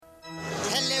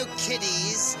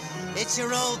guys. It's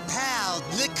your old pal,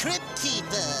 the Crypt Keeper.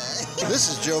 This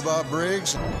is Joe Bob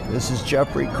Briggs. This is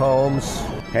Jeffrey Combs.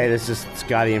 Hey, this is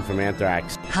Scotty in from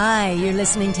Anthrax. Hi, you're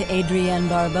listening to Adrienne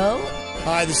Barbeau.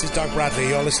 Hi, this is Doug Bradley.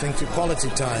 You're listening to Quality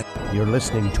Time. You're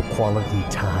listening to Quality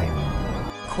Time.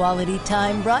 Quality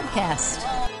Time broadcast.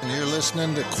 And you're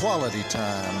listening to Quality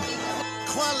Time.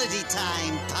 Quality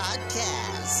Time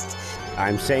Podcast.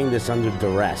 I'm saying this under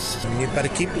duress. And you'd better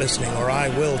keep listening or I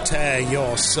will tear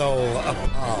your soul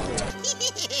apart.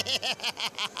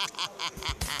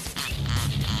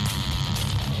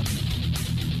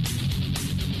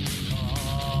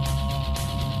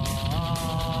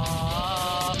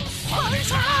 Quality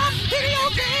Time, video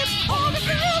games, all the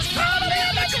films, comedy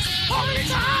and bitches. Quality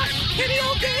Time,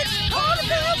 video games, all the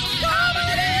films, comedy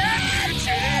and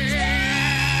bitches.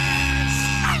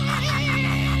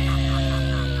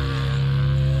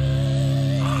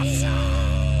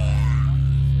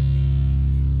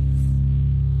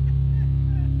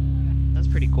 That's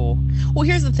pretty cool. Well,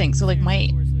 here's the thing. So, like,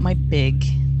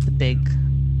 the big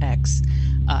ex,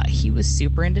 he was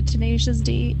super into Tenacious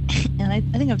D, and I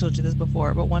think I've told you this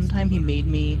before, but one time he made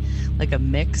me like a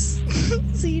mix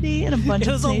CD and a bunch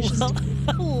of Tenacious D.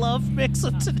 A love mix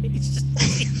of Tenacious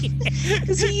D.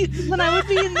 Because when I would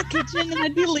be in the kitchen and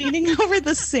I'd be leaning over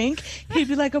the sink, he'd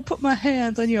be like, "I'll put my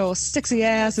hands on your sexy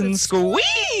ass and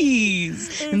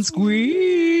squeeze and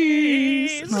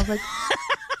squeeze." And I was like,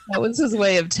 that was his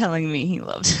way of telling me he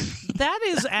loved me. That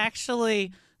is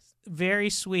actually very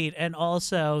sweet and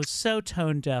also so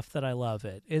tone deaf that I love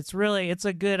it. It's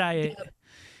a good idea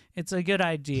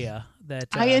that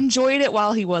I enjoyed it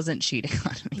while he wasn't cheating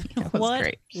on me. It was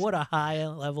great. What a high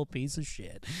level piece of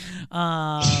shit.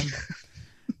 I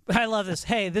love this.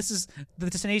 Hey, this is the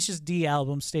Tenacious D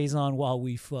album stays on while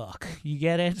we fuck. You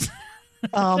get it?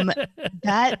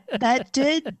 That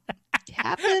did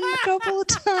happen a couple of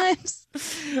times.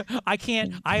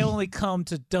 I only come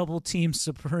to Double Team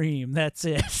Supreme. That's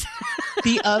it.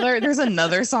 There's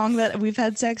another song that we've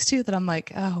had sex to that I'm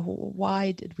like, oh,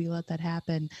 why did we let that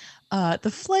happen?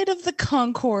 The Flight of the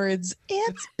Conchords.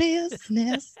 It's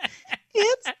business.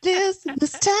 It's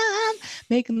business time.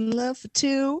 Making love for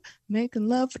 2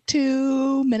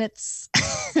 minutes.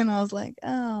 And I was like,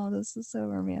 oh, this is so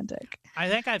romantic. I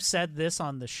think I've said this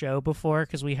on the show before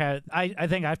because I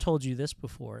think I've told you this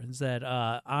before, is that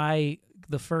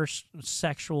the first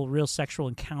real sexual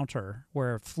encounter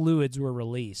where fluids were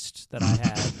released that I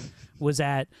had was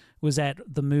at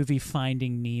the movie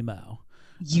Finding Nemo.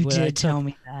 You did tell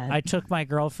me that. I took my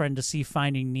girlfriend to see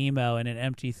Finding Nemo in an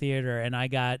empty theater, and I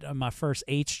got my first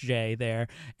HJ there.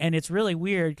 And it's really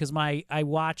weird because I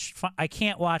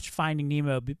can't watch Finding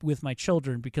Nemo with my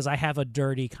children because I have a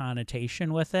dirty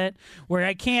connotation with it, where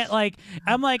I can't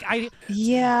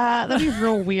yeah, that'd be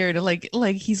real weird. Like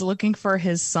he's looking for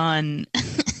his son.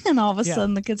 And all of a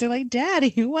sudden the kids are like,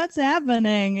 "Daddy, what's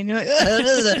happening?" And you're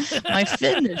like, "My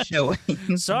fitness showing."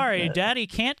 Sorry, Daddy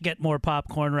can't get more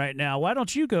popcorn right now. Why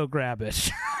don't you go grab it?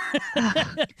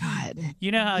 God.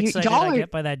 You know how excited I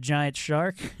get by that giant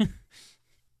shark?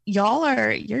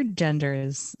 Your gender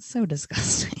is so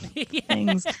disgusting.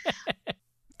 Things.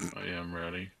 I am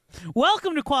ready.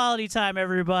 Welcome to Quality Time,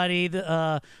 everybody.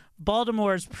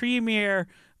 Baltimore's premier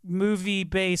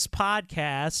movie-based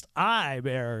podcast. I'm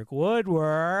Eric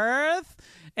Woodworth,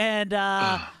 and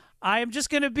I am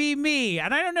just going to be me.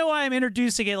 And I don't know why I'm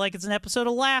introducing it like it's an episode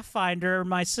of Laugh Finder,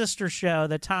 my sister show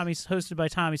that Tommy's hosted by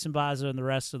Tommy Simbazo and the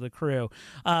rest of the crew.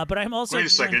 But I'm also wait a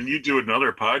second. You do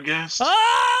another podcast?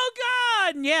 Oh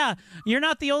God, yeah. You're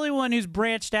not the only one who's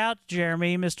branched out,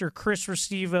 Jeremy, Mr. Chris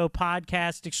Restivo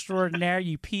podcast extraordinaire.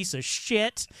 You piece of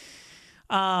shit.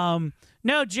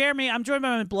 No, Jeremy, I'm joined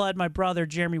by my brother,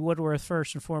 Jeremy Woodworth,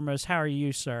 first and foremost. How are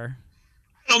you, sir?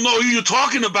 I don't know who you're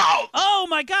talking about. Oh,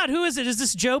 my God. Who is it? Is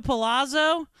this Joe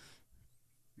Palazzo?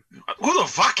 Who the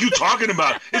fuck you talking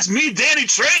about? It's me, Danny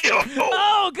Trejo.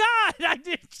 Oh, God.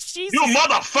 Jesus. You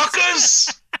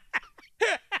motherfuckers.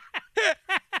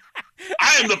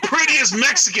 I am the prettiest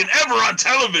Mexican ever on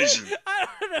television. I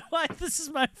don't know why this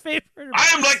is my favorite. I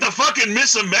am like the fucking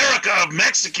Miss America of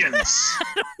Mexicans. I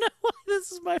don't know why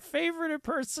this is my favorite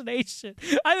impersonation.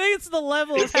 I think it's the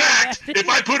level In of fact, if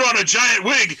I put on a giant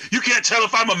wig, you can't tell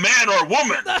if I'm a man or a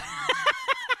woman.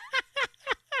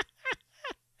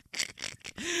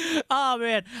 Oh,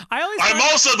 man. I'm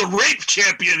also the rape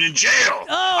champion in jail.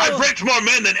 Oh. I've raped more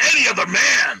men than any other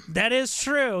man. That is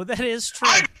true. That is true.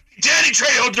 I'm Danny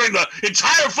Trejo during the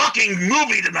entire fucking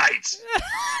movie tonight.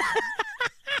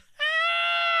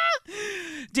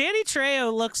 Danny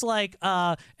Trejo looks like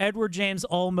Edward James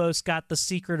almost got the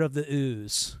secret of the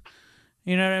ooze.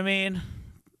 You know what I mean?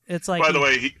 It's like. By the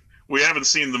way, we haven't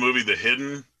seen the movie The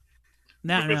Hidden,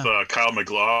 with Kyle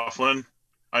MacLachlan.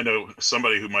 I know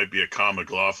somebody who might be a Kyle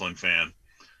MacLachlan fan,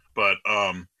 but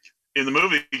in the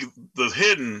movie The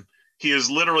Hidden, he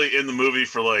is literally in the movie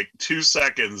for like 2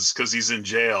 seconds because he's in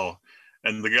jail,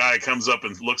 and the guy comes up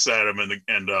and looks at him, and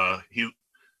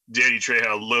Danny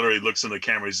Trejo literally looks in the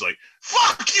camera. He's like,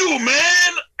 "Fuck you,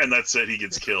 man!" And that's it. He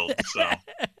gets killed. So.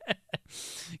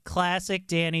 Classic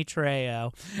Danny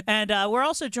Trejo. And we're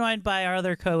also joined by our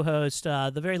other co-host,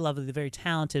 the very lovely, the very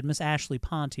talented Miss Ashley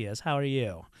Pontius. How are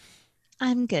you?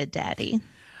 I'm good, Daddy.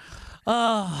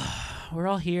 Oh, we're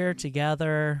all here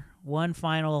together. One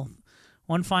final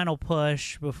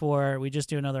push before we just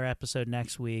do another episode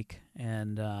next week.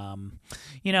 And,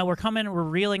 we're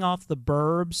reeling off the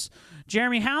Burbs.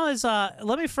 Jeremy, how is,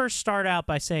 let me first start out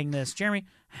by saying this. Jeremy,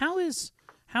 how's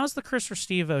the Chris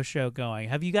Restivo show going?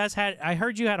 Have you guys I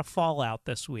heard you had a fallout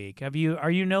this week.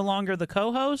 Are you no longer the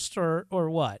co-host or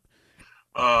what?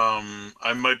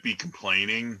 I might be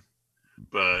complaining,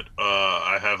 but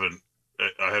I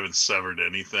haven't severed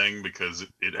anything because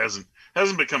it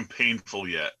hasn't become painful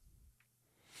yet.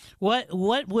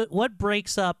 What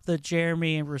breaks up the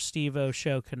Jeremy and Restivo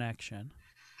show connection?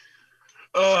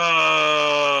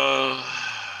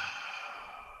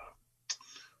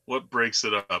 What breaks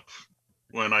it up?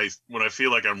 When I feel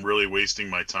like I'm really wasting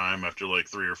my time after like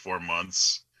 3 or 4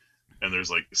 months, and there's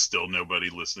like still nobody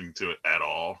listening to it at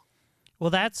all.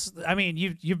 Well,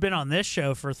 you've been on this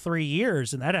show for 3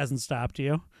 years, and that hasn't stopped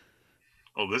you.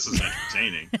 Oh, this is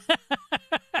entertaining.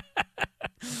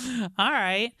 All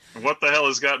right. What the hell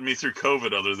has gotten me through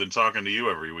COVID other than talking to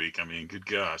you every week? I mean, good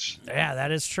gosh. Yeah,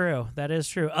 that is true.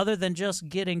 Other than just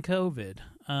getting COVID.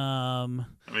 I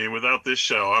mean, without this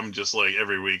show, I'm just like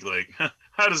every week, like,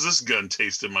 how does this gun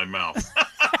taste in my mouth?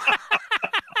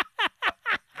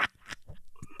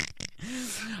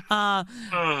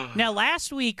 Now,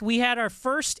 last week we had our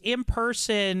first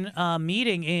in-person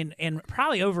meeting in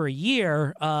probably over a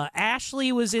year.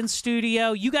 Ashley was in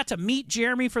studio. You got to meet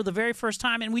Jeremy for the very first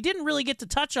time, and we didn't really get to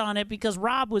touch on it because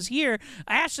Rob was here.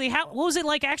 Ashley, what was it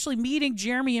like actually meeting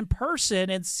Jeremy in person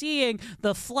and seeing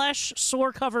the flesh,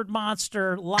 sore-covered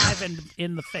monster live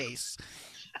in the face?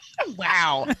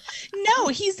 Wow. No,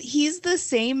 he's the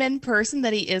same in person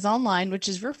that he is online, which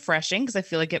is refreshing because I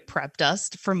feel like it prepped us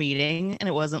for meeting and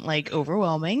it wasn't like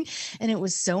overwhelming, and it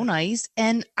was so nice.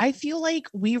 And I feel like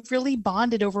we really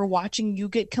bonded over watching you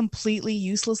get completely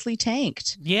uselessly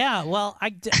tanked. Yeah, well,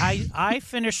 I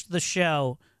finished the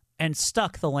show and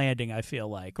stuck the landing, I feel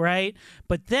like, right?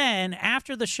 But then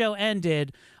after the show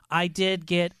ended, I did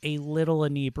get a little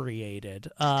inebriated.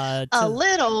 A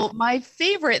little. My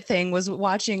favorite thing was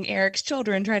watching Eric's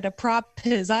children try to prop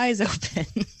his eyes open.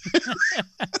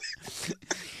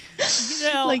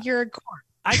 Like you're a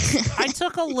corpse. I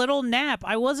took a little nap.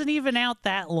 I wasn't even out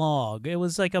that long. It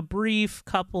was like a brief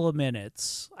couple of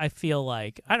minutes, I feel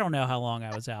like. I don't know how long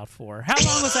I was out for. How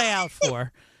long was I out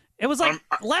for? It was like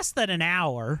less than an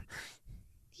hour.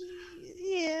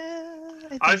 Yeah.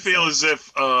 I feel as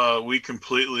if we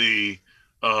completely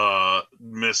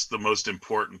missed the most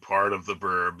important part of the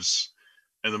Burbs.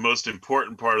 And the most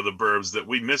important part of the Burbs that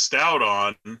we missed out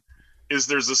on is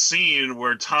there's a scene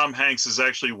where Tom Hanks is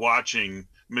actually watching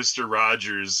Mr.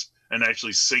 Rogers and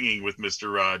actually singing with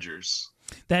Mr. Rogers.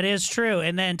 That is true.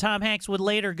 And then Tom Hanks would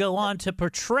later go on to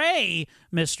portray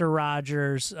Mr.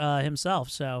 Rogers himself.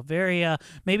 So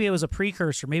maybe it was a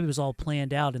precursor. Maybe it was all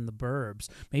planned out in the Burbs.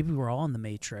 Maybe we're all in the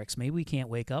Matrix. Maybe we can't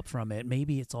wake up from it.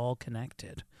 Maybe it's all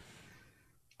connected.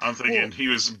 I'm thinking he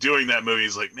was doing that movie.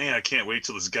 He's like, man, I can't wait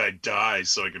till this guy dies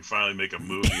so I can finally make a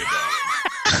movie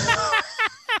about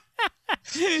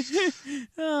him.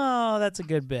 Oh, that's a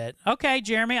good bit. Okay,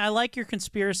 Jeremy, I like your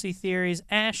conspiracy theories.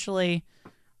 Ashley,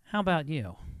 how about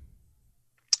you?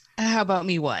 How about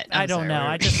me? What? I don't know.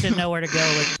 I just didn't know where to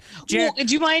go with. Well,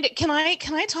 do you mind? Can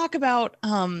I talk about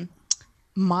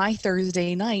my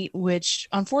Thursday night, which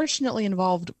unfortunately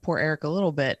involved poor Eric a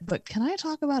little bit? But can I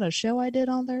talk about a show I did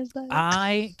on Thursday?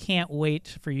 I can't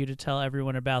wait for you to tell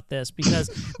everyone about this because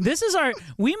this is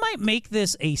we might make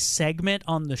this a segment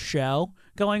on the show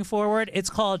going forward. It's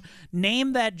called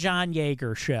Name That John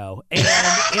Yeager Show. And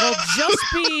it'll just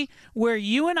be where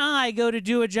you and I go to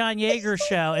do a John Yeager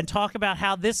show and talk about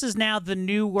how this is now the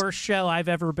new worst show I've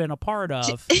ever been a part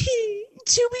of.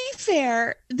 To be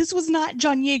fair, this was not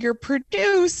John Yeager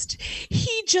produced.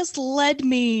 He just led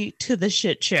me to the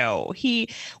shit show.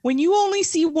 When you only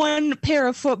see one pair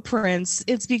of footprints,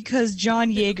 it's because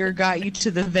John Yeager got you to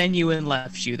the venue and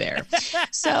left you there.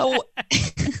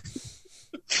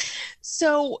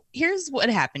 So here's what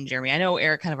happened, Jeremy. I know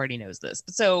Eric kind of already knows this,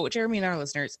 but so Jeremy and our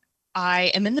listeners,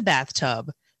 I am in the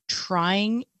bathtub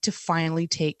trying to finally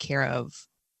take care of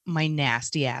my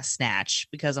nasty ass snatch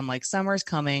because I'm like, summer's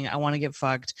coming. I want to get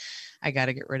fucked. I got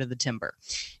to get rid of the timber.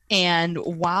 And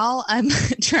while I'm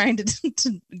trying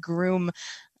to groom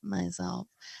myself,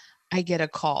 I get a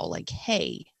call like,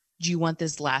 hey, do you want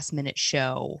this last minute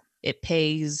show? It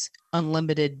pays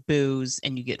unlimited booze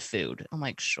and you get food. I'm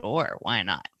like, sure, why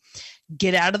not?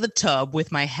 Get out of the tub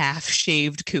with my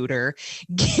half-shaved cooter,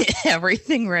 get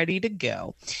everything ready to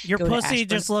go. Your pussy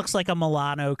just looks like a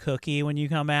Milano cookie when you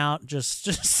come out. Just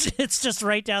it's just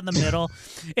right down the middle.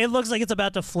 It looks like it's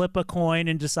about to flip a coin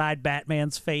and decide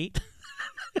Batman's fate.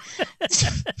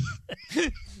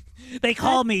 They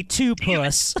call me Two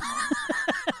Puss.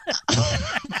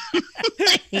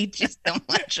 I hate you so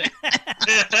much.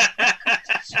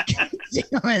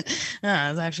 Damn it.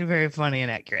 It's actually very funny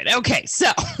and accurate. Okay, so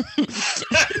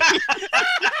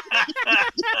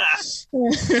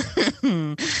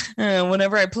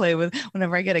whenever I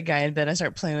get a guy in bed, I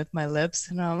start playing with my lips,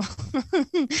 and I'm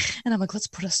like, let's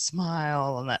put a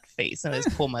smile on that face, and I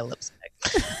just pull my lips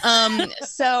back.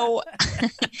 So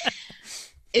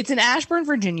it's in Ashburn,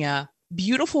 Virginia.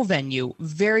 Beautiful venue,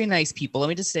 very nice people. Let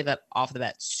me just say that off the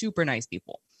bat, super nice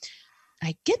people.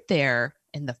 I get there,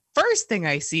 and the first thing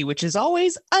I see, which is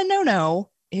always a no-no,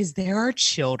 is there are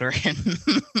children.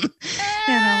 And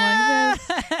I'm like,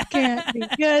 this can't be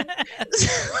good.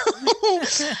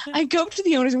 So I go up to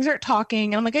the owners and we start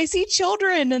talking, and I'm like, I see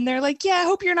children, and they're like, yeah, I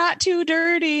hope you're not too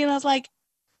dirty. And I was like,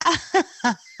 as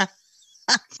long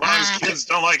as kids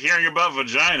don't like hearing about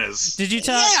vaginas. Did you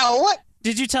tell? Yeah, what?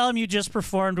 Did you tell him you just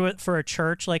performed for a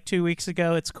church like 2 weeks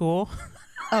ago? It's cool.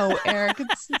 Oh, Eric,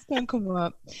 it's gonna come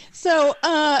up. So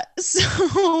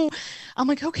I'm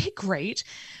like, okay, great.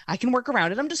 I can work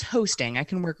around it. I'm just hosting. I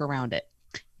can work around it.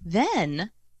 Then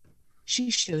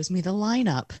she shows me the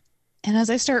lineup. And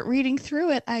as I start reading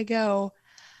through it, I go,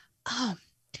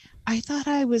 I thought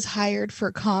I was hired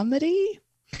for comedy.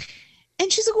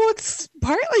 And she's like, well, it's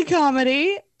partly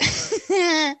comedy.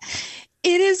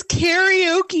 It is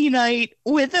karaoke night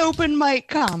with open mic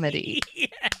comedy.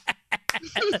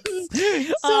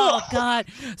 Oh God!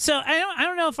 So I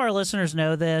don't know if our listeners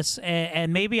know this,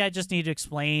 and maybe I just need to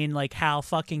explain like how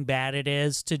fucking bad it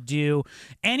is to do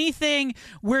anything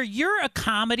where you're a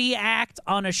comedy act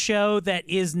on a show that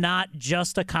is not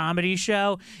just a comedy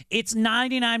show. It's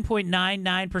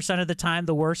 99.99% of the time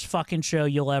the worst fucking show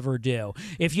you'll ever do.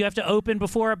 If you have to open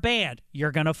before a band,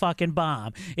 you're gonna fucking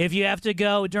bomb. If you have to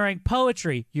go during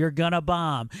poetry, you're gonna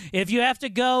bomb. If you have to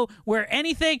go where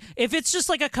anything, if it's just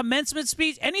like a commencement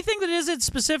speech, anything that isn't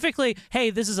specifically,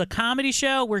 hey, this is a comedy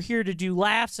show, we're here to do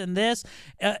laughs and this,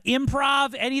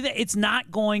 improv, anything, it's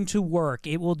not going to work.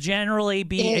 It will generally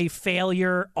be a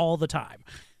failure all the time.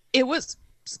 It was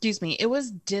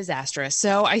disastrous.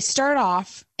 So I start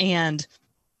off and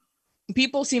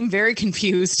people seem very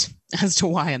confused as to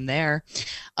why I'm there.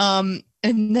 And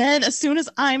then as soon as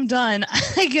I'm done,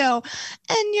 I go,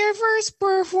 and your first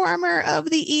performer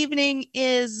of the evening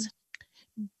is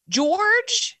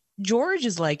George. George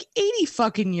is like 80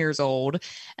 fucking years old.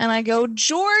 And I go,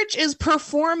 George is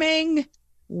performing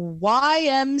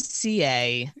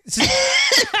YMCA.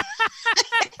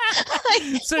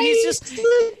 So he's just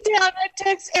sit down. I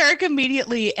text Eric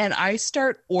immediately and I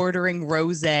start ordering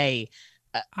rosé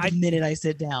the minute I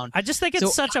sit down. I just think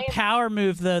it's such a power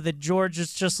move, though, that George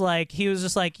is just like, he was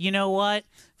just like, you know what?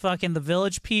 Fucking the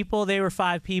Village People, they were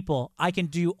 5 people. I can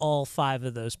do all 5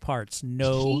 of those parts.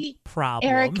 No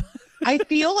problem. Eric, I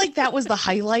feel like that was the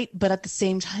highlight, but at the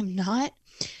same time, not.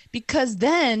 Because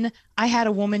then I had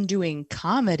a woman doing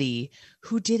comedy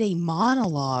who did a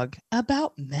monologue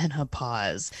about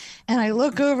menopause. And I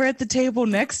look over at the table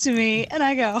next to me and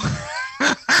I go,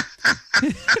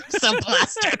 so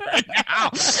plastered right now.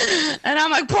 And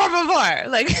I'm like, por favor,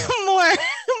 like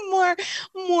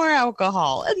more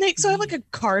alcohol. And so I have like a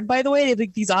card, by the way. They have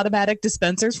like these automatic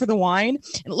dispensers for the wine.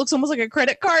 And it looks almost like a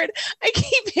credit card. I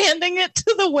keep handing it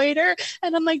to the waiter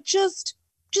and I'm like, just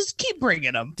keep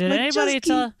bringing them. Did anybody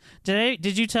tell?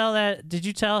 Did you tell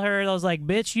her? I was like,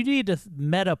 bitch, you need to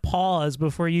menopause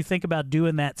before you think about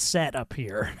doing that set up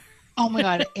here. Oh my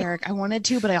God, Eric, I wanted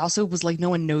to, but I also was like, no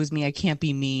one knows me. I can't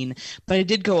be mean. But I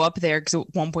did go up there because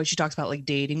at one point she talks about like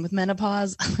dating with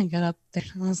menopause. I got up there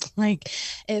and I was like,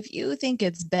 if you think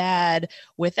it's bad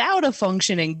without a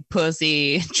functioning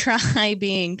pussy, try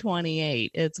being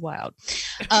 28. It's wild.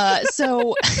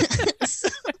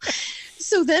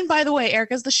 So then, by the way,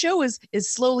 Eric, as the show is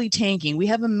slowly tanking, we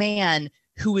have a man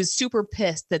who is super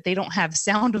pissed that they don't have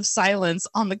Sound of Silence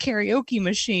on the karaoke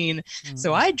machine.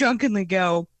 So I drunkenly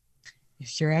go,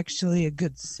 if you're actually a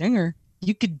good singer,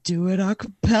 you could do it a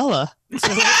cappella.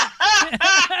 So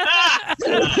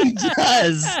he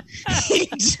does. He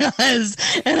does.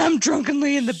 And I'm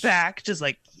drunkenly in the back, just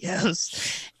like,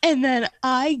 yes. And then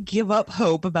I give up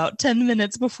hope about 10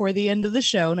 minutes before the end of the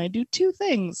show, and I do two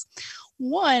things.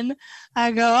 One,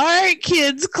 I go, all right,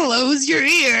 kids, close your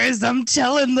ears. I'm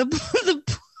telling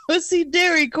the Pussy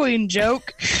Dairy Queen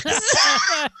joke. So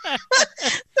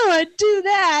I do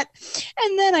that.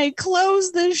 And then I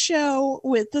close the show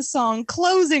with the song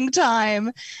Closing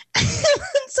Time.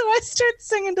 So I start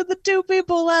singing to the two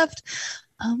people left.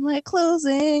 I'm like,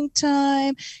 closing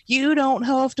time. You don't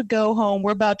have to go home.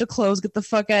 We're about to close. Get the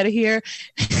fuck out of here.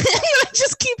 I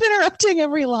just keep interrupting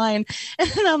every line. And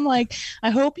I'm like,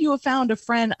 I hope you have found a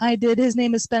friend. I did. His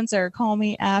name is Spencer. Call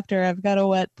me after I've got a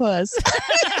wet puss.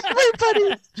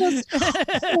 Everybody's just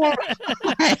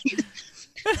horrified.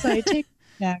 So I take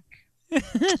it back.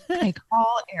 I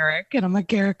call Eric and I'm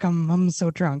like, Eric, I'm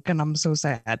so drunk and I'm so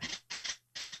sad.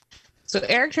 So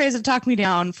Eric tries to talk me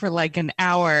down for like an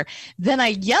hour. Then I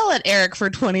yell at Eric for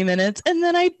 20 minutes, and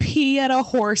then I pee at a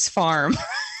horse farm.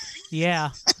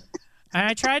 Yeah. And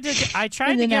I tried to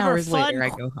and give her hours fun. later, I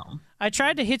go home. I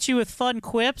tried to hit you with fun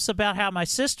quips about how my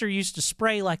sister used to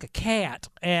spray like a cat,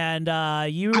 and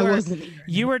you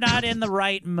were not in the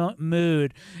right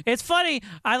mood. It's funny.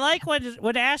 I like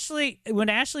when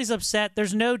Ashley's upset.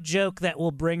 There's no joke that will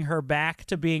bring her back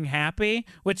to being happy,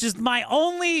 which is my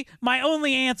only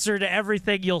answer to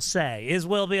everything you'll say. Is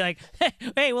we'll be like,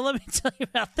 hey, well, let me tell you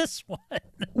about this one.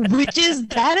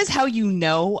 That is how you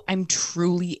know I'm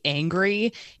truly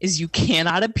angry. Is you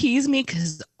cannot appease me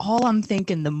because all I'm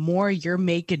thinking, the more you're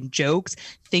making jokes,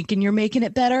 thinking you're making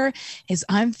it better, is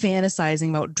I'm fantasizing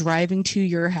about driving to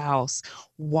your house,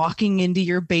 walking into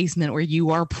your basement where you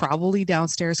are probably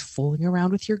downstairs fooling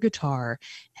around with your guitar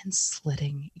and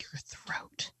slitting your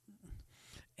throat.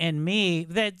 And me,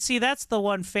 that's the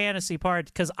one fantasy part,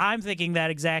 because I'm thinking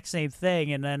that exact same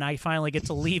thing, and then I finally get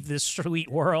to leave this sweet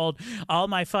world. I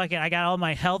got all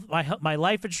my health, my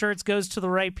life insurance goes to the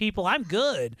right people. I'm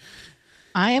good.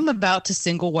 I am about to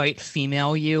single white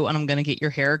female you, and I'm going to get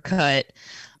your hair cut.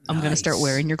 I'm going to start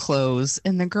wearing your clothes,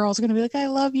 and the girl's going to be like, I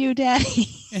love you, Daddy.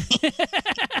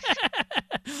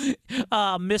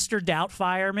 Mr.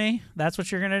 Doubtfire me. That's what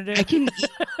you're going to do?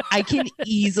 I can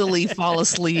easily fall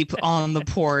asleep on the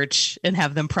porch and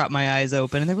have them prop my eyes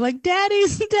open, and they're like,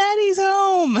 Daddy's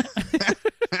home.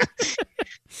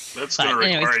 That's going to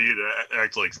require you to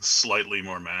act like slightly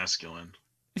more masculine.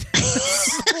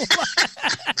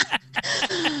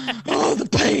 Oh, the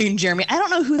pain, Jeremy. I don't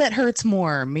know who that hurts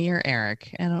more, me or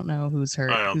Eric. I don't know who's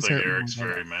hurt. I don't think Eric's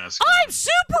very masculine. I'm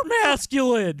super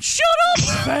masculine. Shut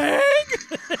up, Bang.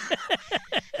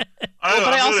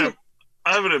 I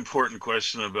have an important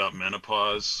question about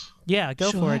menopause. Yeah,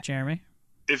 go for it, Jeremy.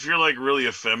 If you're like really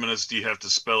a feminist, do you have to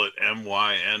spell it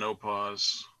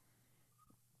M-Y-N-O-pause?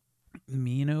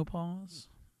 Menopause?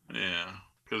 Yeah.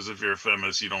 Because if you're a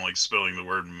feminist, you don't like spelling the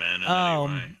word men in any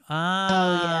way.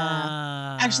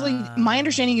 Yeah. Actually, my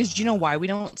understanding is, do you know why we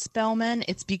don't spell men?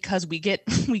 It's because we get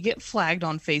flagged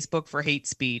on Facebook for hate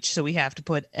speech, so we have to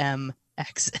put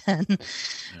MXN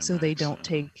so they don't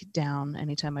take down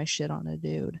anytime I shit on a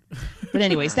dude. But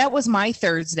anyways, that was my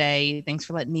Thursday. Thanks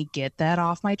for letting me get that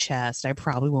off my chest. I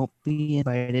probably won't be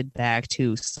invited back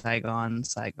to Saigon.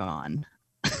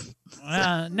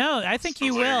 No, I think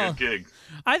you will. Like a good gig.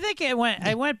 I think it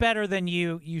went better than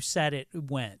you said it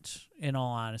went, in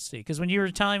all honesty. Because when you were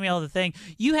telling me all the thing,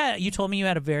 you told me you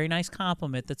had a very nice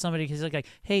compliment that somebody was like,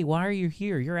 hey, why are you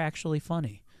here? You're actually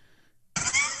funny.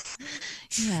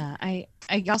 Yeah, I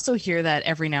also hear that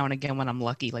every now and again when I'm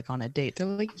lucky, like on a date. They're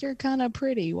like, you're kind of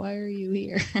pretty. Why are you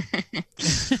here?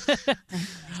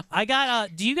 I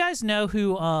got do you guys know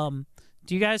who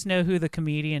the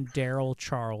comedian Daryl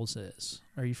Charles is?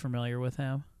 Are you familiar with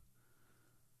him?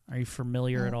 Are you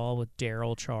familiar at all with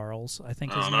Daryl Charles? I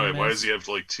think his name is. Why does he have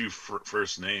like two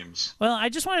first names? Well, I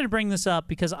just wanted to bring this up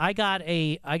because I got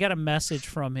a message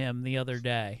from him the other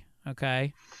day,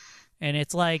 okay? And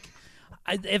it's like,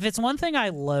 if it's one thing I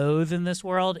loathe in this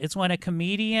world, it's when a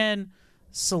comedian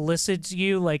solicits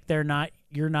you like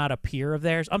you're not a peer of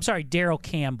theirs. I'm sorry, Daryl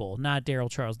Campbell, not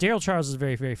Daryl Charles. Daryl Charles is a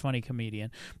very, very funny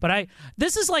comedian. But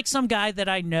this is like some guy that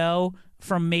I know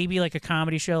from maybe like a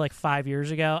comedy show like 5 years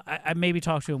ago. I maybe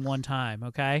talked to him one time,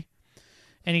 okay?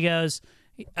 And he goes,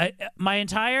 my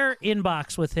entire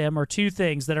inbox with him are two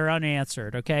things that are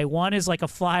unanswered, okay? One is like a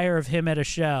flyer of him at a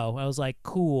show. I was like,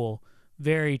 cool,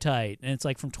 very tight. And it's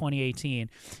like from 2018. And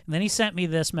then he sent me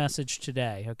this message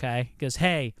today, okay? He goes,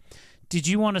 hey, did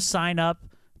you want to sign up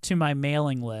to my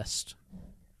mailing list?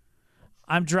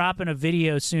 I'm dropping a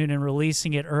video soon and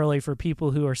releasing it early for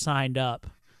people who are signed up.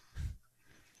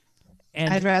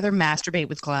 And I'd rather masturbate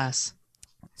with glass.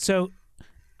 so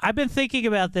I've been thinking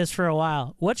about this for a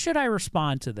while. What should I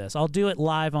respond to this? I'll do it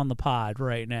live on the pod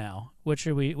right now.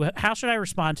 How should I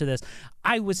respond to this?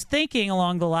 I was thinking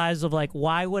along the lines of like,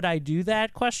 why would I do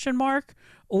that? ?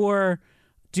 Or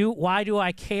why do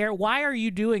I care? Why are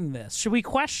you doing this? Should we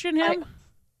question him?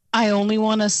 I only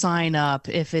want to sign up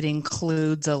if it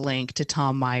includes a link to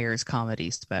Tom Myers' comedy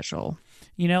special.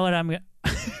 You know what?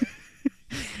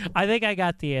 I think I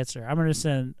got the answer. I'm gonna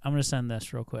send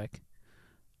this real quick.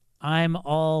 I'm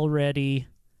already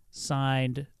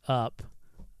signed up.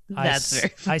 That's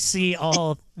very funny. I see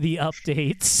all the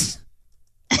updates.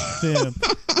 Boom.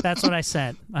 That's what I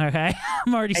sent. Okay.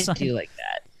 I'm already signed. I do like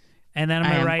that. And then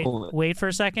I'm gonna write. Cool. Wait for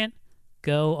a second.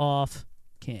 Go off,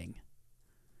 King.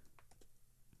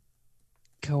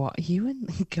 Go off.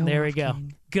 Go. There off, we go.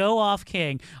 King. Go off,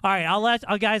 King. All right.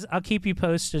 I'll keep you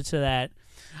posted to that.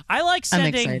 I like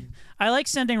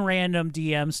sending random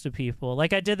DMs to people.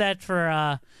 Like I did that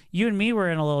for you and me were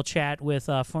in a little chat with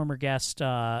former guest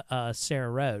Sarah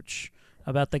Roach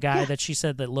about the guy that she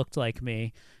said that looked like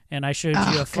me, and I showed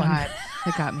you a fun. God,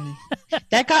 that got me.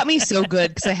 That got me so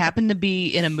good because I happened to be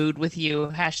in a mood with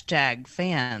you. #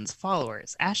 fans,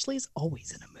 followers. Ashley's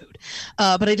always in a mood,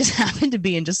 but I just happened to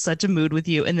be in just such a mood with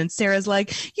you. And then Sarah's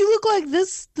like, "You look like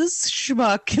this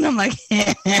schmuck," and I'm like,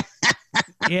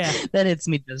 Yeah, that hits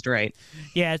me just right.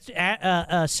 Yeah,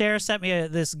 Sarah sent me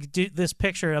this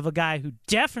picture of a guy who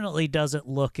definitely doesn't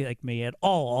look like me at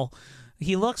all.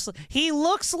 He looks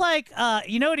like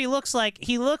you know what he looks like?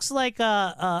 He looks like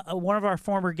one of our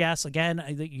former guests. Again,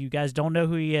 you guys don't know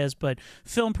who he is, but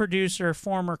film producer,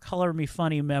 former Color Me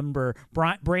Funny member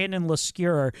Brandon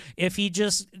Lascure. If he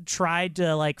just tried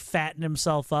to like fatten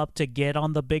himself up to get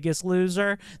on The Biggest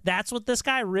Loser, that's what this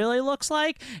guy really looks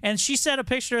like. And she sent a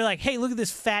picture like, "Hey, look at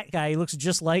this fat guy. He looks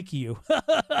just like you."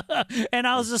 And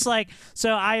I was just like,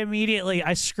 so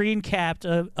I screen capped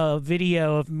a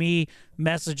video of me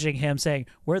messaging him saying,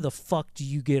 "Where the fuck do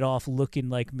you get off looking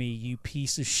like me, you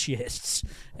piece of shit?"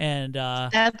 And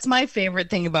that's my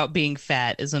favorite thing about being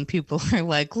fat is when people are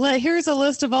like, "Here's a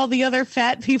list of all the other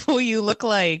fat people you look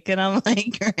like," and I'm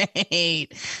like, "Great,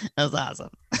 that was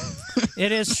awesome."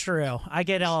 It is true. I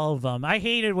get all of them. I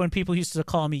hated when people used to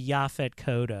call me Yaphet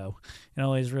Kodo. It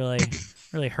always really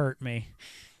hurt me.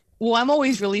 Well, I'm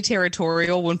always really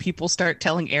territorial when people start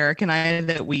telling Eric and I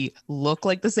that we look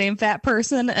like the same fat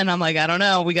person, and I'm like, I don't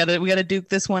know, we gotta duke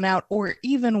this one out. Or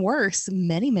even worse,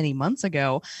 many months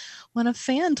ago, when a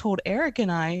fan told Eric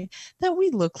and I that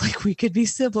we look like we could be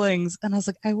siblings, and I was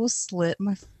like, I will slit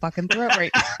my fucking throat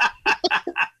right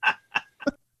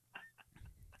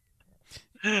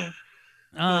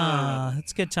now.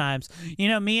 It's good times. You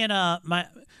know, me and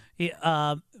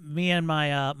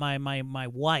my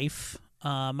wife.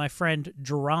 My friend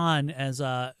Duran, as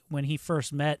when he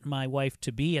first met my wife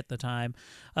to be at the time,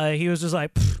 he was just like,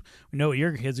 "We know what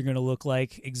your kids are gonna look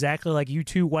like, exactly like you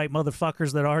two white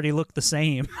motherfuckers that already look the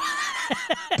same."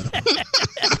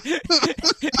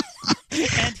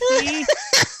 And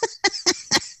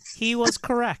he was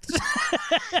correct.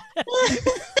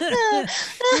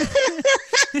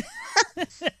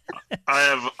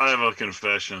 I have a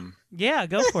confession. Yeah,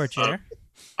 go for it, Jer.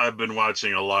 I've been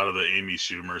watching a lot of the Amy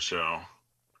Schumer show.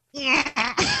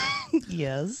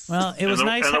 Yes. Well, it was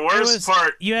nice. And the worst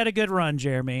part, you had a good run,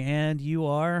 Jeremy, and you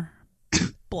are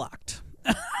blocked.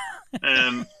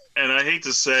 and I hate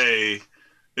to say,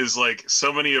 is like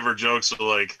so many of her jokes are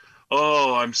like,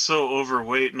 "Oh, I'm so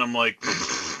overweight," and I'm like,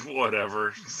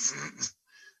 whatever. It's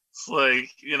like,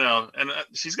 you know, and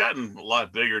she's gotten a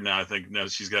lot bigger now. I think now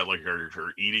she's got like her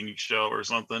eating show or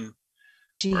something.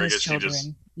 She has children.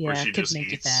 She could just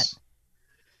make eats. it that.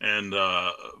 And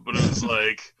but it's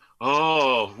like,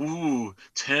 oh,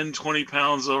 10, 20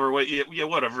 pounds overweight. Yeah,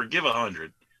 whatever. Give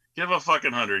 100. Give a fucking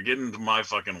 100. Get into my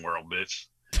fucking world, bitch.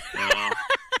 You know?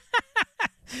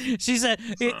 She said,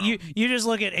 "You just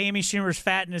look at Amy Schumer's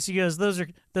fatness." He goes, "Those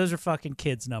are fucking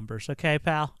kids' numbers, okay,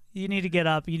 pal? You need to get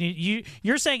up.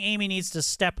 You're saying Amy needs to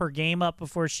step her game up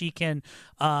before she can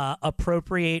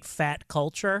appropriate fat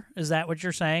culture. Is that what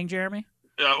you're saying, Jeremy?"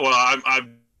 Well,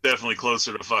 I'm definitely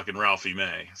closer to fucking Ralphie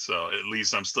May, so at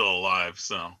least I'm still alive.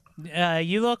 So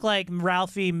you look like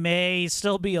Ralphie may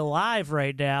still be alive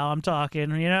right now. I'm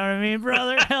talking, you know what I mean,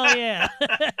 brother? Hell yeah.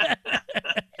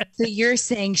 So you're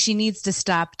saying she needs to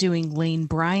stop doing Lane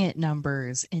Bryant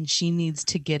numbers and she needs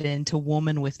to get into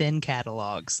Woman Within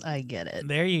catalogs. I get it.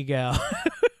 There you go.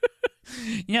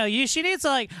 She needs to,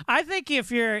 like, I think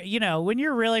if you're, when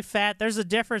you're really fat, there's a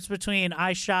difference between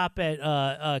I shop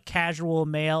at Casual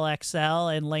Male XL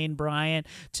and Lane Bryant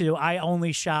to I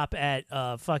only shop at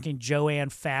fucking Joanne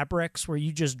Fabrics, where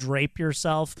you just drape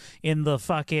yourself in the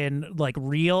fucking, like,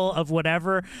 reel of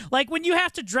whatever. Like, when you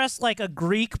have to dress like a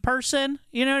Greek person,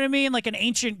 you know what I mean? Like an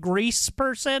ancient Greece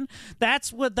person.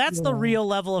 That's the real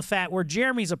level of fat where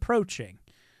Jeremy's approaching.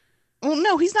 Well,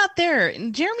 no, he's not there.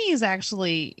 Jeremy is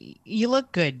actually, you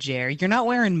look good, Jer. You're not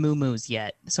wearing muumuus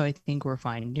yet, so I think we're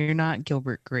fine. You're not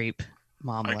Gilbert Grape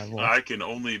mom level. I can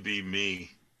only be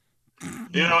me.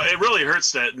 It really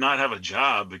hurts to not have a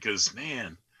job because,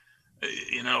 man,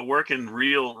 working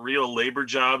real labor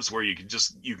jobs where you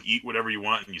eat whatever you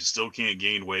want and you still can't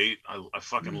gain weight. I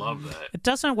fucking love that. It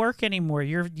doesn't work anymore.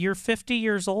 You're 50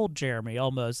 years old, Jeremy,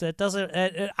 almost. It doesn't.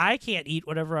 I can't eat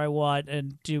whatever I want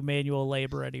and do manual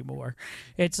labor anymore.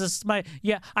 It's just I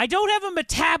don't have a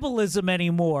metabolism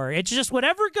anymore. It's just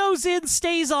whatever goes in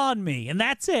stays on me, and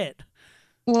that's it.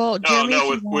 Well,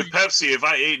 Jeremy, with Pepsi, if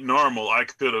I ate normal, I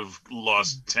could have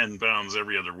lost 10 pounds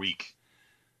every other week.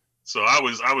 So I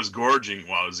was gorging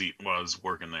while I was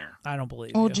working there. I don't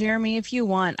believe you. Oh, Jeremy, if you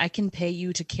want, I can pay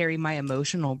you to carry my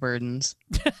emotional burdens.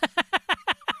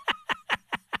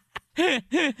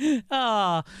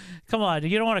 Oh, come on.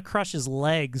 You don't want to crush his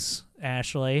legs,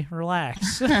 Ashley.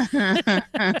 Relax.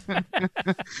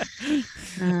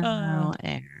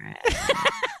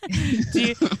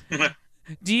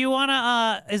 Do you want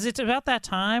to, is it about that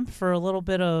time for a little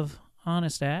bit of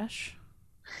Honest Ash?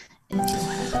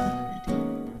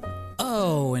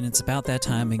 Oh, and it's about that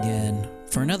time again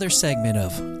for another segment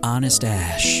of Honest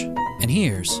Ash. And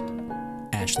here's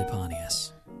Ashley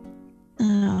Pontius.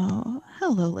 Oh,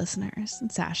 hello, listeners.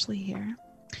 It's Ashley here.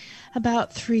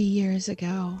 About 3 years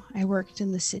ago, I worked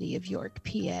in the city of York,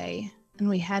 PA, and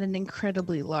we had an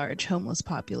incredibly large homeless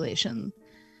population.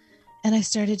 And I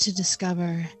started to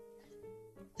discover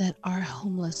that our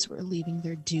homeless were leaving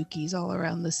their dookies all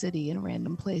around the city in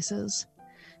random places.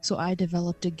 So I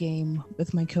developed a game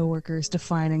with my coworkers to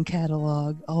find and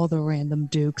catalog all the random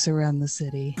dukes around the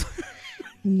city.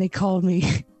 And they called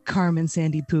me Carmen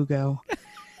Sandy Pugo.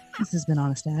 This has been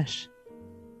Honest Ash.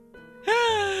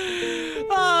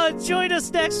 Join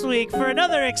us next week for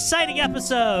another exciting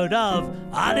episode of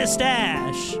Honest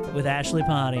Ash with Ashley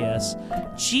Pontius.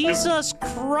 Jesus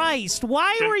Christ,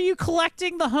 why were you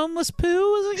collecting the homeless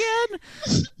poos again?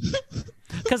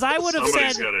 Because I would have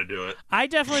Somebody's said, gotta do it. I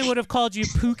definitely would have called you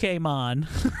Pokemon.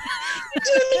 I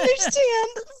don't understand.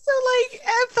 So,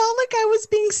 I felt like I was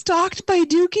being stalked by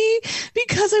Dookie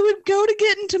because I would go to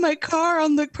get into my car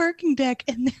on the parking deck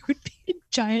and there would be a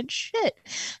giant shit.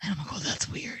 And I'm like, oh, that's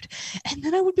weird. And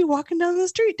then I would be walking down the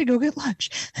street to go get lunch.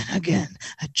 And again,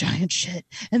 a giant shit.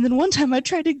 And then one time I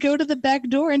tried to go to the back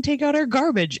door and take out our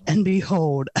garbage. And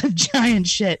behold, a giant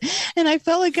shit. And I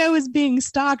felt like I was being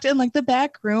stalked. And the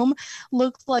back room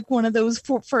looked like one of those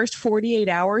first 48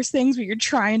 hours things where you're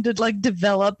trying to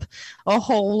develop a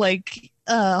whole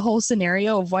whole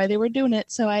scenario of why they were doing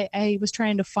it. So I was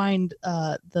trying to find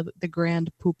the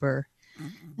grand pooper.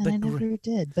 And I never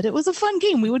did. But it was a fun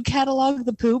game. We would catalog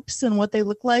the poops and what they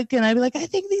look like, and I'd be like, I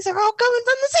think these are all coming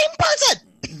from the same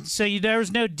person. So there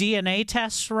was no DNA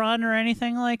tests run or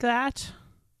anything like that?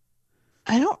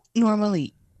 I don't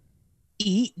normally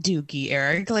eat Dookie,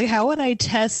 Eric. How would I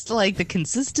test the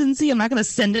consistency? I'm not going to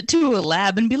send it to a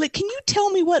lab and be like, can you tell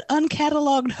me what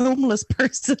uncatalogued homeless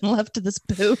person left this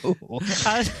poo?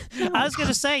 I was going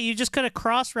to say, you just could have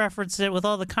cross-referenced it with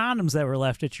all the condoms that were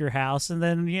left at your house and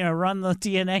then, run the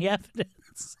DNA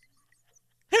evidence.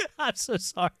 I'm so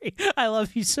sorry. I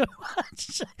love you so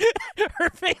much. Her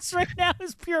face right now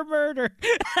is pure murder.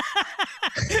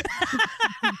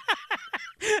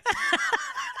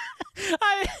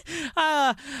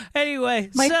 Anyway,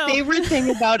 my favorite thing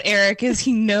about Eric is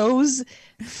he knows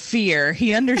fear.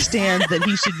 He understands that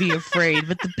he should be afraid,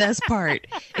 but the best part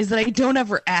is that I don't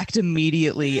ever act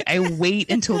immediately. I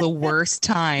wait until the worst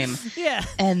time. Yeah.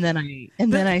 And then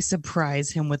I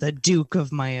surprise him with a Duke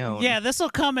of my own. Yeah, this will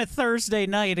come at Thursday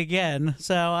night again.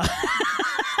 So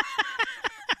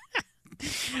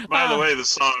By the way,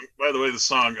 the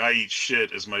song "I Eat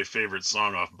Shit" is my favorite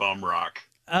song off Bum Rock.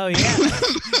 Oh yeah.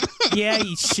 Yeah, I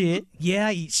eat shit. Yeah,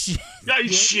 I eat shit. I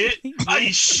eat shit. I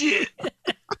eat shit.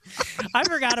 I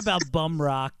forgot about Bum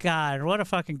Rock. God, what a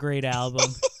fucking great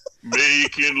album.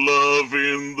 Making love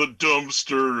in the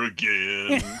dumpster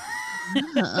again.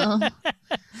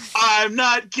 I'm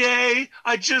not gay.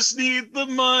 I just need the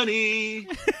money.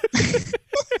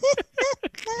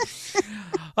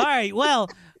 All right. Well,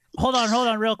 hold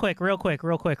on, real quick. All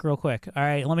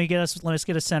right, let me get us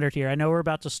centered here. I know we're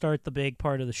about to start the big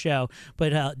part of the show,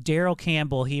 but Daryl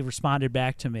Campbell, he responded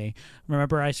back to me.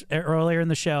 Remember, earlier in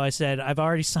the show, I said I've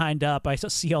already signed up. I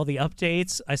see all the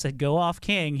updates. I said go off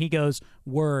King. He goes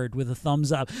word with a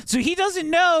thumbs up. So he doesn't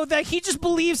know that he just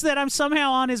believes that I'm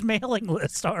somehow on his mailing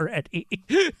list already.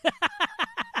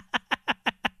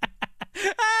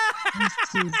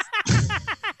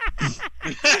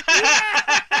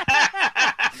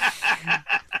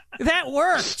 That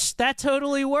worked. That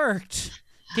totally worked.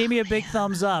 Gave me a big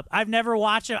thumbs up. I've never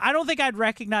watched him. I don't think I'd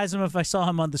recognize him if I saw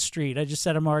him on the street. I just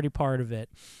said I'm already part of it.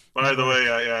 By the way,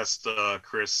 I asked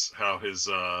Chris how his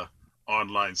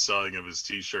online selling of his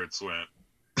T-shirts went,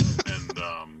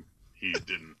 and he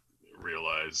didn't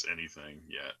realize anything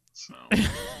yet. So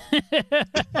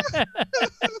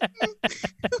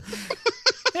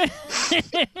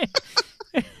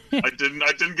I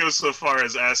didn't go so far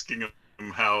as asking him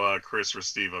how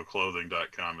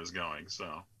ChrisRestivoClothing.com is going.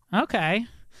 So okay.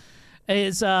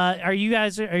 Is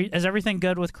everything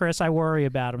good with Chris? I worry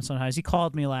about him sometimes. He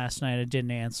called me last night and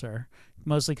didn't answer,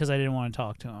 mostly because I didn't want to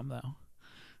talk to him though.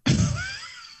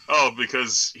 Oh,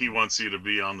 because he wants you to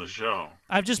be on the show.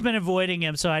 I've just been avoiding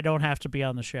him so I don't have to be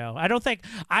on the show. I don't think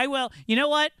I will. You know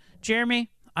what,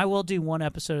 Jeremy? I will do one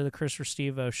episode of the Chris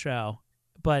Restivo show,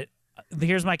 but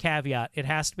here's my caveat. It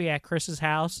has to be at Chris's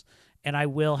house, and I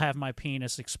will have my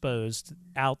penis exposed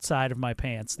outside of my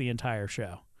pants the entire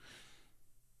show.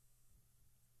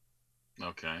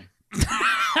 Okay.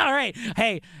 All right.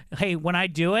 Hey, when I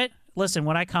do it, listen,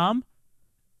 when I come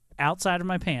outside of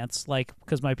my pants, like,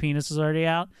 because my penis is already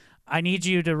out, I need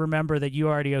you to remember that you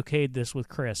already okayed this with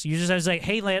Chris. You just have to say,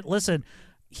 hey, listen,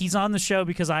 he's on the show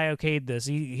because I okayed this.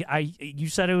 You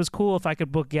said it was cool if I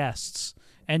could book guests,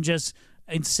 and just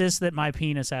insist that my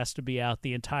penis has to be out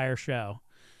the entire show.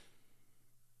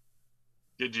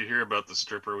 Did you hear about the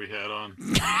stripper we had on?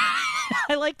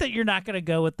 I like that you're not going to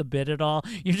go with the bit at all.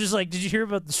 You're just like, did you hear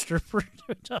about the stripper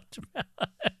we talked about?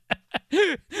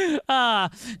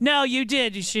 No, you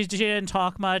did. She didn't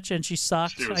talk much, and she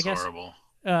sucked. She was I guess. horrible.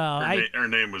 Her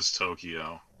name was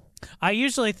Tokyo. I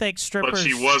usually think strippers. But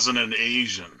she wasn't an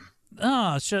Asian.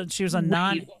 Oh, she was a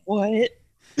non. What?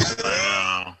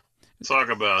 I know. Talk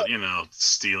about,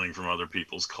 stealing from other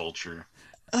people's culture.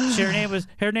 Her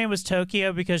name was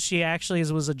Tokyo because she actually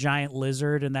was a giant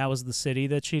lizard, and that was the city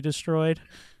that she destroyed.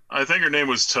 I think her name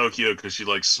was Tokyo because she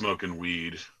likes smoking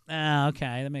weed. Oh,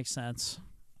 okay, that makes sense.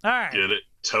 All right, get it,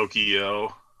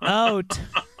 Tokyo. Oh,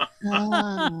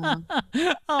 I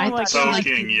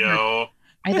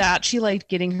thought she liked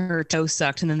getting her toe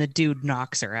sucked, and then the dude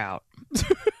knocks her out.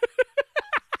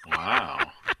 Wow.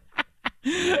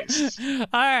 Nice. All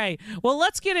right. Well,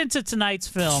 let's get into tonight's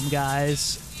film,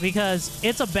 guys, because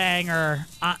it's a banger.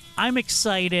 I'm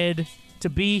excited to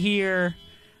be here.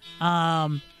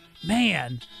 Man,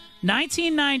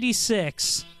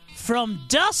 1996, From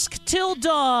Dusk Till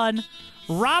Dawn,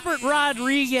 Robert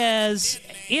Rodriguez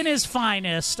in his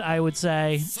finest, I would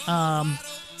say. And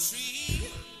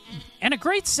a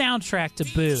great soundtrack to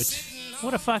boot.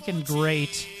 What a fucking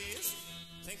great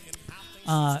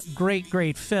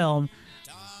film.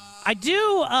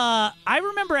 I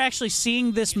remember actually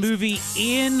seeing this movie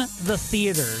in the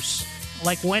theaters,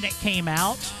 like when it came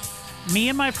out. Me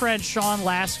and my friend Sean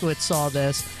Laskowitz saw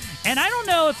this, and I don't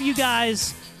know if you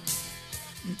guys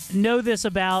know this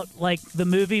about, like, the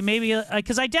movie, maybe,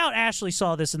 because I doubt Ashley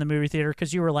saw this in the movie theater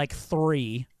because you were like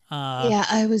 3. Yeah,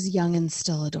 I was young and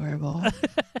still adorable.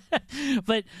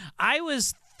 But I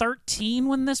was 13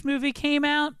 when this movie came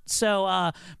out,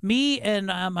 so me and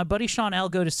my buddy Sean L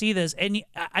go to see this, and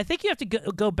I think you have to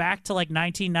go back to like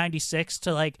 1996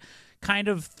 to like kind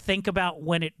of think about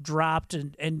when it dropped,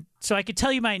 and so I could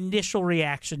tell you my initial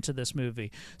reaction to this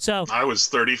movie. So I was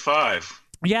 35.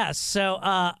 Yes,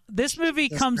 so this movie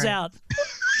comes out.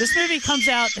 This movie comes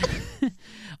out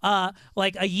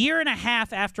like a year and a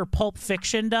half after Pulp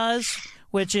Fiction does,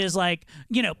 which is like,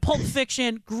 Pulp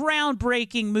Fiction,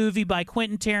 groundbreaking movie by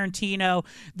Quentin Tarantino.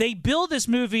 They build this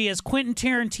movie as Quentin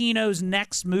Tarantino's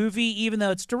next movie, even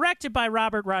though it's directed by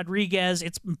Robert Rodriguez.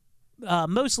 It's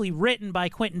mostly written by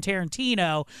Quentin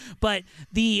Tarantino, but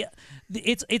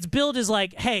it's billed as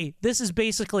like, hey, this is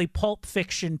basically Pulp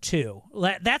Fiction 2.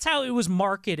 That's how it was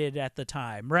marketed at the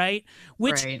time, right?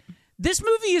 Which. Right. This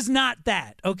movie is not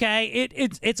that, okay?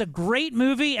 It's a great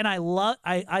movie, and I love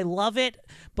it.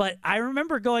 But I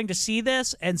remember going to see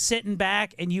this and sitting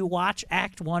back, and you watch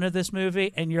Act 1 of this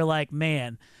movie, and you're like,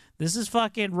 man, This is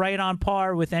fucking right on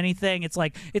par with anything. It's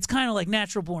like it's kind of like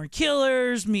Natural Born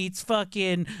Killers meets Pulp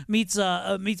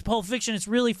Fiction. It's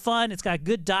really fun. It's got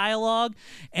good dialogue.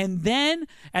 And then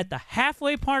at the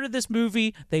halfway part of this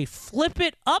movie, they flip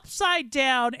it upside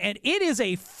down, and it is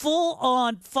a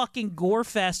full-on fucking gore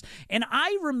fest. And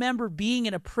I remember being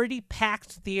in a pretty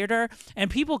packed theater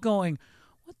and people going,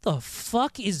 what the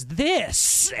fuck is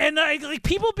this? And like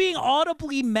people being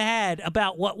audibly mad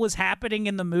about what was happening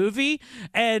in the movie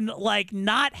and like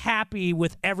not happy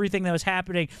with everything that was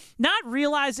happening, not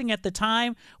realizing at the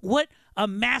time what a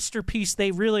masterpiece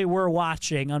they really were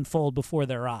watching unfold before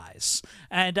their eyes.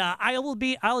 And I'll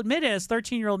admit it, as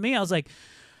 13-year-old me, I was like,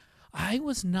 I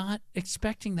was not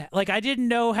expecting that. Like, I didn't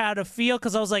know how to feel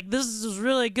because I was like, this is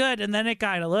really good. And then it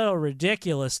got a little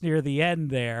ridiculous near the end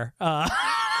there.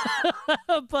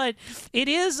 But it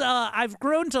is, I've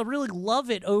grown to really love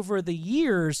it over the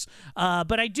years.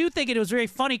 But I do think it was very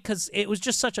funny because it was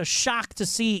just such a shock to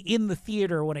see in the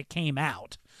theater when it came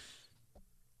out.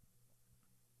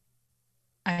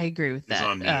 I agree with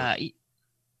that.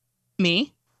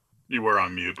 Me? You were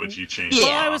on mute, but you changed.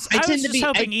 Yeah, I was just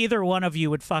hoping either one of you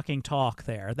would fucking talk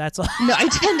there. That's all. No, I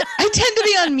tend to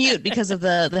be on mute because of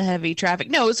the heavy traffic.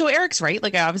 No, so Eric's right.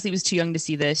 Like, I obviously was too young to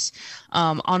see this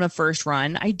on a first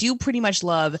run. I do pretty much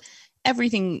love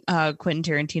everything Quentin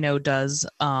Tarantino does.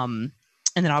 And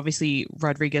then obviously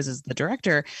Rodriguez is the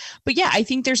director. But yeah, I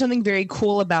think there's something very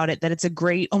cool about it, that it's a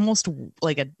great, almost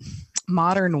like a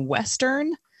modern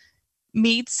Western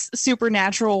meets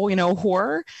supernatural,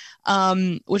 horror,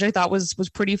 which I thought was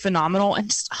pretty phenomenal. And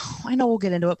just, I know we'll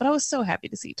get into it, but I was so happy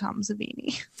to see Tom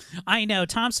Savini. I know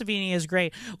Tom Savini is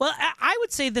great. Well, I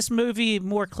would say this movie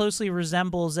more closely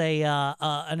resembles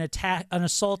an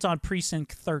assault on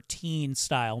Precinct 13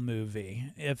 style movie.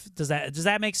 Does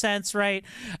that make sense? Right.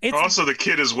 Also, the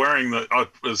kid is wearing the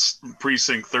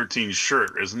Precinct 13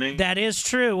 shirt, isn't he? That is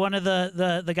true. One of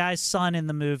the guy's son in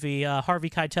the movie, Harvey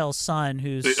Keitel's son,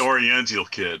 who's the Oriental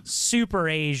kid, super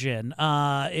Asian,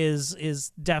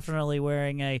 is definitely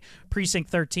wearing a Precinct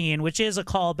 13, which is a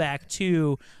callback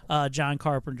to John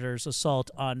Carpenter's Assault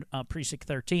on Precinct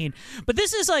 13. But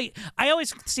this is like, I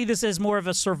always see this as more of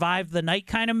a survive the night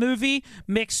kind of movie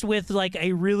mixed with like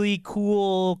a really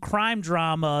cool crime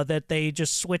drama that they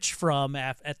just switch from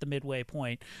at the midway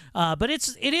point. But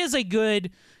it is a good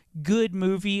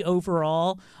movie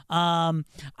overall.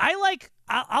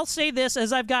 I'll say this,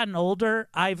 as I've gotten older,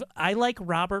 I like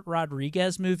Robert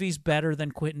Rodriguez movies better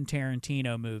than Quentin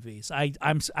Tarantino movies.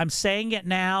 I'm saying it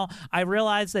now. I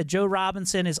realize that Joe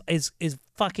Robinson is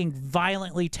fucking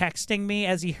violently texting me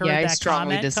as he heard that comment. I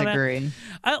strongly disagree.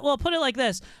 Well, put it like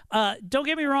this. Don't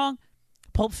get me wrong.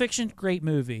 Pulp Fiction, great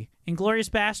movie. Inglourious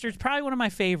Basterds, probably one of my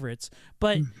favorites.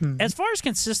 But as far as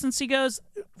consistency goes,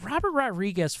 Robert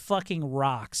Rodriguez fucking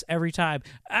rocks every time.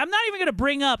 I'm not even going to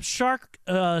bring up Shark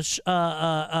Boy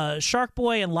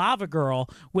and Lava Girl,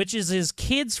 which is his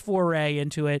kid's foray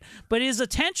into it. But his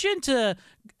attention to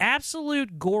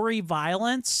absolute gory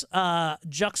violence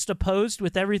juxtaposed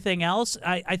with everything else,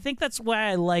 I think that's why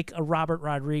I like Robert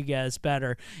Rodriguez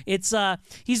better. It's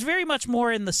he's very much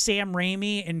more in the Sam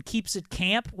Raimi and keeps it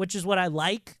camp, which is what I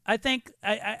like. I think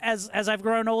as I've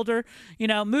grown older,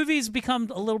 movies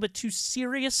become a little bit too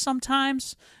serious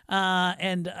sometimes,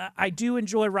 and I do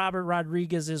enjoy Robert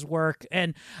Rodriguez's work.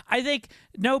 And I think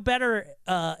no better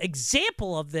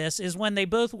example of this is when they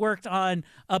both worked on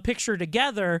A Picture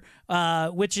Together,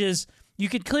 which is, you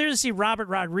could clearly see Robert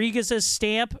Rodriguez's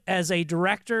stamp as a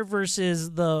director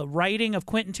versus the writing of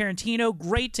Quentin Tarantino,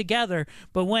 great together.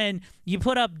 But when you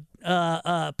put up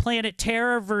Planet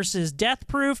Terror versus Death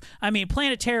Proof, I mean,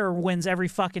 Planet Terror wins every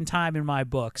fucking time in my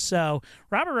book. So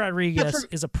Robert Rodriguez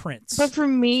is a prince. But for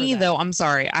me, though, I'm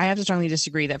sorry, I have to strongly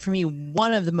disagree that for me,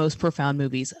 one of the most profound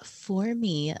movies for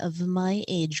me of my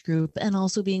age group, and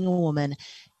also being a woman,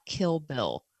 Kill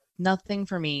Bill. Nothing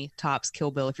for me tops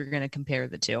Kill Bill if you're going to compare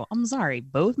the two. I'm sorry.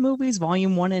 Both movies,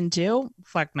 Volume 1 and 2?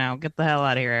 Fuck no. Get the hell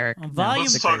out of here, Eric.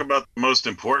 Let's talk about the most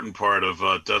important part of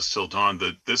Dusk Till Dawn,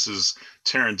 that this is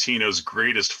Tarantino's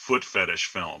greatest foot fetish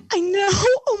film. I know.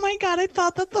 Oh my God. I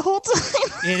thought that the whole time.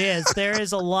 It is. There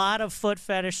is a lot of foot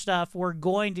fetish stuff. We're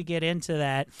going to get into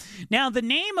that. Now, the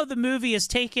name of the movie is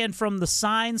taken from the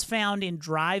signs found in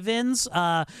drive-ins.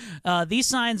 These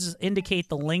signs indicate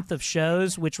the length of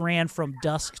shows, which ran from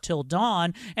dusk till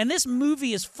dawn. And this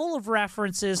movie is full of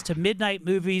references to midnight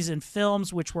movies and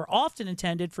films, which were often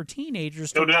intended for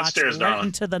teenagers to watch late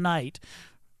into the night.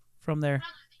 From there.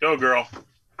 Go, girl.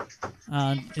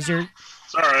 Is there?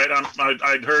 It's all right.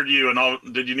 I heard you. And all.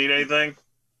 Did you need anything?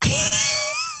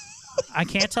 I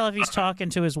can't tell if he's talking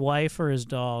to his wife or his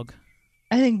dog.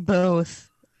 I think both.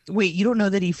 Wait, you don't know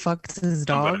that he fucks his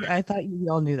dog? I thought you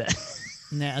all knew that.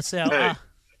 Yeah, so Hey,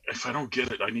 if I don't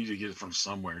get it, I need to get it from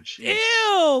somewhere. Jeez.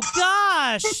 ew,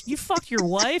 gosh, you fuck your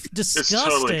wife? It's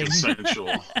Disgusting. totally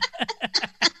consensual.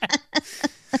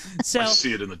 So I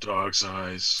see it in the dog's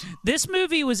eyes. this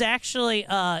movie was actually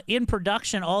in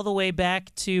production all the way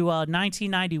back to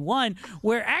 1991,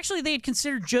 where actually they had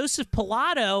considered Joseph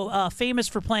Pilato, famous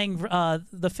for playing one of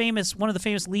the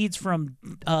famous leads from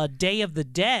Day of the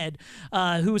Dead,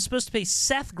 who was supposed to play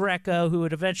Seth Greco, who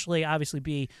would eventually obviously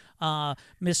be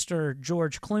Mr.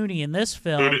 George Clooney in this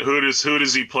film. Who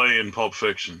does he play in Pulp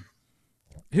Fiction?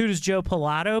 Who does Joe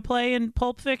Pilato play in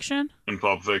Pulp Fiction? In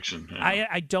Pulp Fiction,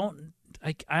 yeah.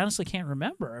 I honestly can't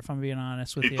remember, if I'm being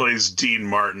honest with you. He plays Dean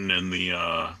Martin in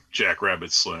the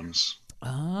Jackrabbit Slims.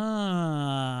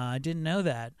 Ah, I didn't know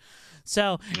that.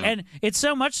 So, and it's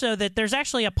so much so that there's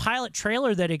actually a pilot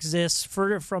trailer that exists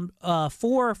for From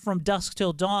Dusk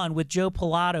Till Dawn with Joe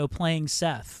Pilato playing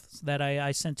Seth that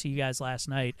I sent to you guys last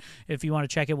night. If you want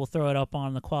to check it, we'll throw it up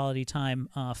on the Quality Time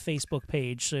Facebook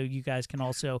page so you guys can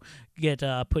also get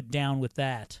put down with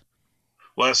that.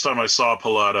 Last time I saw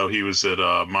Pilato, he was at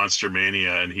Monster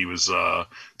Mania, and he was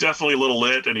definitely a little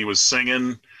lit, and he was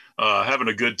singing, having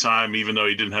a good time. Even though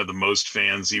he didn't have the most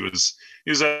fans, he was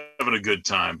having a good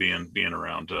time being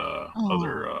around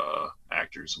other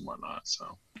actors and whatnot.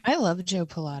 So I love Joe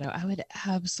Pilato. I would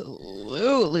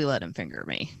absolutely let him finger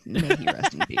me. May he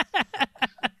rest in peace.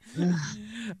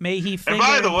 May he and finger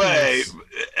by the way, peace.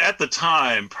 at the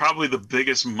time, probably the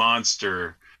biggest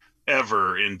monster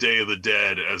ever in Day of the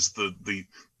Dead as the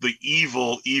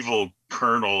evil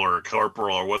colonel or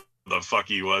corporal or what the fuck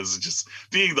he was, just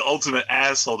being the ultimate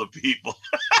asshole to people.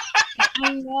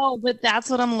 I know, but that's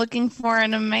what I'm looking for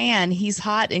in a man. He's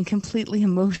hot and completely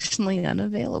emotionally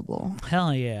unavailable.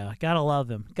 Hell yeah. Gotta love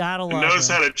him. Gotta love him. Knows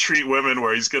how to treat women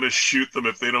where he's going to shoot them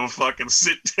if they don't fucking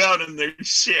sit down in their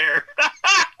chair.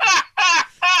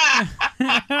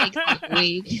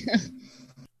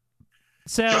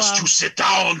 So, just to sit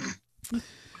down.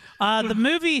 The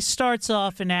movie starts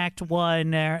off in Act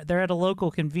 1. They're at a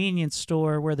local convenience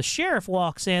store where the sheriff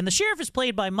walks in. The sheriff is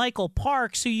played by Michael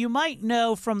Parks, who you might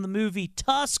know from the movie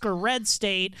Tusk or Red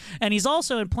State, and he's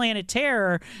also in Planet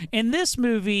Terror. In this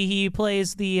movie, he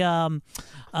plays the I'm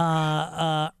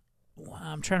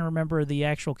trying to remember the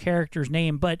actual character's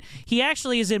name, but he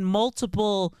actually is in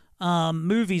multiple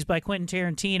movies by Quentin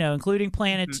Tarantino, including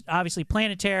obviously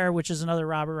Planet Terror, which is another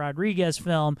Robert Rodriguez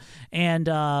film, and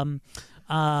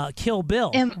Kill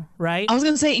Bill, right? I was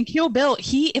going to say, in Kill Bill,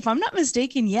 if I'm not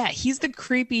mistaken, he's the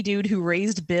creepy dude who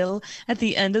raised Bill at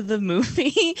the end of the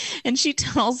movie, and she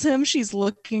tells him she's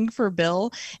looking for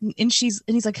Bill, and he's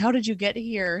like, how did you get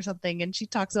here or something? And she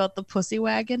talks about the pussy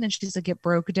wagon, and she's like, it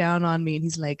broke down on me, and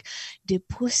he's like, the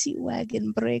pussy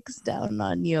wagon breaks down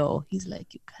on you. He's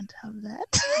like, you can't have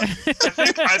that.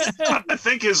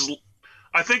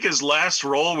 I think his last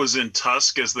role was in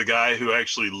Tusk as the guy who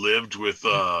actually lived with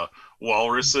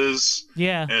walruses.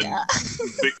 Yeah. And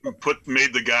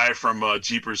made the guy from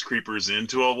Jeepers Creepers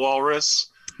into a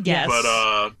walrus. Yes. But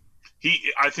I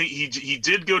think he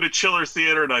did go to Chiller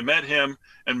Theater, and I met him,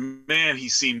 and man, he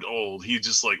seemed old. He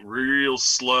just like real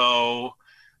slow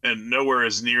and nowhere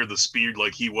as near the speed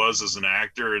like he was as an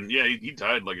actor. And yeah, he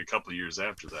died like a couple of years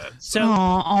after that. So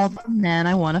all the men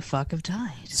I want to fuck have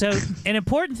died. So an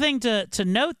important thing to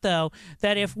note, though,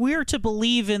 that if we're to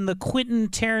believe in the Quentin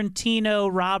Tarantino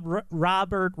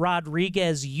Robert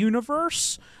Rodriguez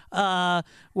universe,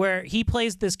 where he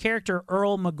plays this character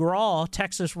Earl McGraw,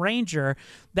 Texas Ranger,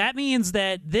 that means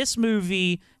that this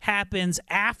movie happens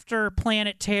after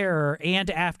Planet Terror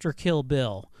and after Kill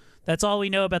Bill. That's all we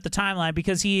know about the timeline,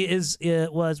 because he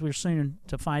we're soon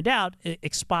to find out, it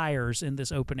expires in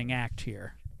this opening act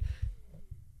here.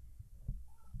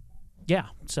 Yeah,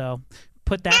 so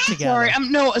put that together.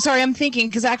 I'm thinking,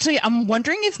 because actually I'm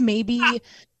wondering if maybe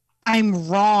I'm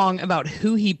wrong about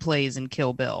who he plays in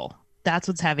Kill Bill. That's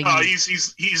what's having me.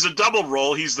 He's a double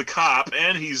role. He's the cop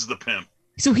and he's the pimp.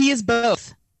 So he is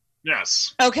both.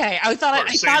 Yes. Okay, I thought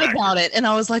about it, and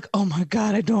I was like, "Oh my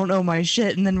god, I don't know my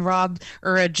shit." And then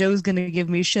Joe's gonna give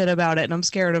me shit about it, and I'm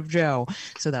scared of Joe.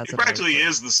 So that's it. Practically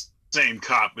is the same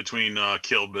cop between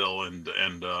Kill Bill and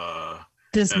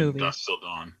this movie. Dusk Till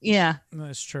Dawn. Yeah,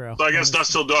 that's true. So I guess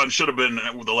Dusk Till Dawn should have been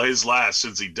his last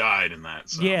since he died in that.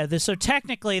 So. Yeah. So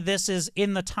technically, this is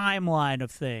in the timeline of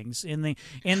things in the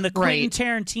Quentin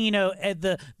Tarantino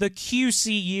the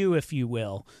QCU, if you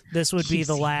will. This would be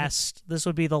the last. This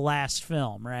would be the last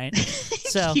film, right?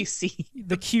 So QC.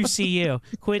 The QCU,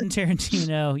 Quentin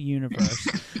Tarantino universe.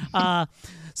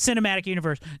 cinematic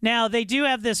universe. Now, they do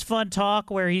have this fun talk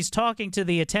where he's talking to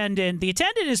the attendant. The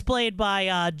attendant is played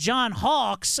by John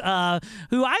Hawkes,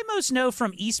 who I most know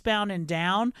from Eastbound and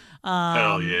Down.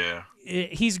 Hell yeah.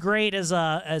 He's great as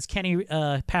Kenny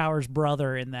Powers'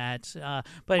 brother in that.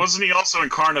 But wasn't he also in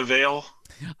Carnival?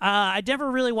 I never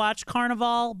really watched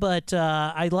Carnival, but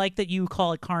I like that you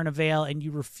call it Carnival and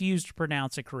you refuse to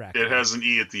pronounce it correctly. It has an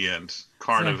E at the end.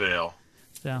 Carnival.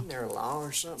 So. Isn't there a law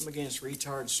or something against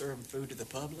retards serving food to the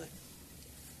public?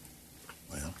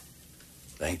 Well,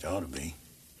 they ought to be.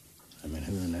 I mean,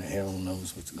 who in the hell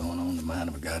knows what's going on in the mind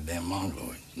of a goddamn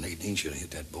mongoloid? Nadine should have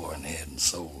hit that boy in the head and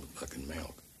sold the fucking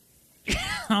milk.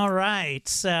 All right,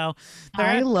 so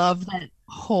I love that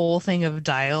whole thing of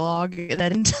dialogue.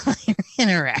 That entire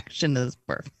interaction is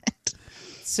perfect.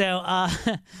 So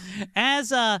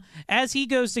as he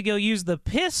goes to go use the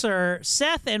pisser,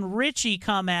 Seth and Richie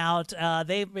come out.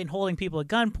 They've been holding people at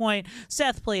gunpoint.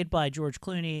 Seth, played by George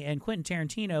Clooney, and Quentin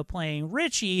Tarantino playing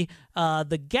Richie,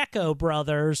 the Gecko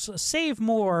brothers. Save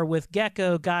more with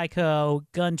Gecko, Geico,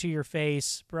 gun to your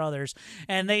face brothers.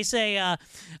 And they say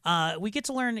we get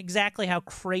to learn exactly how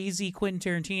crazy Quentin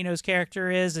Tarantino's character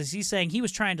is. As he's saying he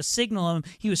was trying to signal him,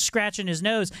 he was scratching his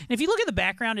nose. And if you look at the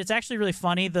background, it's actually really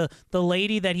funny. The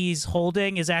lady that he's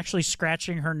holding is actually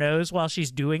scratching her nose while she's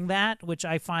doing that, which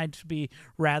I find to be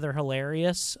rather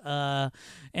hilarious. And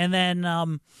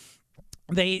then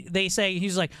they say,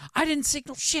 he's like, I didn't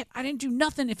signal shit. I didn't do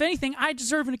nothing. If anything, I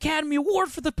deserve an Academy Award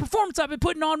for the performance I've been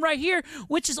putting on right here,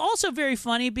 which is also very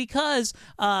funny because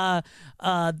the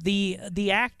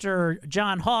actor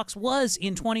John Hawkes was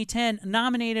in 2010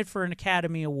 nominated for an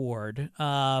Academy Award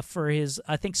for his,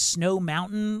 I think Snow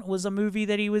Mountain was a movie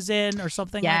that he was in or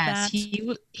something like that.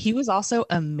 Yes, he was also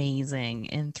amazing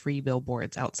in 3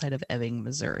 Billboards Outside of Ebbing,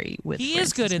 Missouri. With he Frances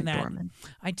is good in McDormand.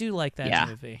 that. I do like that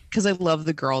movie because I love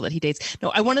the girl that he dates. No,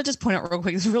 I want to just point out real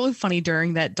quick. It's really funny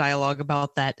during that dialogue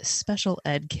about that special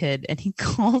ed kid, and he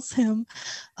calls him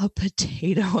a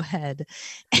potato head.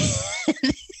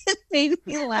 It made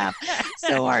me laugh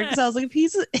so hard because I was like, if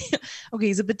he's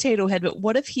he's a potato head, but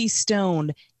what if he's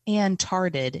stoned and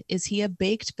tarded? Is he a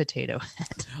baked potato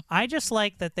head? I just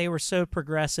like that they were so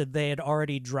progressive they had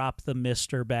already dropped the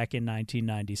Mister back in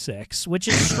 1996, which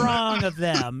is strong of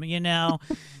them. You know,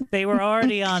 they were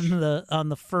already on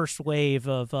the first wave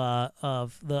of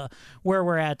the where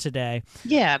we're at today.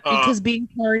 Yeah, because being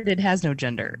tarded has no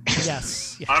gender.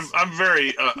 Yes.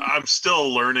 I'm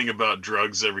still learning about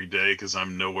drugs every day because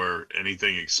I'm nowhere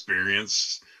anything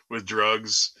experienced with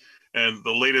drugs. And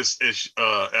the latest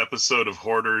episode of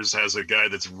Hoarders has a guy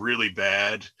that's really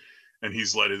bad, and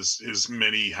he's let his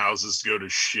many houses go to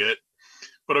shit.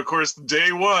 But of course,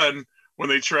 day one, when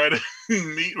they try to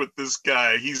meet with this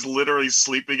guy, he's literally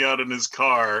sleeping out in his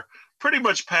car, pretty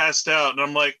much passed out. And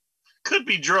I'm like, could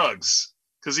be drugs,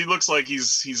 because he looks like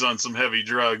he's on some heavy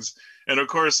drugs. And of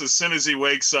course, as soon as he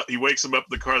wakes him up in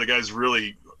the car, the guy's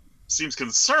really seems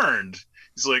concerned.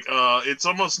 He's like, it's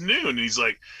almost noon. And he's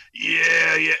like,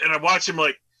 yeah. And I watch him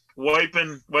like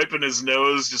wiping his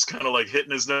nose, just kind of like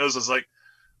hitting his nose. I was like,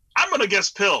 I'm going to guess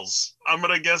pills. I'm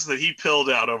going to guess that he pilled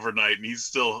out overnight and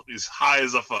he's high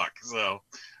as a fuck. So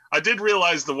I did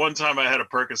realize the one time I had a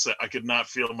Percocet, I could not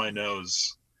feel my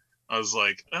nose. I was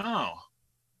like, oh,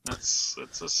 that's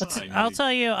a sign. I'll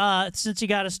tell you, since you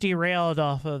got us derailed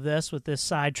off of this with this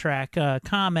sidetrack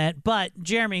comment, but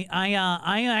Jeremy, I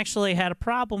actually had a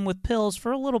problem with pills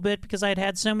for a little bit because I'd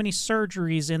had so many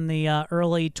surgeries in the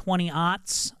early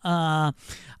 20-aughts.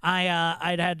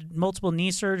 I'd had multiple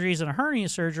knee surgeries and a hernia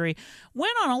surgery,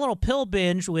 went on a little pill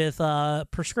binge with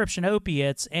prescription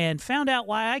opiates, and found out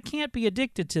why I can't be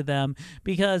addicted to them,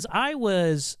 because I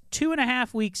was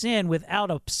 2.5 weeks in without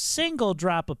a single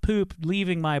drop of poop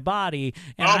leaving my body.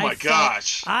 And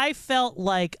gosh. I felt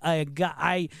like a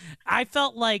guy. I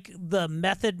felt like the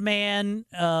Method Man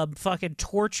fucking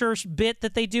torture bit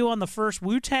that they do on the first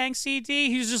Wu-Tang CD.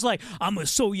 He's just like, I'm going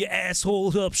to sew your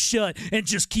asshole up shut and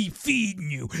just keep feeding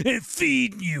you and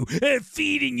feeding you and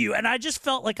feeding you. And I just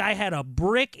felt like I had a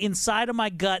brick inside of my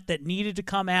gut that needed to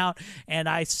come out. And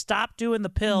I stopped doing the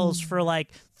pills for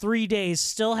like 3 days,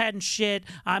 still hadn't shit.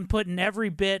 I'm putting every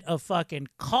bit of fucking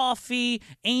coffee,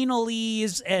 anal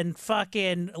ease, and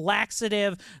fucking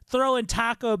laxative, throwing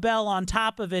Taco Bell on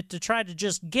top of it to try to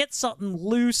just get something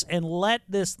loose and let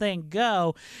this thing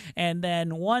go. And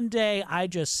then one day I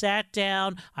just sat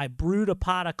down, I brewed a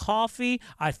pot of coffee,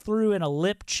 I threw in a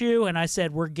lip chew, and I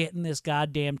said, we're getting this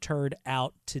goddamn turd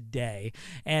out today.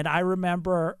 And I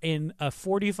remember in a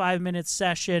 45-minute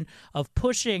session of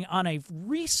pushing on a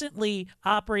recently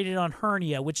operated on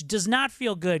hernia, which does not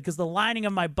feel good because the lining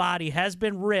of my body has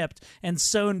been ripped and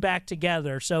sewn back together.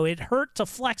 shoulder, so it hurt to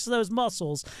flex those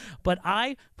muscles. But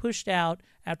I pushed out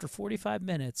after 45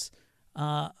 minutes.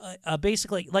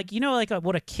 Basically, like, you know, like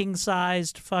what a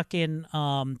king-sized fucking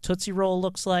Tootsie Roll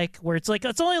looks like, where it's like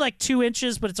it's only like 2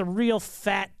 inches, but it's a real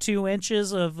fat 2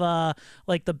 inches of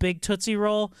like the big Tootsie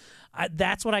Roll.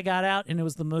 That's what I got out, and it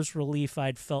was the most relief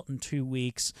I'd felt in 2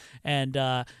 weeks. And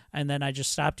then I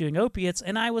just stopped doing opiates,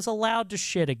 and I was allowed to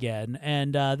shit again,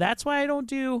 and that's why I don't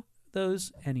do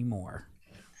those anymore.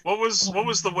 What was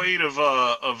the weight of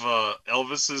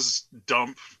Elvis's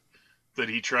dump that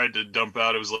he tried to dump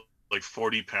out? It was like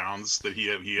 40 pounds that he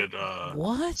had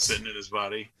what? Sitting in his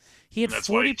body. He had and that's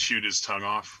 40... why he chewed his tongue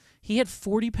off. He had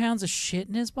 40 pounds of shit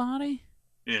in his body?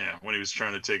 Yeah, when he was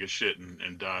trying to take a shit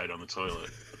and died on the toilet.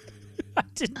 I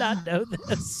did not know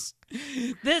this.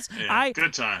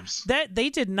 Good times. That they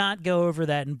did not go over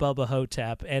that in Bubba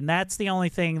Hotep, and that's the only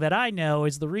thing that I know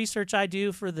is the research I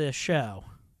do for this show.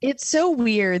 It's so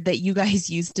weird that you guys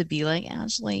used to be like,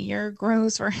 Ashley, you're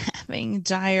gross for having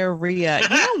diarrhea. You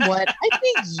know what? I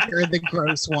think you're the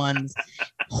gross ones,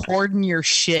 hoarding your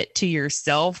shit to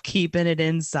yourself, keeping it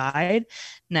inside.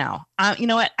 Now, you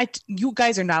know what? You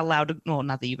guys are not allowed to. Well,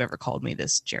 not that you've ever called me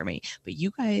this, Jeremy, but you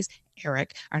guys,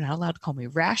 Eric, are not allowed to call me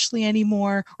Rashly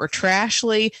anymore or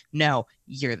Trashly. No,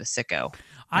 you're the sicko.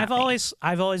 I've always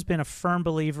been a firm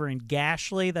believer in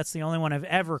Gashly. That's the only one I've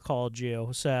ever called you.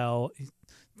 So.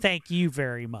 Thank you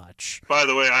very much. By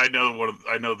the way, I know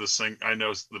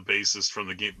the bassist from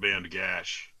the band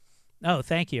Gash. Oh,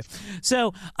 thank you.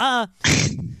 So,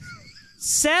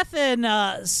 Seth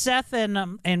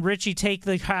and Richie take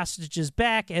the hostages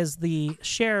back as the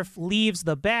sheriff leaves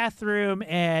the bathroom,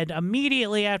 and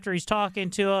immediately after he's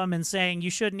talking to him and saying you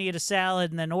shouldn't eat a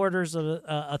salad, and then orders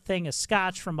a thing of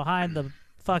scotch from behind the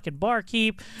fucking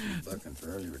barkeep. Fucking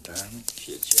for early retirement.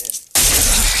 Shit.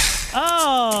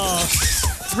 Oh,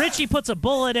 Richie puts a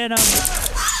bullet in him. What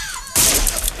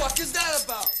the fuck is that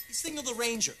about? He signaled the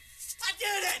ranger. I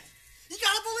did it! You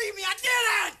gotta believe me, I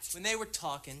did it! When they were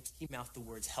talking, he mouthed the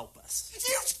words, help us. You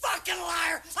fucking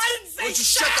liar! I didn't say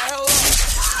shut the hell up!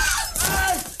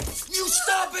 Hey! You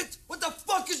stop it! What the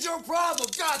fuck is your problem?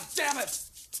 God damn it!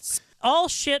 All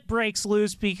shit breaks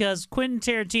loose because Quentin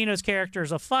Tarantino's character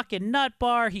is a fucking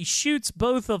nutbar. He shoots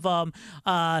both of them.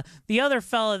 The other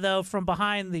fella, though, from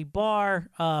behind the bar,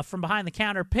 from behind the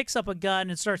counter, picks up a gun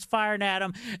and starts firing at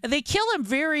him. And they kill him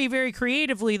very, very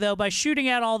creatively, though, by shooting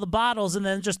out all the bottles and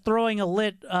then just throwing a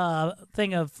lit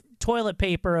thing of toilet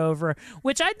paper over,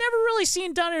 which I'd never really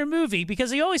seen done in a movie,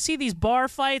 because you always see these bar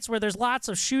fights where there's lots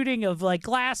of shooting of like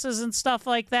glasses and stuff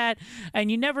like that, and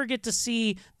you never get to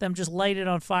see them just light it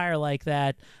on fire like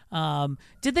that.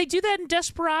 Did they do that in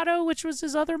Desperado, which was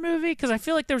his other movie? Because I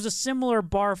feel like there was a similar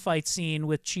bar fight scene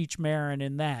with Cheech Marin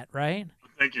in that, right? I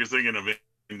think you're thinking of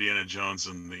Indiana Jones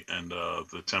and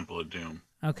the Temple of Doom.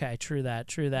 Okay, true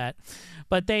that.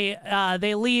 But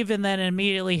they leave, and then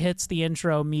immediately hits the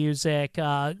intro music.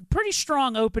 Pretty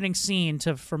strong opening scene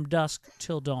to From Dusk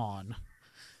Till Dawn.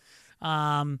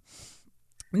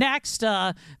 Next,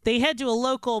 they head to a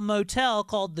local motel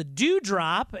called the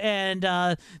Dewdrop,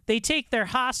 and they take their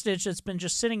hostage that's been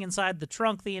just sitting inside the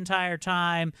trunk the entire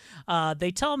time.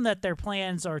 They tell them that their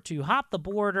plans are to hop the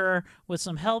border with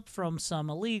some help from some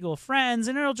illegal friends,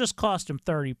 and it'll just cost them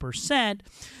 30%.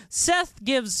 Seth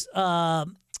gives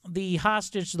the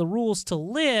hostage the rules to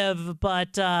live,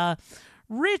 but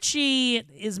Richie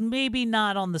is maybe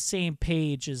not on the same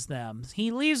page as them.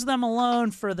 He leaves them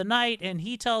alone for the night, and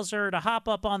he tells her to hop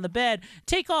up on the bed,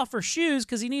 take off her shoes,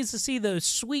 because he needs to see those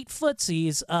sweet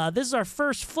footsies. This is our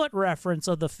first foot reference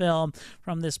of the film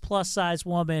from this plus-size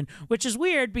woman, which is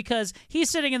weird because he's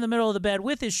sitting in the middle of the bed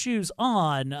with his shoes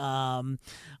on.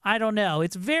 I don't know.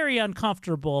 It's very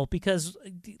uncomfortable because,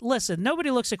 listen,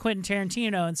 nobody looks at Quentin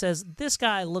Tarantino and says, this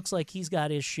guy looks like he's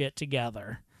got his shit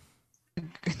together.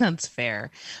 That's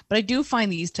fair. But I do find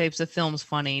these types of films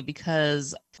funny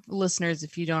because, listeners,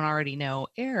 if you don't already know,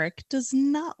 Eric does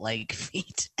not like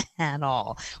feet at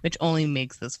all, which only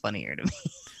makes this funnier to me.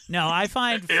 No, I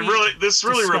find this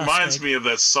really reminds me of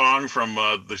that song from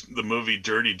the movie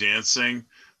Dirty Dancing,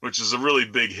 which is a really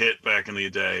big hit back in the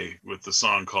day, with the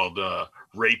song called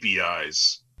Rapey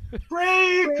Eyes.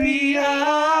 Rapey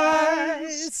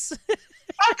Eyes.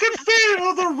 I can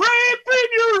feel the rape in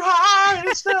your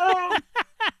eyes now.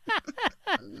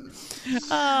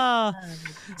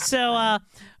 So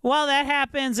while that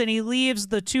happens and he leaves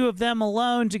the two of them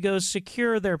alone to go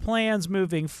secure their plans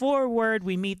moving forward,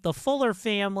 we meet the Fuller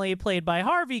family, played by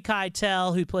Harvey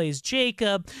Keitel, who plays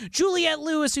Jacob, Juliette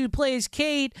Lewis, who plays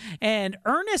Kate, and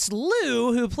Ernest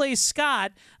Liu, who plays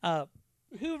Scott.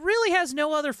 who really has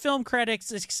no other film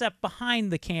credits except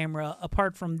behind the camera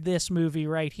apart from this movie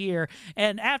right here.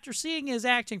 And after seeing his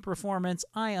acting performance,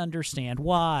 I understand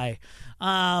why.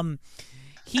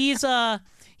 He is a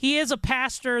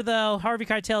pastor, though. Harvey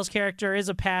Keitel's character is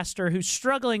a pastor who's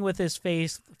struggling with his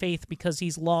faith because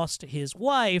he's lost his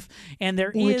wife, and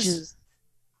which is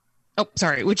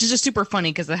just super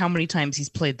funny because of how many times he's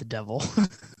played the devil.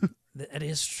 That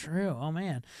is true. Oh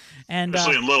man, and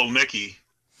especially in Little Nicky.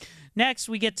 Next,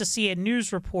 we get to see a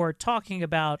news report talking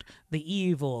about the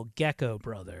evil Gecko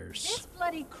brothers. This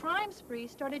bloody crime spree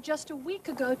started just a week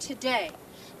ago today.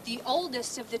 The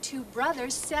oldest of the two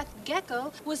brothers, Seth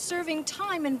Gecko, was serving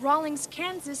time in Rawlings,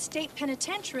 Kansas State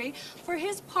Penitentiary for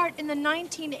his part in the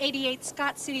 1988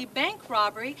 Scott City bank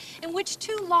robbery in which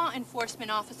 2 law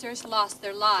enforcement officers lost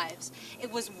their lives.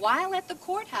 It was while at the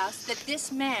courthouse that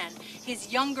this man,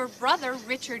 his younger brother,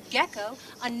 Richard Gecko,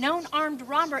 a known armed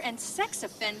robber and sex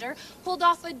offender, pulled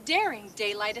off a daring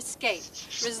daylight escape,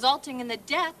 resulting in the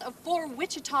death of 4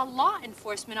 Wichita law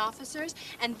enforcement officers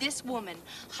and this woman,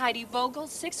 Heidi Vogel,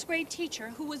 6th grade teacher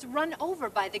who was run over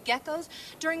by the Geckos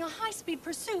during a high-speed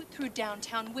pursuit through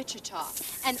downtown Wichita.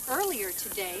 And earlier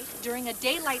today, during a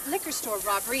daylight liquor store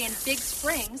robbery in Big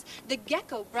Springs, the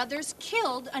Gecko brothers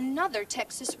killed another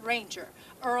Texas Ranger,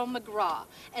 Earl McGraw,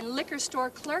 and liquor store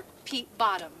clerk Pete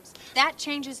Bottoms. That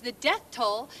changes the death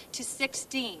toll to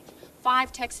 16.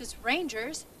 5 Texas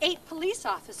Rangers, 8 police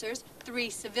officers, 3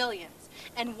 civilians,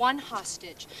 and 1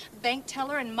 hostage, bank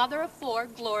teller and mother of 4,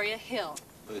 Gloria Hill.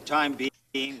 For the time being,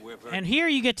 and here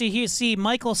you get to see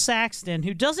Michael Saxton,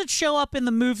 who doesn't show up in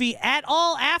the movie at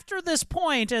all after this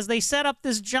point as they set up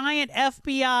this giant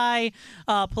FBI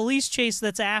police chase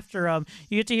that's after him.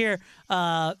 You get to hear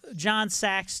John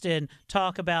Saxton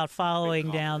talk about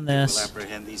following down this. We'll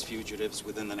apprehend these fugitives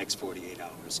within the next 48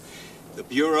 hours. The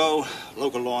Bureau,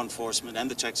 local law enforcement, and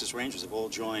the Texas Rangers have all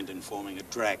joined in forming a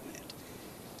dragnet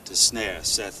to snare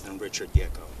Seth and Richard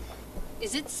Gecko.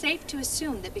 Is it safe to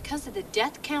assume that because of the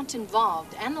death count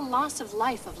involved and the loss of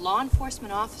life of law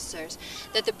enforcement officers,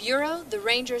 that the Bureau, the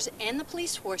Rangers, and the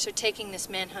police force are taking this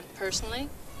manhunt personally?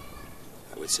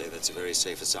 I would say that's a very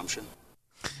safe assumption.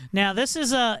 Now, this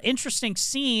is an interesting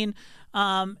scene.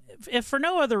 If for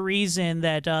no other reason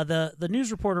that the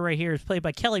news reporter right here is played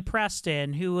by Kelly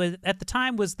Preston, who at the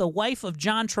time was the wife of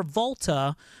John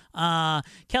Travolta.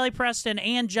 Kelly Preston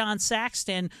and John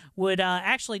Saxton would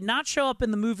actually not show up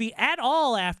in the movie at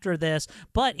all after this,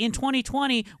 but in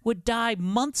 2020 would die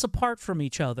months apart from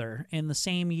each other in the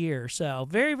same year. So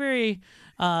very,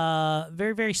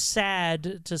 very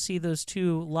sad to see those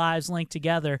 2 lives linked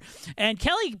together. And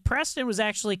Kelly Preston was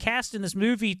actually cast in this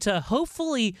movie to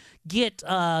hopefully get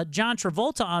John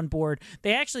Travolta on board.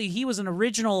 He was an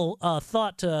original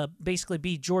thought to basically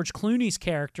be George Clooney's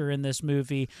character in this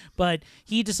movie, but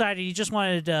he decided he just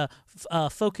wanted to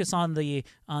focus on the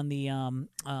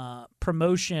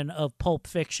promotion of Pulp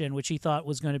Fiction, which he thought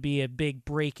was going to be a big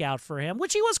breakout for him,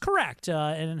 which he was correct,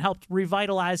 and helped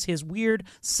revitalize his weird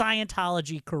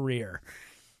Scientology career.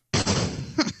 I'm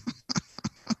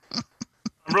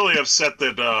really upset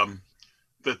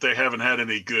that they haven't had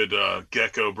any good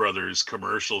Gecko Brothers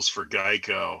commercials for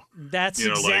Geico. That's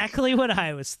exactly what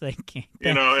I was thinking.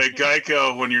 At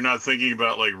Geico, when you're not thinking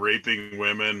about like raping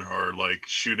women or like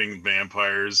shooting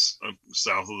vampires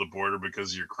south of the border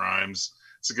because of your crimes,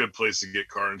 it's a good place to get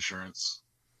car insurance.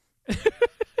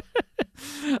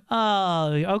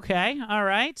 Oh, okay. All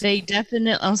right. They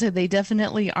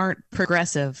definitely aren't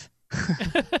progressive.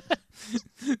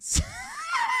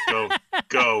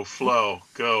 Go, flow.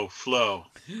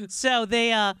 So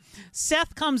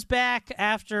Seth comes back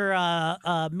after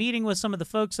meeting with some of the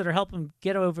folks that are helping him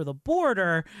get over the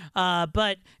border.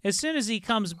 But as soon as he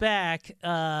comes back,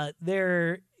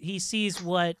 he sees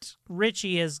what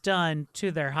Richie has done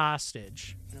to their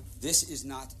hostage. This is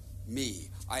not me.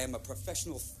 I am a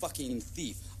professional fucking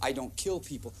thief. I don't kill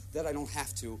people that I don't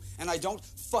have to, and I don't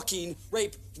fucking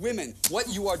rape women.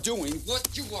 What you are doing is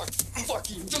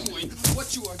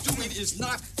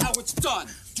not how it's done.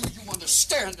 Do you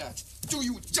understand that? Do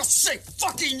you just say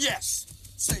fucking yes?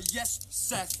 Say yes,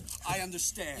 Seth, I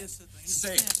understand. Yes, Seth,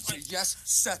 I understand. Say yes,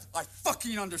 Seth, I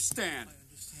fucking understand.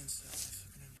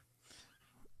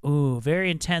 Ooh,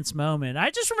 very intense moment. I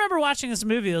just remember watching this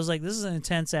movie. I was like, this is an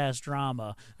intense-ass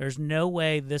drama. There's no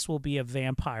way this will be a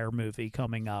vampire movie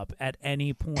coming up at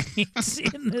any point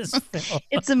in this film.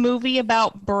 It's a movie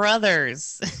about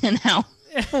brothers and how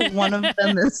one of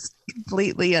them is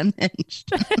completely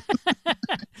unhinged.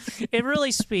 It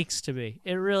really speaks to me.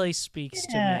 It really speaks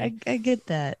to me. I get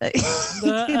that. I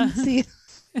can see it.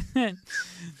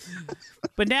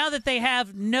 But now that they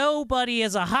have nobody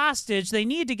as a hostage, they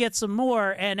need to get some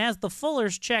more. And as the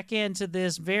Fullers check into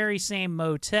this very same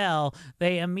motel,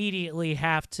 they immediately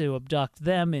have to abduct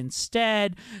them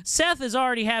instead. Seth is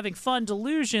already having fun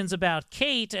delusions about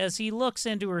Kate as he looks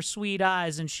into her sweet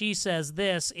eyes, and she says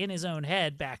this in his own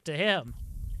head back to him.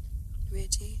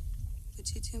 Richie,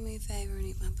 would you do me a favor and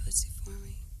eat my pussy for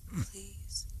me,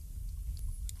 please?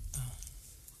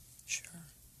 Sure.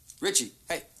 Richie,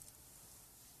 hey.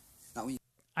 Not when you...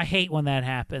 I hate when that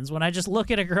happens. When I just look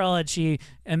at a girl and she,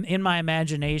 in my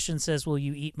imagination, says, "Will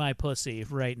you eat my pussy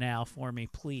right now for me,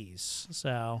 please?"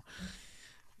 So,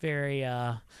 very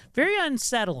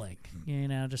unsettling,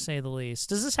 to say the least.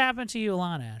 Does this happen to you a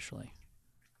lot, Ashley?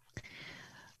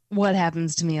 What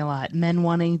happens to me a lot? Men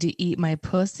wanting to eat my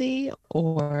pussy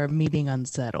or me being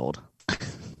unsettled?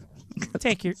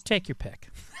 Take your pick.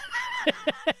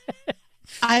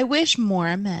 I wish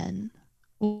more men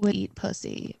would eat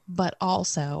pussy, but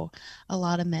also a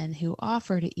lot of men who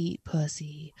offer to eat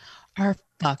pussy are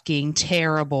fucking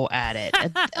terrible at it.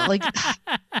 Like,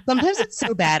 sometimes it's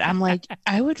so bad. I'm like,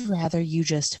 I would rather you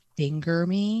just finger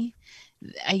me.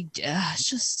 It's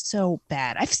just so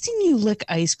bad. I've seen you lick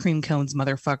ice cream cones,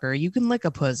 motherfucker. You can lick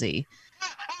a pussy.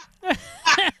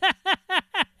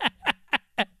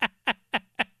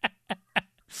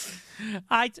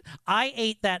 I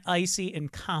ate that icy in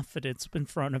confidence in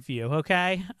front of you,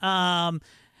 okay?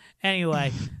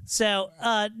 Anyway, so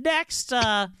next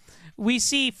we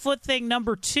see foot thing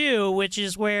number 2, which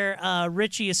is where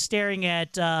Richie is staring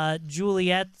at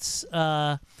Juliet's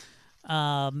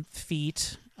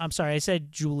feet. I'm sorry, I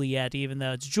said Juliet, even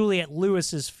though it's Juliette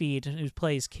Lewis's feet, who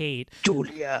plays Kate.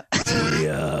 Julia.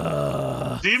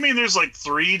 Do you mean there's like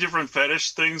 3 different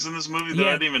fetish things in this movie that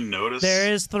I didn't even notice?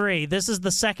 There is 3. This is the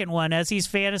second one. As he's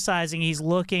fantasizing, he's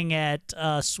looking at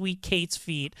sweet Kate's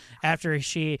feet after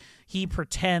he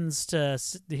pretends to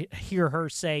hear her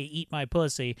say, "Eat my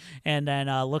pussy," and then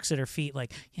looks at her feet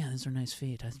like, "Yeah, those are nice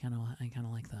feet. I kind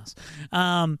of like those."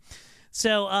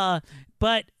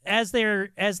 But as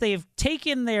they've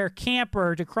taken their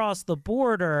camper to cross the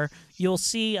border, you'll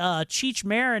see Cheech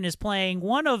Marin is playing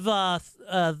one of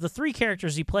the 3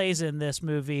 characters he plays in this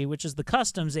movie, which is the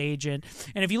customs agent.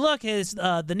 And if you look,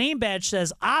 the name badge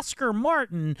says Oscar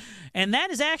Martin, and that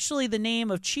is actually the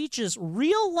name of Cheech's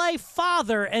real-life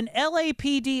father, an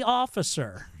LAPD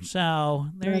officer. So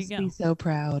there you go. Be so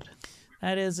proud.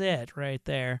 That is it right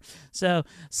there. So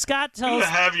Scott tells... to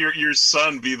have your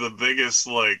son be the biggest,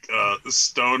 like,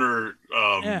 stoner,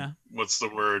 what's the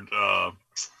word?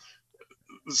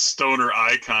 Stoner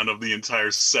icon of the entire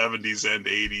 70s and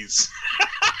 80s.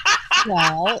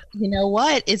 Well, you know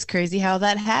what? It's crazy how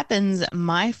that happens.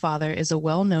 My father is a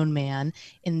well-known man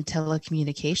in the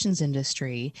telecommunications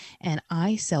industry, and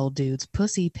I sell dudes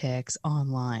pussy pics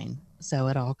online. So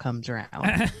it all comes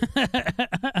around.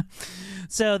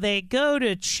 So they go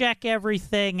to check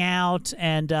everything out,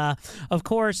 and of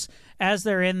course, as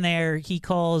they're in there, he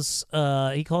calls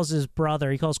his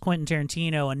brother, he calls Quentin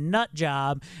Tarantino a nut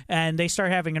job, and they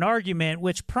start having an argument,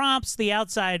 which prompts the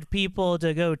outside people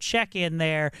to go check in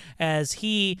there as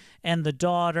he and the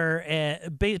daughter,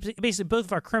 basically both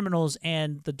of our criminals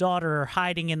and the daughter, are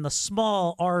hiding in the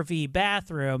small RV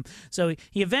bathroom. So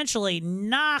he eventually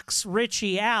knocks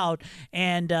Richie out,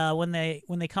 and when they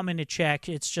come in to check,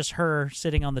 it's just her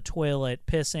sitting on the toilet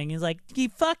pissing. He's like, "You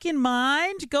fucking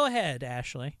mind?" Go ahead,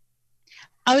 Ashley.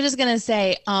 I was just going to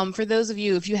say, for those of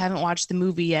you, if you haven't watched the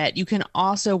movie yet, you can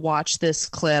also watch this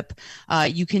clip.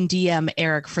 You can DM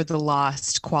Eric for the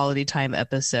lost Quality Time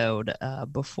episode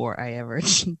before I ever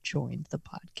joined the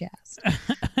podcast.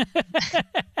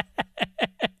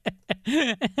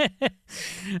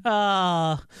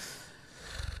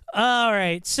 All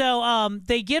right, so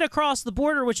they get across the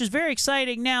border, which is very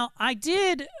exciting. Now,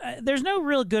 there's no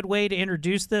real good way to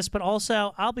introduce this, but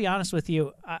also, I'll be honest with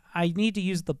you, I need to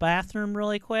use the bathroom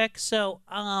really quick. So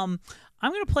I'm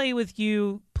going to play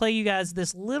you guys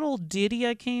this little ditty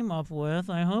I came up with.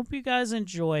 I hope you guys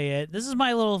enjoy it. This is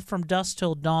my little From Dusk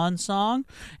Till Dawn song.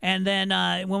 And then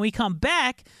when we come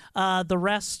back, the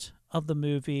rest of the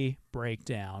movie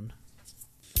breakdown.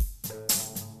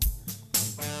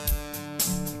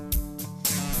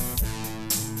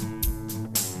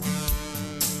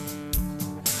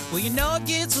 Well, you know it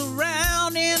gets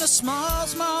around in a small,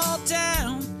 small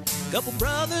town. Couple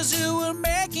brothers who were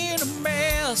making a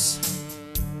mess.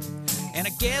 And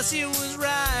I guess it was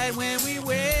right when we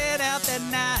went out that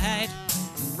night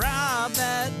and robbed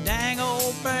that dang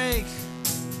old bank.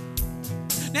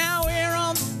 Now we're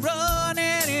on the run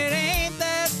and it ain't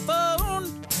that fun,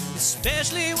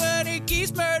 especially when he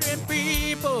keeps murdering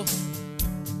people.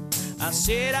 I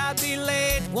said I'd be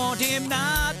late, want him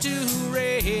not to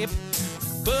rape,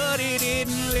 but he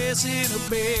didn't listen a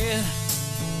bit.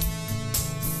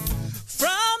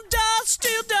 From dusk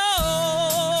till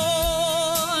dawn,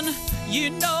 you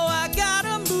know I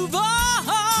gotta move on.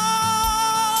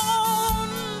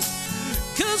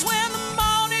 'Cause when the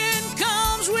morning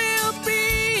comes, we'll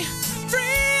be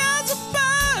free as a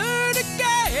bird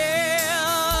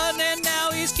again. And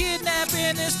now he's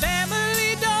kidnapping his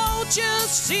family. Don't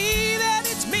just see that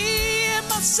it's me and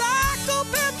my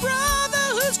psychopath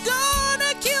brother who's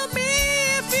gonna kill me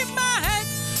if he might.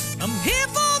 I'm here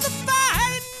for the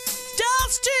fight,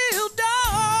 dusk till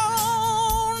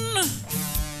dawn.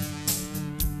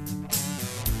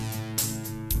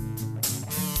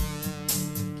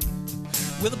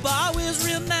 Well, the bar was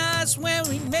real nice when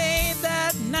we made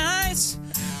that nice.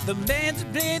 The band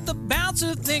made the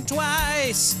bouncer think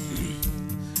twice.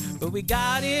 But we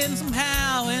got in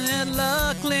somehow, and then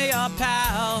luckily our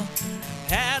pal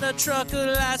had a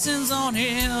trucker license on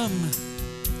him.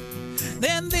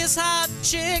 Then this hot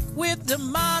chick with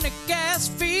demonic ass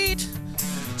feet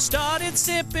started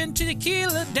sipping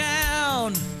tequila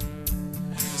down.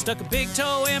 Stuck a big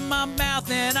toe in my mouth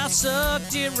and I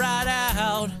sucked it right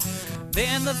out.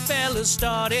 Then the fellas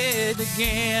started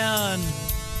again.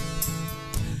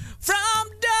 From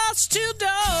dusk till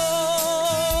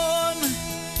dawn,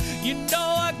 you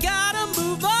know I gotta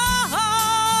move on.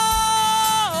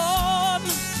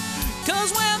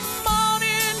 'Cause when the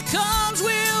morning comes,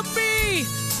 we'll be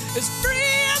as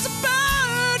free as a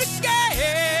bird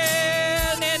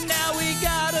again. And now we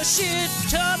got a shit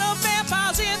ton of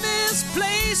vampires in this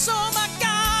place. Oh my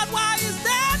God, why is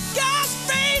that guy's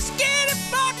face getting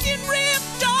fucking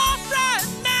ripped off right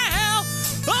now?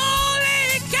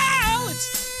 Holy cow,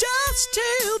 it's dusk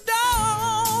till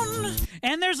dawn.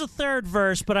 And there's a third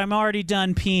verse, but I'm already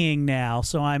done peeing now,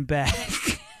 so I'm back.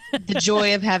 The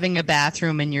joy of having a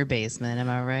bathroom in your basement, am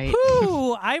I right?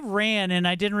 Ooh, I ran and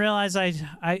I didn't realize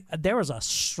there was a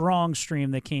strong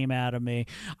stream that came out of me.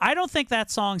 I don't think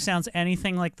that song sounds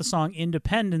anything like the song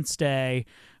Independence Day,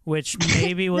 which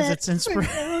maybe was its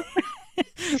inspiration.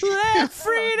 Let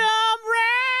freedom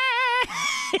ring!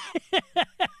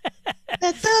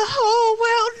 Let the whole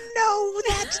world know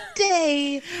that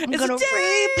today I'm going to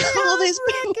rape all these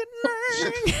people.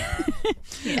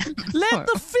 Yeah, let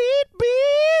the feet be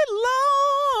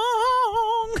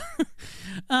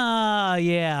long.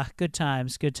 Yeah, good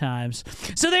times, good times.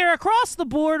 So they're across the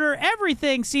border.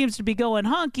 Everything seems to be going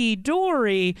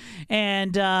hunky-dory,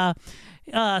 and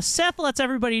Seth lets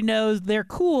everybody know they're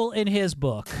cool in his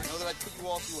book. I know that I put you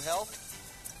all through hell,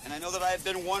 and I know that I have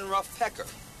been one rough pecker.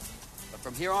 But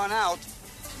from here on out,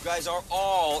 you guys are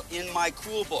all in my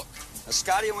cool book. Now,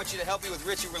 Scotty, I want you to help me with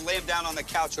Richie. We're going to lay him down on the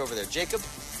couch over there. Jacob,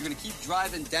 you're going to keep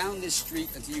driving down this street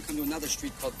until you come to another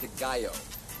street called De Gallo.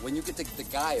 When you get to De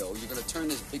Gallo, you're going to turn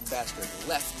this big bastard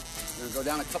left. You're going to go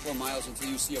down a couple of miles until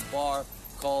you see a bar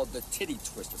called the Titty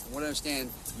Twister. From what I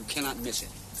understand, you cannot miss it.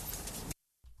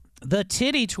 The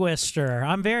Titty Twister.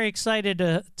 I'm very excited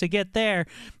to get there,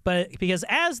 but because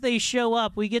as they show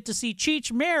up, we get to see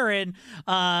Cheech Marin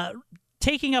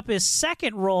taking up his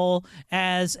second role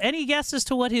as, any guess as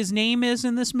to what his name is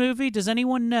in this movie? Does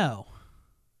anyone know?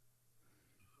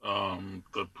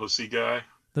 The pussy guy.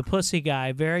 The pussy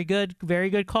guy. Very good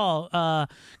call.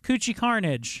 Coochie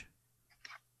Carnage.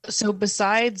 So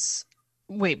besides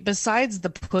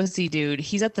the pussy dude,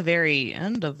 he's at the very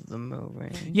end of the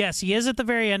movie. Yes, he is at the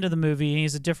very end of the movie, and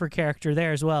he's a different character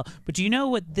there as well. But do you know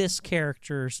what this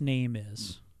character's name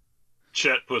is?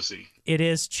 Chet Pussy. It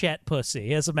is Chet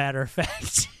Pussy, as a matter of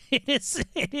fact. It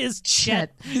is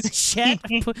Chet.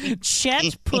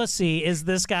 Chet Pussy is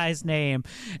this guy's name.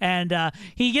 And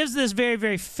he gives this very,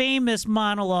 very famous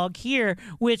monologue here,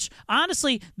 which,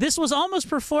 honestly, this was almost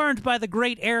performed by the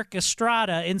great Eric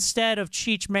Estrada instead of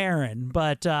Cheech Marin.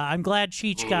 But I'm glad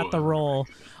Cheech got the role.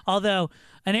 Although,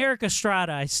 an Eric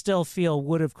Estrada, I still feel,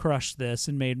 would have crushed this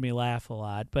and made me laugh a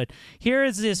lot. But here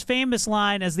is his famous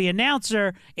line as the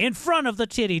announcer in front of the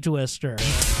Titty Twister.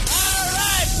 All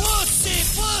right, pussy,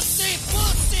 pussy,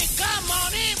 pussy, come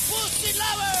on in, pussy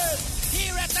lovers.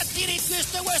 Here at the Titty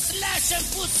Twister, we're slashing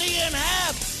pussy in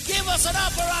half. Give us an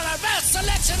upper on our best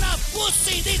selection of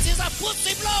pussy. This is a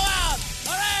pussy blowout.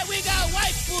 All right, we got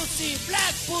white pussy,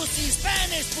 black pussy,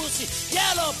 Spanish pussy,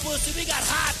 yellow pussy. We got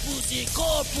hot pussy,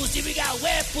 cold pussy. We got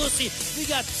wet pussy. We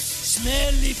got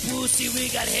smelly pussy. We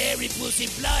got hairy pussy,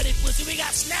 bloody pussy. We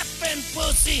got snapping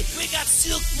pussy. We got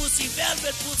silk pussy,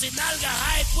 velvet pussy, nalga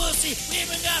hide pussy. We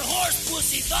even got horse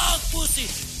pussy, dog pussy,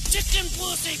 chicken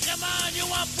pussy. Come on, you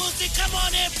want pussy? Come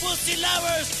on in, pussy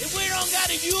lovers. If we don't got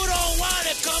it, you don't want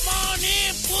it. Come on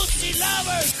in, pussy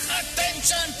lovers.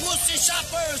 Attention, pussy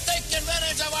shoppers. Take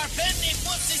advantage of our penny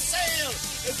pussy sale.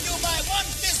 If you buy one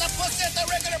piece of pussy at the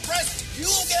regular price,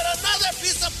 you get another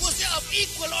piece of pussy of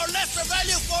equal or lesser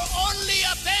value for only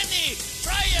a penny.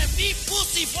 Try and be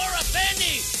pussy for a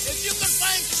penny. If you can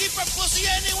find cheaper pussy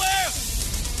anywhere,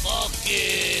 fuck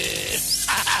it.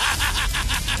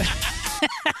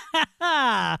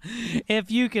 If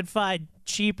you could find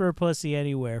cheaper pussy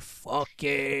anywhere, fuck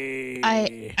it.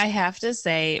 I have to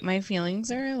say, my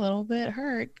feelings are a little bit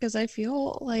hurt because I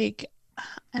feel like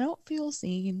I don't feel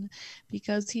seen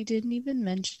because he didn't even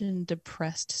mention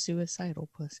depressed suicidal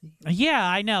pussy. Yeah,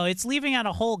 I know. It's leaving out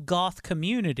a whole goth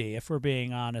community, if we're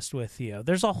being honest with you.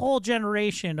 There's a whole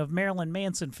generation of Marilyn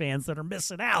Manson fans that are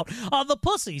missing out on the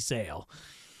pussy sale.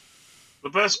 The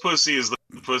best pussy is the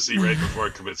pussy right before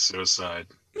it commits suicide.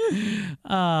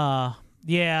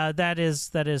 Yeah, that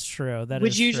is true.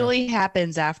 Which usually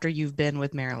happens after you've been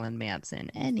with Marilyn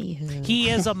Manson. Anywho. He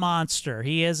is a monster.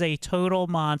 He is a total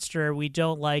monster. We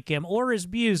don't like him or his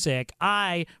music.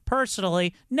 I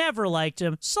personally never liked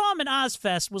him. Saw him in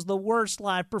Ozfest, was the worst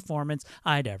live performance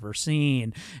I'd ever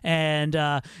seen. And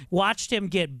watched him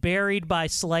get buried by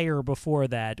Slayer before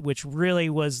that, which really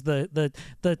was the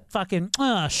fucking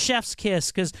chef's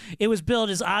kiss, because it was billed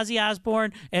as Ozzy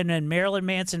Osbourne and then Marilyn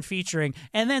Manson featuring.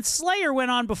 And then Slayer went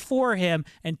on before him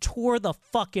and tore the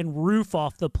fucking roof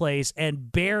off the place and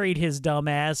buried his dumb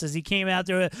ass as he came out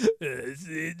there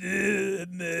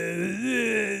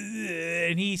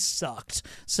and he sucked.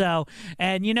 So,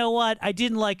 and you know what? I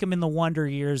didn't like him in the Wonder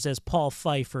Years as Paul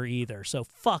Pfeiffer either, so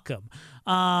fuck him.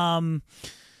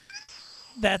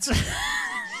 That's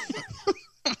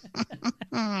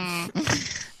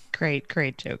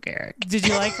Great joke, Eric. Did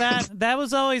you like that? That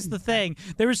was always the thing.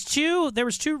 There was two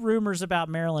rumors about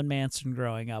Marilyn Manson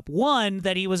growing up. One,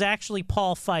 that he was actually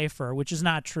Paul Pfeiffer, which is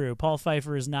not true. Paul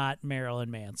Pfeiffer is not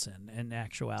Marilyn Manson in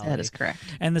actuality. That is correct.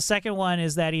 And the second one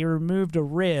is that he removed a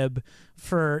rib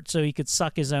so he could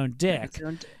suck his own dick.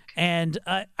 And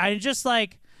I just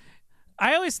like,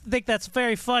 I always think that's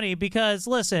very funny because,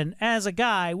 listen, as a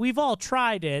guy, we've all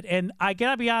tried it, and I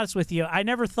gotta be honest with you, I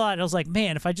never thought, I was like,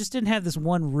 man, if I just didn't have this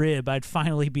one rib, I'd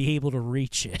finally be able to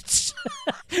reach it.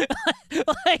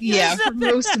 Yeah, for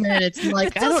most men, it's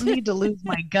like, I don't need to lose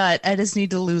my gut, I just need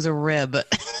to lose a rib.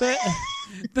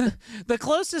 The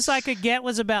closest I could get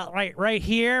was about right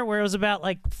here, where it was about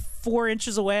like 4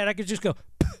 inches away, and I could just go...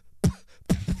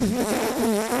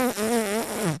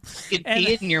 You'd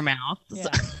pee it in your mouth. Yeah.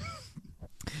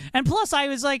 And plus, I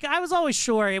was always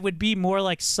sure it would be more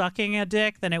like sucking a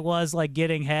dick than it was like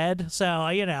getting head. So,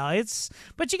 you know,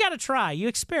 but you got to try. You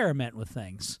experiment with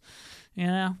things, you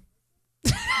know?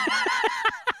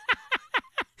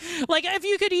 Like, if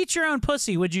you could eat your own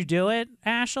pussy, would you do it,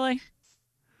 Ashley?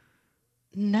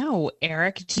 No,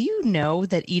 Eric. Do you know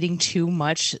that eating too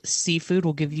much seafood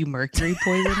will give you mercury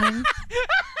poisoning?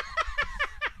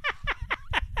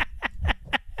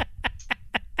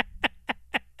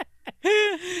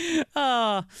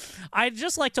 I'd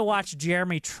just like to watch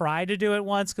Jeremy try to do it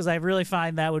once, because I really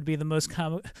find that would be the most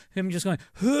common. Him just going,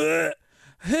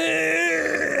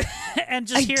 and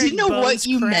just I hearing didn't know bones what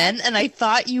you crack. meant, and I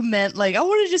thought you meant like I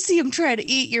wanted to see him try to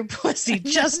eat your pussy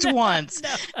just once. And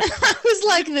I was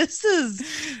like, this is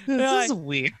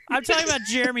weird. I'm talking about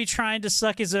Jeremy trying to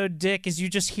suck his own dick as you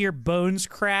just hear bones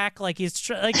crack, like he's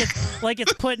like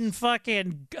it's putting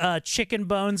fucking chicken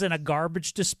bones in a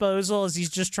garbage disposal as he's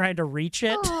just trying to reach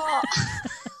it.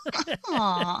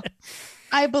 Aw.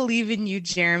 I believe in you,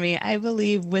 Jeremy. I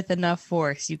believe with enough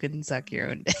force you can suck your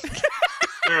own dick.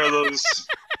 There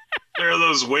are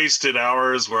those wasted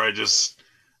hours where I just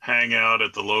hang out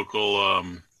at the local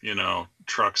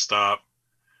truck stop,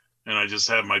 and I just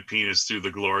have my penis through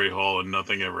the glory hole and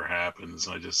nothing ever happens.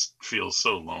 I just feel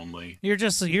so lonely.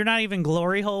 You're not even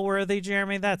glory hole worthy,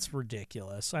 Jeremy. That's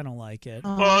ridiculous. I don't like it.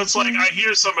 Well, it's like I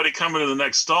hear somebody coming to the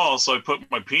next stall, so I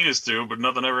put my penis through, but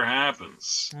nothing ever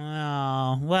happens.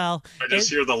 Oh, well. I just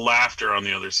hear the laughter on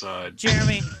the other side.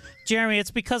 Jeremy,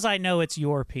 it's because I know it's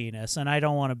your penis, and I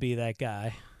don't want to be that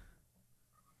guy.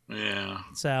 Yeah.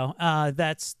 So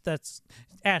that's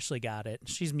Ashley got it.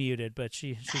 She's muted, but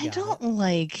she got I don't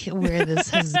like where this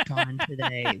has gone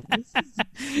today.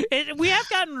 We have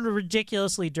gotten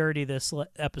ridiculously dirty this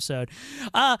episode.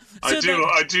 I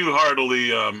do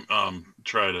heartily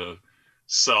try to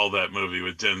sell that movie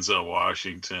with Denzel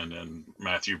Washington and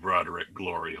Matthew Broderick,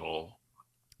 Glory Hole.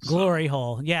 Glory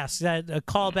Hole, yes. A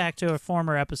callback to a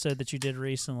former episode that you did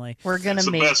recently. We're gonna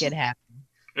make it happen.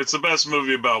 It's the best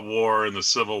movie about war and the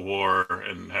Civil War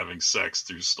and having sex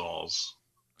through stalls.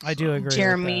 I do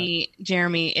agree.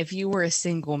 Jeremy, if you were a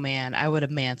single man, I would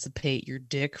emancipate your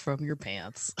dick from your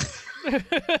pants.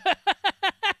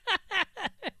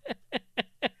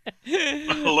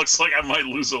 Looks like I might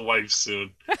lose a wife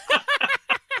soon.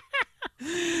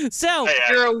 So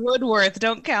you're a Woodworth.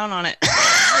 Don't count on it.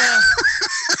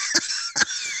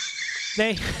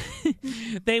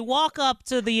 They walk up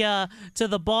to the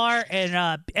bar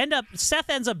and Seth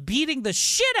ends up beating the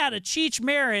shit out of Cheech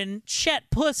Marin, Chet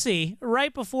Pussy,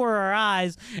 right before our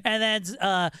eyes, and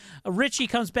then Richie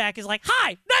comes back, is like,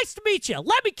 "Hi, nice to meet you.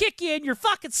 Let me kick you in your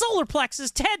fucking solar plexus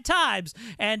 10 times."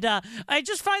 And I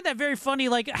just find that very funny,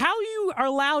 like how you are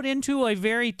allowed into a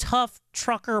very tough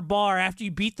trucker bar after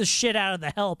you beat the shit out of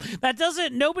the help.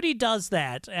 Nobody does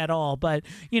that at all, but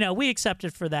we accept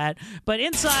it for that. But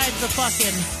inside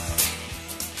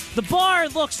the bar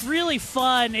looks really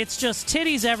fun. It's just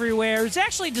titties everywhere. It's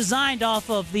actually designed off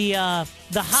of the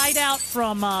hideout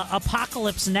from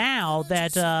Apocalypse Now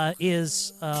that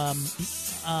is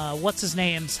what's his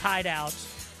name's hideout,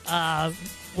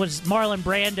 was Marlon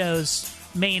Brando's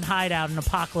main hideout in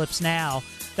Apocalypse Now.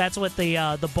 That's what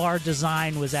the bar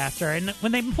design was after. And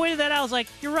when they pointed that out, I was like,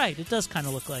 you're right. It does kind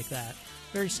of look like that.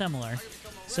 Very similar.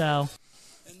 So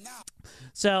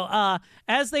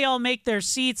as they all make their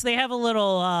seats, they have a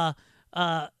little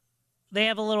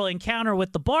encounter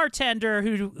with the bartender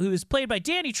who's played by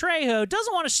Danny Trejo.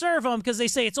 Doesn't want to serve them because they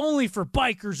say it's only for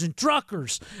bikers and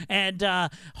truckers. And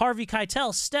Harvey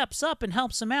Keitel steps up and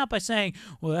helps him out by saying,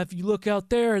 "Well, if you look out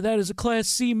there, that is a Class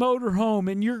C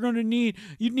motorhome, and you'd need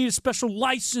a special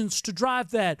license to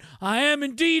drive that. I am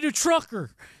indeed a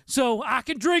trucker, so I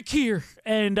can drink here,"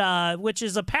 and which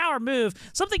is a power move,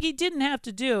 something he didn't have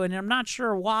to do, and I'm not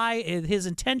sure why. His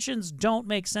intentions don't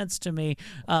make sense to me,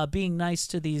 being nice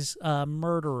to these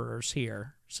murderers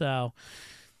here. So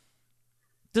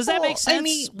does that make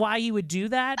sense? Why he would do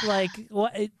that? Like,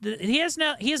 he has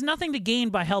nothing to gain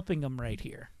by helping them right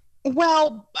here.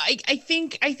 Well, I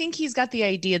think he's got the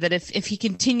idea that if he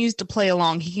continues to play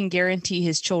along, he can guarantee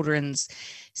his children's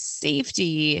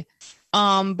safety.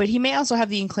 But he may also have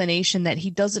the inclination that he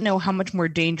doesn't know how much more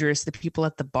dangerous the people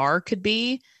at the bar could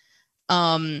be.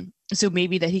 So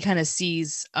maybe that he kind of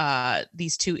sees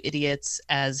these two idiots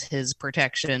as his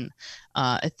protection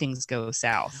if things go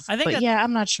south.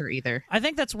 I'm not sure either. I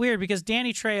think that's weird because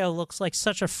Danny Trejo looks like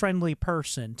such a friendly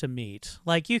person to meet.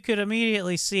 Like, you could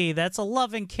immediately see that's a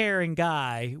loving, caring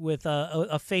guy with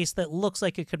a face that looks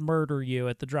like it could murder you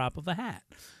at the drop of a hat.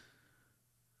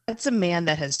 That's a man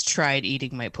that has tried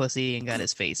eating my pussy and got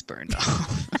his face burned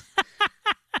off.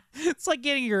 It's like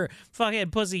getting your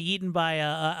fucking pussy eaten by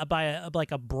a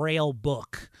Braille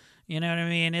book. You know what I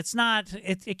mean? It's not.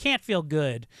 It can't feel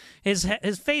good. His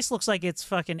face looks like it's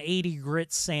fucking 80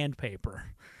 grit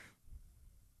sandpaper.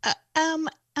 I'm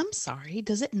sorry.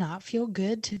 Does it not feel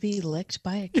good to be licked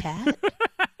by a cat?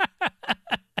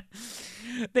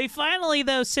 They finally,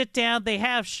 though, sit down. They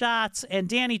have shots, and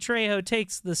Danny Trejo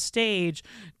takes the stage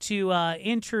to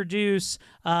introduce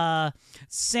Santanico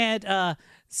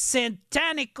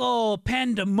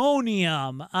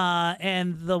Pandemonium,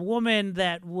 and the woman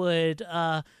that would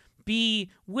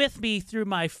be with me through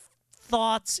my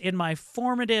thoughts in my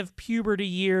formative puberty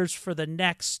years for the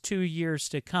next 2 years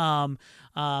to come,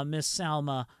 Miss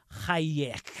Salma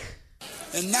Hayek.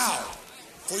 And now,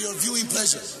 for your viewing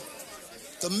pleasure,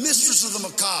 the mistress of the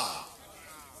macabre,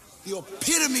 the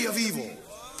epitome of evil,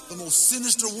 the most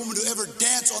sinister woman to ever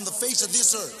dance on the face of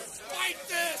this earth. Fight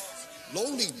this!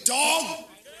 Lowly dog,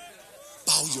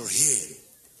 bow your head.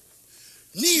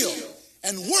 Kneel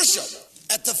and worship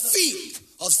at the feet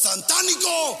of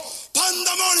Santanico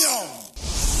Pandemonium.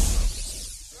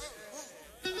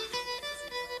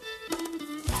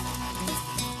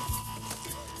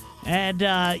 And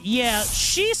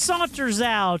she saunters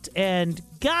out, and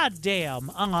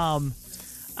goddamn,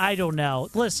 I don't know.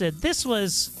 Listen, this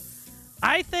was,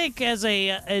 I think,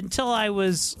 until I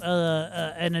was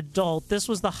an adult, this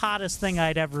was the hottest thing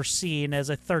I'd ever seen as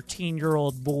a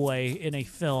 13-year-old boy in a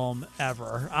film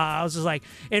ever. I was just like,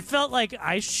 it felt like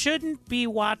I shouldn't be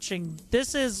watching.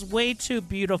 This is way too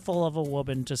beautiful of a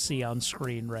woman to see on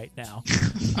screen right now.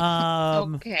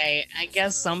 Okay, I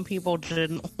guess some people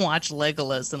didn't watch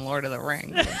Legolas and Lord of the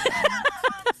Rings.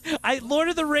 Lord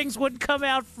of the Rings wouldn't come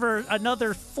out for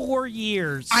another 4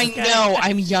 years. Okay? I know.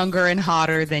 I'm younger and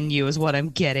hotter than you is what I'm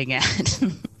getting at.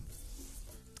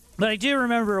 But I do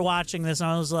remember watching this, and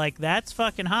I was like, that's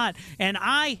fucking hot. And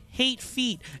I hate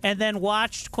feet, and then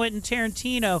watched Quentin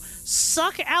Tarantino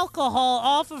suck alcohol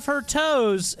off of her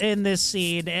toes in this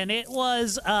scene, and it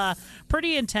was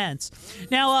pretty intense.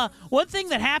 Now, one thing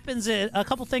that happens, a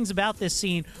couple things about this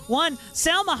scene. One,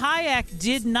 Salma Hayek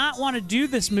did not want to do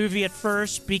this movie at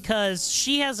first because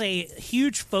she has a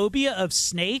huge phobia of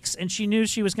snakes, and she knew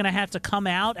she was going to have to come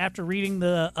out after reading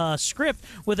the script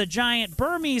with a giant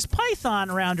Burmese python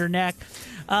around her neck.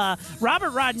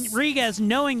 Robert Rodriguez,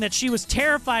 knowing that she was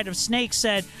terrified of snakes,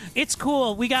 said, "It's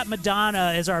cool. We got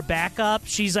Madonna as our backup.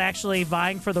 She's actually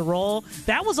vying for the role."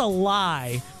 That was a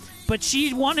lie. But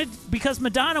she wanted, because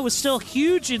Madonna was still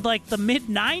huge in like the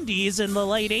mid-90s and the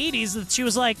late 80s, that she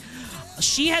was like,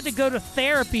 she had to go to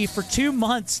therapy for 2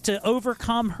 months to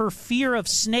overcome her fear of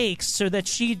snakes so that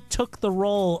she took the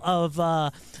role of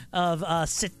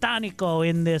Satanico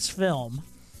in this film.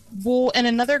 Well, and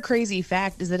another crazy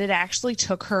fact is that it actually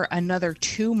took her another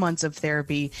 2 months of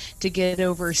therapy to get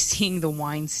over seeing the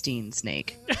Weinstein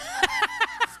snake.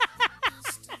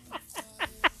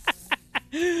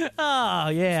 Oh,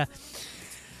 yeah.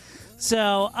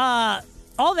 So,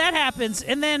 all that happens,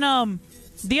 and then,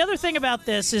 the other thing about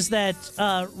this is that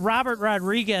Robert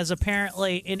Rodriguez,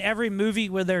 apparently, in every movie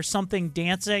where there's something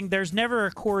dancing, there's never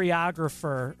a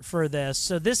choreographer for this.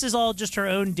 So this is all just her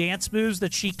own dance moves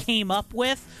that she came up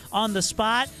with on the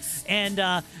spot.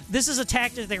 And this is a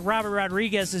tactic that Robert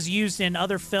Rodriguez has used in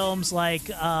other films like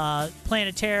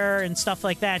Planet Terror and stuff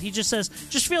like that. He just says,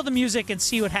 just feel the music and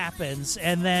see what happens.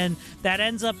 And then that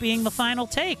ends up being the final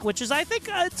take, which is, I think,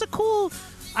 it's a cool...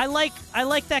 I like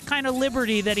that kind of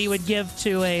liberty that he would give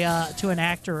to an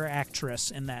actor or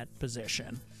actress in that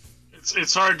position.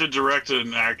 It's hard to direct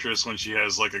an actress when she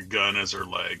has like a gun as her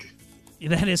leg.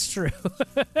 That is true.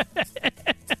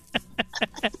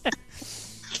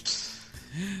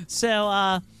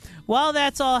 So while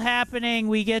that's all happening,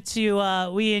 we get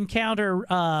to we encounter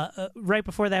right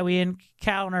before that we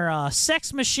encounter a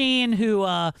sex machine who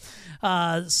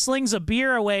slings a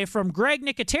beer away from Greg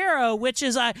Nicotero, which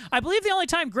is I believe the only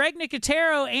time Greg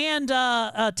Nicotero and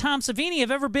Tom Savini have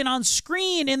ever been on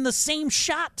screen in the same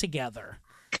shot together.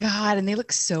 God, and they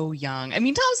look so young. I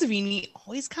mean, Tom Savini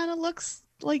always kind of looks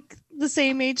like the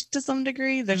same age to some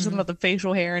degree. There's something about the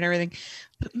facial hair and everything.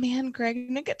 But man, Greg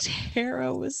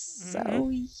Nicotero was so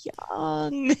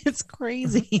young. It's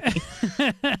crazy.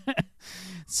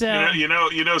 So you know,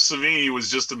 Savini was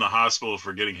just in the hospital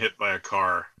for getting hit by a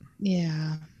car.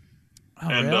 Yeah. Oh,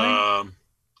 and really?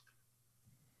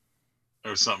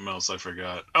 there was something else I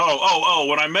forgot. Oh!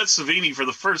 When I met Savini for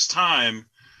the first time,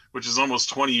 which is almost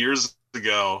 20 years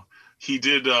ago, he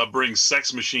did bring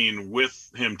Sex Machine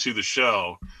with him to the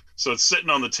show. So it's sitting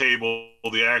on the table,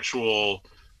 the actual,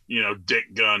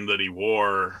 dick gun that he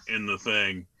wore in the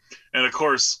thing. And of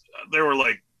course, there were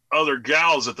like other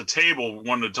gals at the table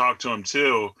wanted to talk to him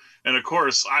too. And of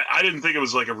course, I didn't think it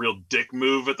was like a real dick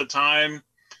move at the time,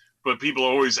 but people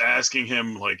are always asking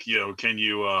him like, can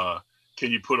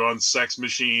you put on Sex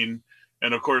Machine?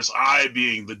 And of course, I,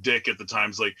 being the dick at the time,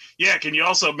 is like, yeah, can you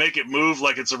also make it move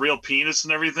like it's a real penis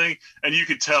and everything? And you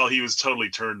could tell he was totally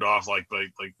turned off.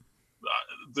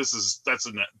 That's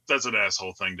an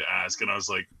asshole thing to ask. And I was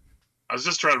like, I was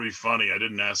just trying to be funny. I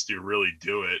didn't ask you to really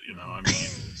do it. I mean,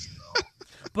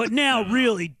 but now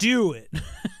really do it.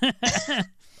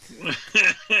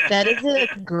 That is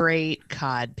a great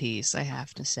cod piece, I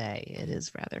have to say. It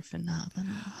is rather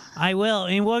phenomenal. I will,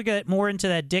 and we'll get more into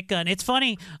that dick gun. It's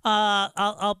funny.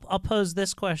 I'll pose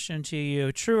this question to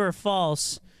you: true or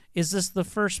false? Is this the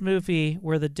first movie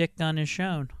where the dick gun is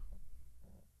shown?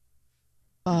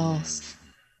 False.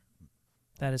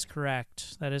 That is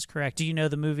correct. Do you know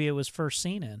the movie it was first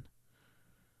seen in?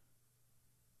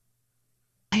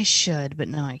 I should, but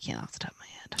no, I can't off the top of my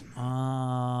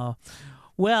head.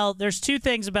 Well, there's two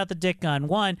things about the dick gun.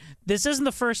 One, this isn't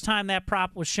the first time that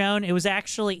prop was shown. It was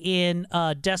actually in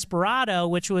Desperado,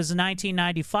 which was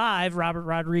 1995, Robert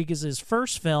Rodriguez's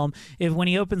first film. When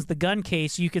he opens the gun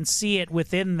case, you can see it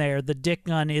within there. The dick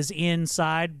gun is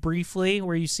inside briefly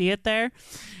where you see it there.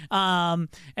 And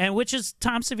which is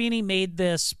Tom Savini made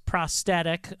this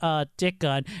prosthetic dick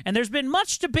gun. And there's been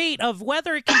much debate of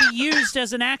whether it can be used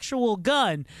as an actual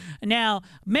gun. Now,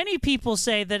 many people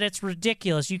say that it's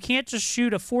ridiculous. You can't just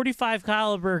shoot a 45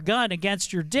 caliber gun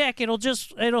against your dick. It'll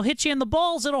hit you in the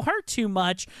balls. It'll hurt too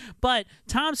much. But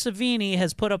Tom Savini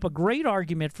has put up a great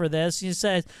argument for this. He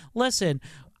says, listen,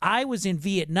 I was in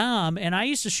Vietnam, and I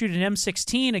used to shoot an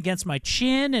M16 against my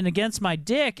chin and against my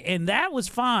dick, and that was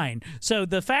fine. So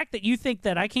the fact that you think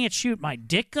that I can't shoot my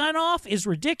dick gun off is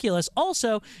ridiculous.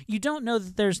 Also, you don't know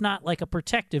that there's not like a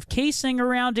protective casing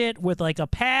around it with like a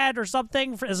pad or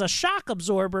something as a shock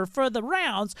absorber for the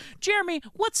rounds. Jeremy,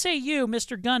 what say you,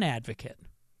 Mr. Gun Advocate?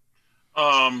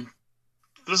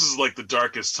 This is like the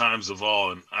darkest times of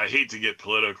all, and I hate to get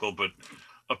political, but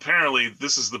apparently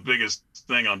this is the biggest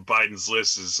thing on Biden's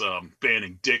list is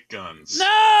banning dick guns.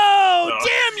 No!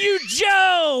 Damn you,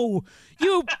 Joe!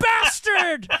 You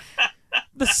bastard!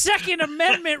 The Second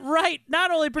Amendment right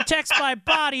not only protects my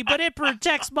body, but it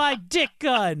protects my dick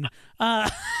gun.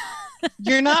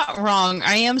 You're not wrong.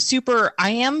 I am super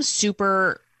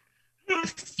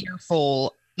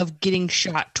fearful of getting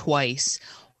shot twice.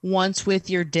 Once with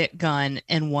your dick gun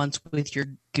and once with your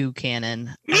goo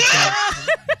cannon. You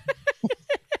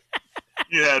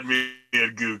had me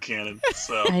at goo cannon,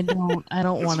 so I don't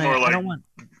want to.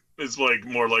 It's like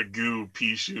more like goo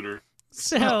pea shooter.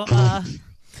 So,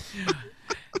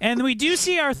 and we do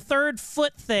see our third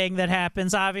foot thing that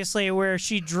happens, obviously, where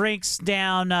she drinks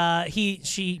down,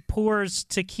 she pours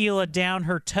tequila down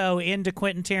her toe into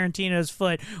Quentin Tarantino's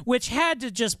foot, which had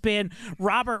to just been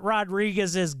Robert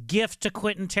Rodriguez's gift to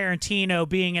Quentin Tarantino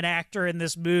being an actor in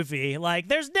this movie. Like,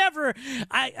 there's never,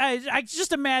 I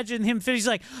just imagine him, he's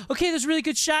like, okay, there's a really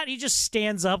good shot. And he just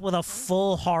stands up with a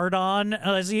full hard on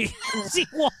as he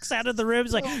walks out of the room.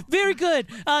 He's like, very good.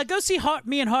 Go see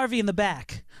me and Harvey in the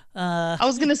back. I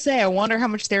was gonna say, I wonder how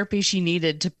much therapy she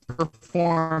needed to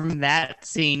perform that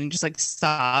scene, just like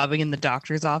sobbing in the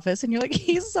doctor's office, and you're like,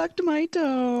 he sucked my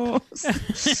toes.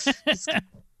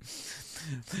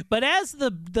 But as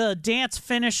the dance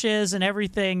finishes and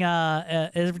everything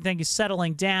is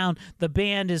settling down, the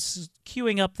band is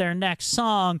queuing up their next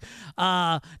song.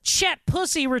 Chet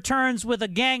Pussy returns with a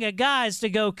gang of guys to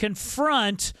go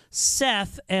confront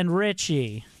Seth and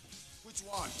Richie. Which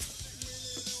one?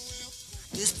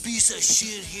 This piece of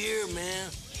shit here, man,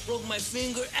 broke my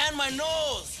finger and my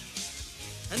nose.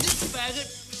 And this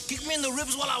faggot kicked me in the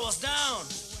ribs while I was down.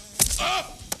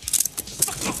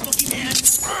 Fuck off, monkey man.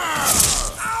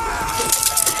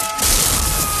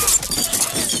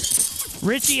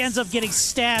 Richie ends up getting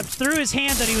stabbed through his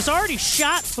hand that he was already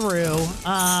shot through.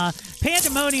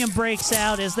 Pandemonium breaks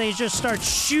out as they just start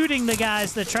shooting the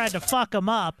guys that tried to fuck him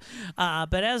up.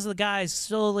 But as the guys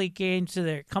slowly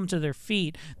come to their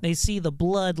feet, they see the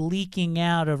blood leaking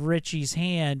out of Richie's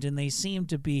hand, and they seem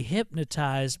to be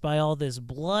hypnotized by all this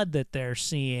blood that they're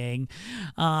seeing.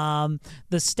 The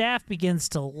staff begins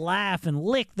to laugh and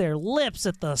lick their lips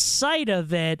at the sight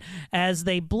of it as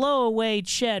they blow away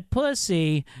Chet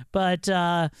Pussy. But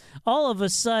all of a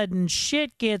sudden,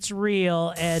 shit gets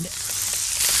real, and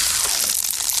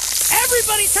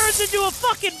everybody turns into a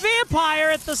fucking vampire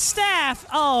at the staff.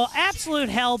 Oh, absolute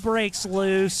hell breaks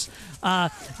loose.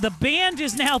 The band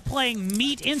is now playing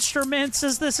meat instruments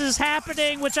as this is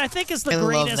happening, which I think is the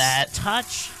greatest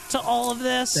touch to all of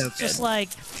this. So just like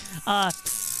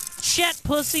Chet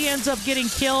Pussy ends up getting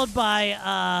killed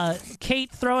by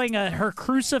Kate throwing her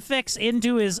crucifix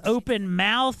into his open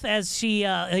mouth as he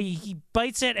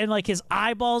bites it, and like his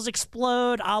eyeballs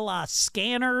explode, a la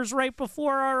Scanners right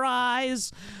before our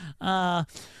eyes.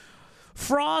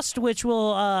 Frost, which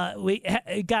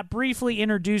got briefly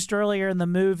introduced earlier in the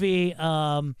movie,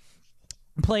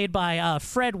 played by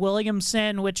Fred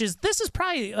Williamson, this is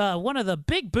probably one of the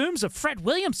big booms of Fred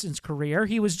Williamson's career.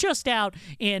 He was just out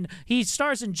he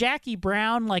stars in Jackie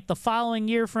Brown like the following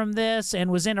year from this, and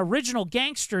was in Original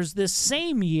Gangsters this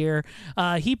same year.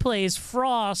 He plays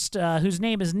Frost, whose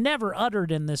name is never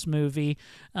uttered in this movie,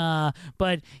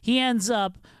 but he ends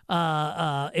up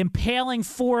impaling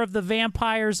 4 of the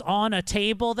vampires on a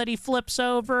table that he flips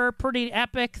over. Pretty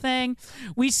epic thing.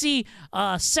 We see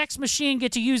Sex Machine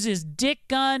get to use his dick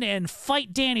gun and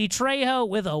fight Danny Trejo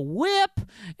with a whip,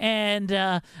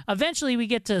 and eventually we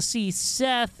get to see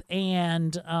Seth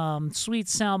and sweet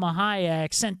Salma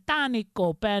Hayek,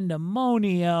 Santanico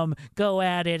Pandemonium, go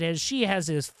at it as she has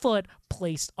his foot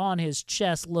placed on his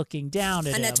chest looking down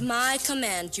at him. And at my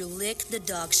command, you lick the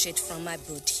dog shit from my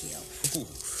boot heel. Ooh.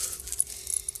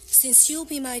 Since you'll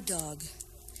be my dog,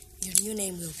 your new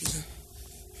name will be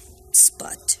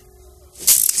Spud.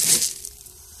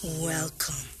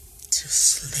 Welcome to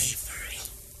slavery.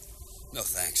 No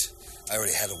thanks. I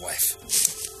already had a wife.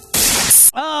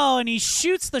 Oh, and he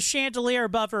shoots the chandelier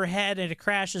above her head, and it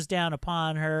crashes down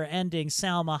upon her, ending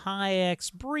Salma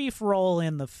Hayek's brief role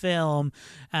in the film.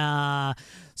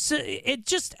 So it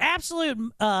just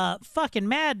absolute fucking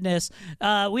madness.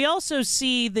 We also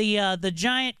see the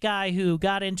giant guy who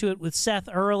got into it with Seth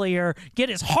earlier get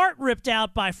his heart ripped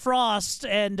out by Frost,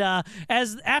 and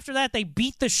after that they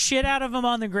beat the shit out of him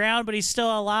on the ground, but he's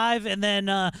still alive. And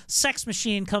then Sex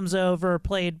Machine comes over,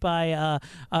 played by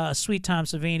Sweet Tom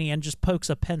Savini, and just pokes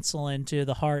a pencil into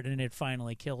the heart, and it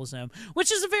finally kills him,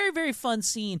 which is a very, very fun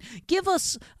scene. Give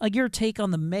us your take on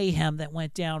the mayhem that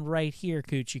went down right here,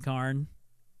 Coochie Carn.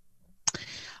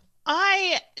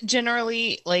 I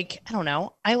generally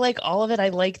I like all of it. I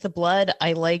like the blood.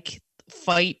 I like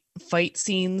fight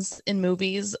scenes in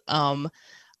movies.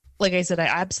 Like I said, I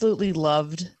absolutely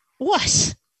loved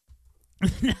what?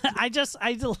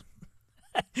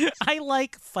 I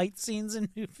like fight scenes in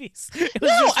movies.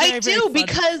 I do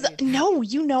because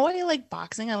I like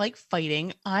boxing. I like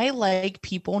fighting. I like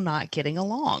people not getting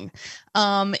along.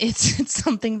 It's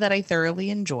something that I thoroughly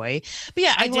enjoy. But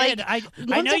yeah,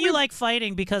 I know you like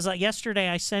fighting because yesterday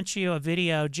I sent you a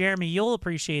video. Jeremy, you'll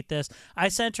appreciate this. I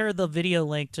sent her the video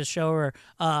link to show her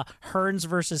Hearns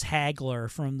versus Hagler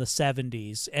from the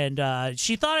 70s, and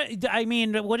she thought. I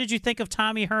mean, what did you think of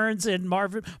Tommy Hearns and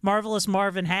Marvelous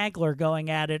Marvin Hagler going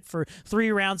at it for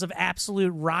 3 rounds of absolute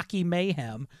Rocky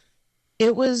mayhem?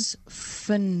 It was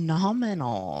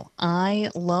phenomenal.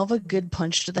 I love a good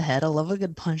punch to the head. I love a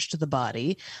good punch to the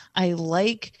body. I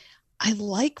like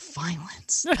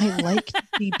violence. I like to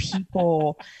see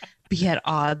people be at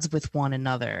odds with one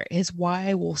another. Is why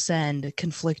I will send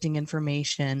conflicting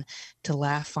information to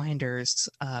Laugh Finders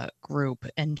group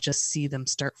and just see them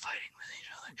start fighting with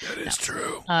each other. That is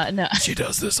true. No, she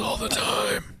does this all the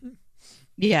time.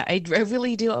 Yeah, I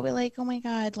really do. I'll be like, oh my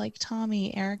God, like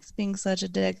Tommy, Eric's being such a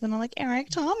dick. Then I'm like, Eric,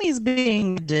 Tommy's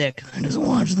being a dick. I just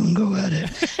watch them go at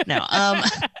it. No, I'm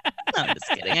just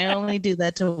kidding. I only do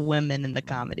that to women in the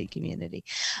comedy community.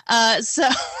 So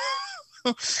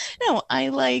no, I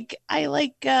like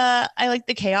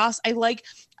the chaos.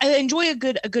 I enjoy a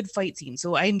good fight scene.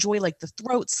 So I enjoy like the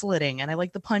throat slitting, and I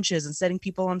like the punches and setting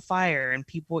people on fire and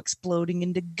people exploding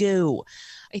into goo.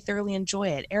 I thoroughly enjoy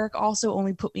it. Eric also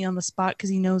only put me on the spot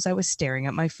because he knows I was staring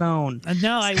at my phone.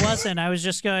 No, I wasn't. I was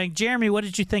just going, Jeremy, what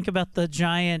did you think about the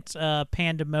giant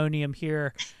pandemonium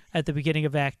here at the beginning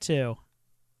of Act 2?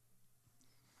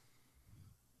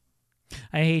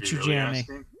 I hate you, Jeremy.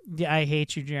 Yeah, I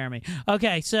hate you, Jeremy.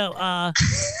 Okay, so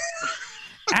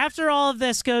after all of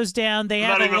this goes down, I'm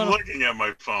not even looking at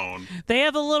my phone. They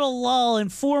have a little lull,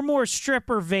 and 4 more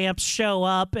stripper vamps show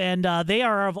up, and they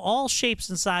are of all shapes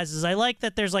and sizes. I like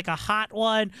that there's like a hot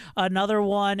one, another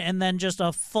one, and then just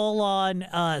a full-on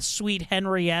sweet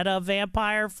Henrietta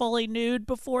vampire fully nude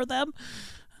before them.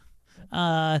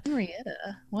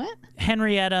 Henrietta? What?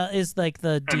 Henrietta is like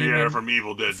the Henrietta demon from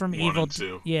Evil Dead from 1 Evil and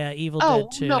 2. Yeah, Evil Dead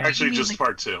 2. No, actually, just like,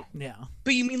 part 2. Yeah.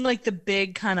 But you mean like the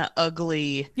big kind of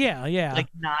ugly? Yeah. Like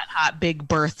not hot Big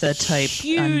Bertha type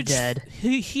undead.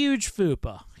 Huge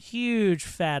fupa. Huge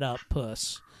fat up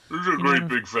puss. This is a great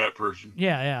big fat person.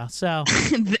 Yeah. So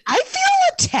I feel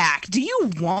attacked. Do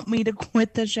you want me to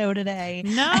quit the show today?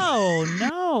 No,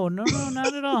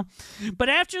 not at all. But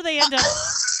after they end up.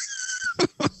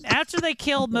 After they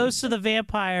kill most of the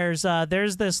vampires,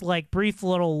 there's this like brief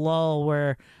little lull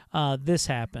where this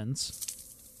happens.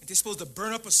 Are they supposed to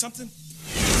burn up or something?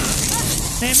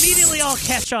 They immediately all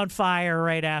catch on fire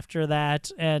right after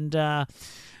that, and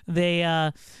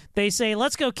they say,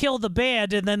 let's go kill the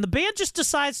band, and then the band just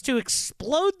decides to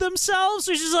explode themselves,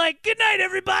 which is like, good night,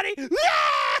 everybody!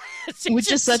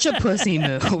 Which is such a pussy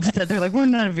move that they're like, we're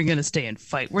not even going to stay and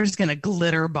fight. We're just going to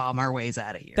glitter bomb our ways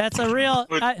out of here. That's a real...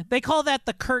 they call that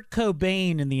the Kurt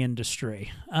Cobain in the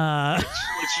industry.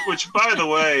 Which, by the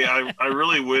way, I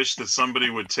really wish that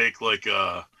somebody would take like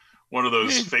one of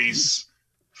those face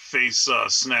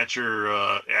snatcher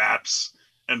apps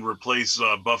and replace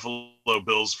Buffalo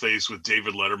Bill's face with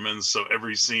David Letterman's. So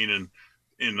every scene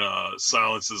in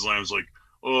Silence of the Lambs, like,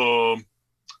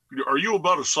 are you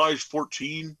about a size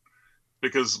 14?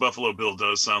 Because Buffalo Bill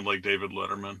does sound like David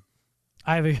Letterman.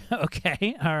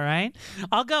 Okay, all right.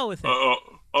 I'll go with it.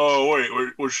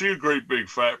 Wait, was she a great big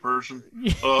fat person?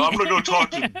 I'm going to go talk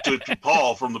to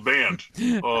Paul from the band.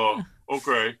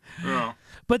 Okay, yeah.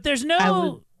 But there's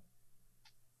no...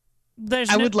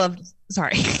 I would love...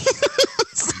 Sorry.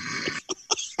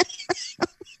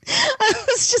 I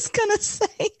was just going to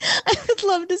say, I would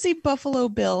love to see Buffalo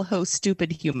Bill host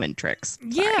Stupid Human Tricks.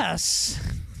 Sorry. Yes.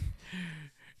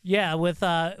 Yeah, with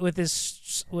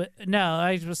his... no,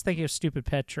 I was thinking of Stupid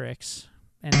Pet Tricks.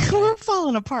 Anyway. We're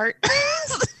falling apart.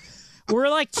 We're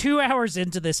like 2 hours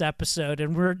into this episode,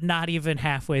 and we're not even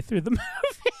halfway through the movie.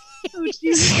 Oh,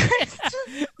 Jesus Christ.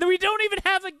 We don't even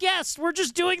have a guest. We're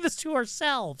just doing this to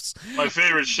ourselves. My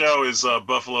favorite show is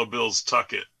Buffalo Bill's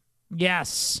Tuck It.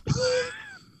 Yes.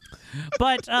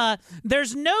 But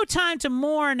there's no time to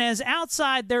mourn, as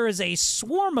outside there is a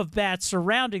swarm of bats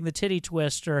surrounding the Titty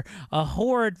Twister, a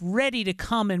horde ready to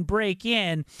come and break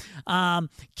in.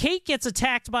 Kate gets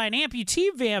attacked by an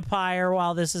amputee vampire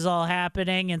while this is all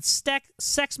happening, and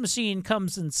Sex Machine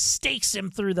comes and stakes him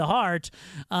through the heart.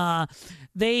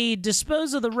 They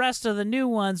dispose of the rest of the new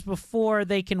ones before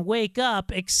they can wake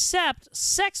up, except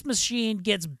Sex Machine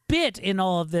gets bit in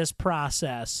all of this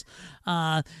process.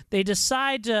 They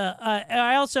decide to...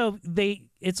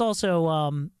 it's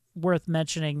also worth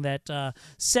mentioning that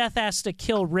Seth has to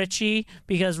kill Richie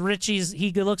because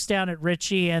he looks down at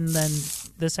Richie and then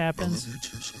this happens.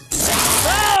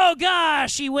 Oh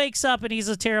gosh, he wakes up and he's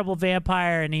a terrible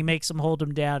vampire and he makes him hold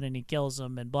him down and he kills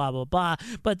him and blah blah blah.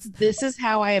 But this is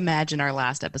how I imagine our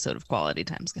last episode of Quality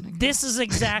Time's gonna go. This is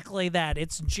exactly that.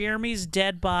 It's Jeremy's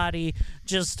dead body,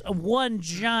 just one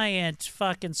giant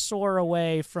fucking sore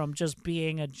away from just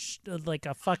being like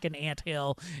a fucking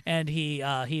anthill, and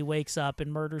he wakes up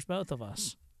and murders both of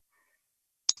us.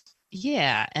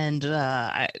 Yeah, and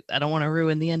I don't want to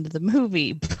ruin the end of the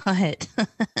movie, but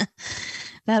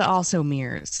that also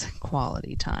mirrors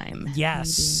Quality Time.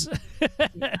 Yes.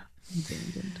 Yeah.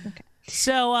 Okay.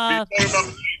 So, about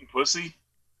eating pussy?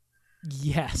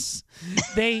 Yes.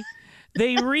 They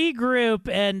regroup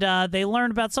and they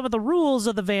learn about some of the rules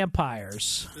of the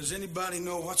vampires. Does anybody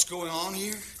know what's going on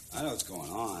here? I know what's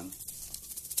going on.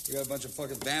 We got a bunch of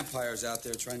fucking vampires out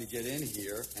there trying to get in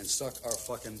here and suck our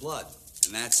fucking blood.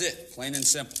 And that's it, plain and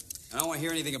simple. And I don't want to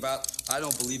hear anything about I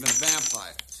don't believe in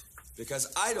vampires.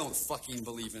 Because I don't fucking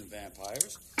believe in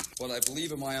vampires. What I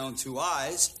believe in my own two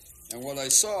eyes, and what I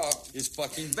saw is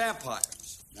fucking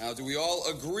vampires. Now, do we all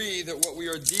agree that what we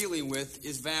are dealing with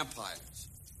is vampires?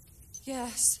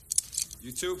 Yes.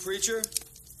 You too, preacher?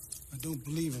 I don't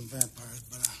believe in vampires,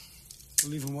 but I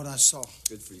believe in what I saw.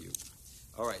 Good for you.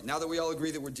 All right, now that we all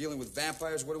agree that we're dealing with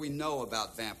vampires, what do we know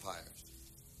about vampires?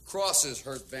 Crosses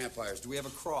hurt vampires. Do we have a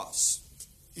cross?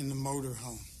 In the motor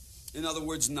home. In other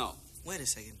words, no. Wait a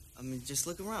second. I mean, just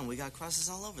look around. We got crosses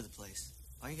all over the place.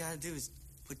 All you gotta do is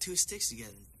put two sticks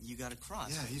together. You got a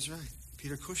cross. Yeah, he's right.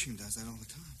 Peter Cushing does that all the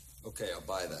time. Okay, I'll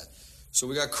buy that. So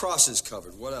we got crosses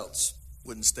covered. What else?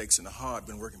 Wooden stakes in the hard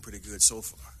been working pretty good so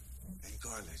far. And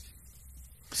garlic.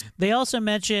 They also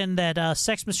mention that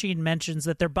Sex Machine mentions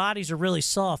that their bodies are really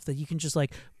soft, that you can just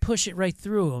like push it right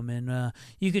through them, and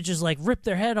you could just like rip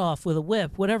their head off with a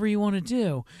whip, whatever you want to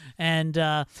do. And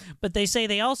but they say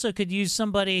they also could use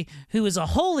somebody who is a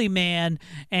holy man,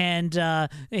 and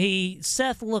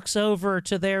Seth looks over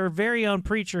to their very own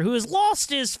preacher who has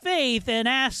lost his faith and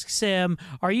asks him,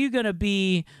 "Are you going to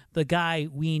be the guy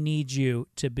we need you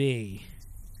to be?"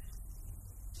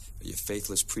 Are you a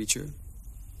faithless preacher?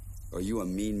 Or are you a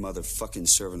mean motherfucking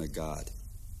servant of God?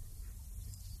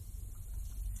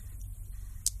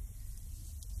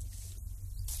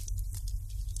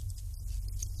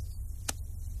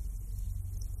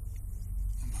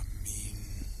 I'm a mean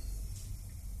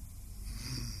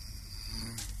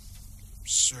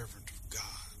servant of God.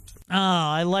 Oh,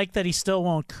 I like that he still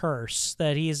won't curse.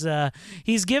 That he's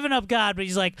given up God, but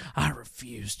he's like, I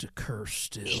refuse to curse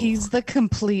still. He's the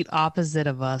complete opposite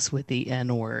of us with the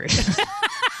N-word.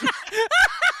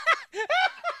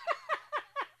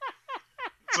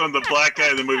 So the black guy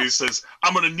in the movie says,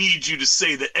 I'm going to need you to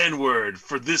say the N-word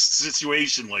for this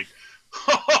situation. Like,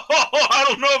 I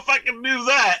don't know if I can do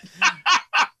that.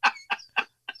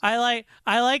 I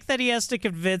like that he has to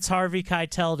convince Harvey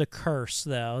Keitel to curse,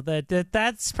 though.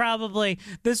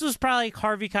 This was probably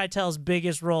Harvey Keitel's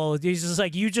biggest role. He's just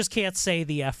like, you just can't say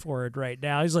the F word right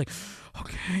now. He's like,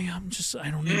 okay, I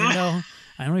don't even know.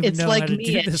 I don't even it's know like how to me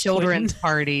do at this, children's Quentin.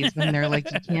 parties when they're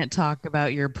like, you can't talk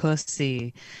about your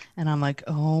pussy. And I'm like,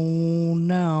 oh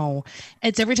no.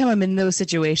 It's every time I'm in those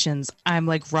situations, I'm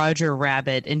like Roger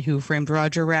Rabbit in Who Framed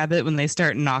Roger Rabbit when they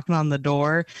start knocking on the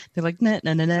door. They're like, nah,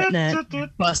 nah, nah, nah, nah.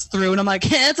 Bust through. And I'm like,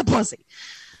 it's a pussy.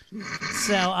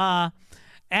 So,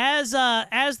 as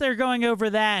they're going over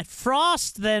that,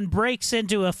 Frost then breaks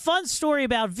into a fun story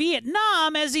about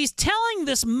Vietnam as he's telling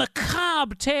this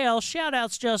macabre tale.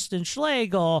 Shoutouts Justin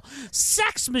Schlegel.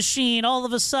 Sex Machine all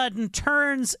of a sudden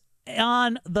turns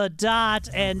on the dot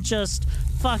and just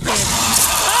fucking,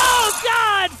 oh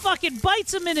God, fucking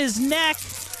bites him in his neck,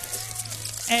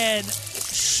 and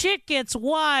shit gets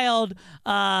wild.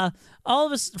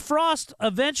 Frost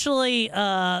eventually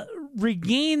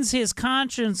regains his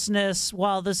consciousness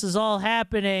while this is all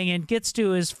happening and gets to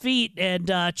his feet and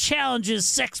challenges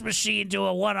Sex Machine to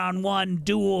a one-on-one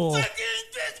duel.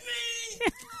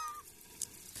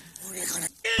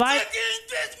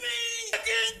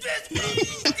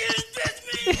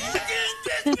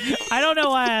 I don't know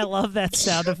why I love that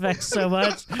sound effect so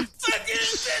much.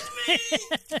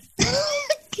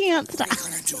 Can't stop. What are you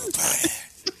gonna do about it?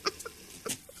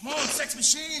 Come on, Sex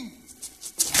Machine.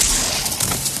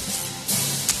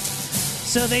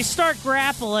 So they start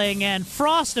grappling, and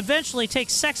Frost eventually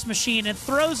takes Sex Machine and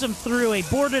throws him through a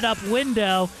boarded-up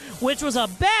window, which was a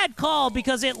bad call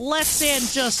because it lets in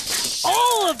just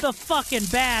all of the fucking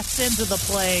bats into the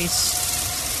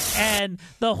place. and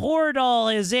the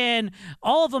Hordal is in.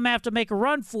 All of them have to make a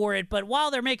run for it, but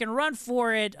while they're making a run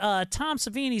for it, Tom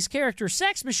Savini's character,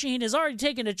 Sex Machine, has already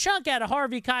taken a chunk out of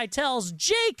Harvey Keitel's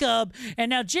Jacob, and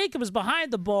now Jacob is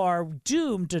behind the bar,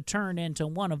 doomed to turn into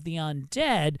one of the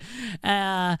undead.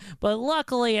 But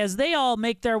luckily, as they all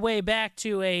make their way back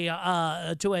to a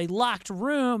locked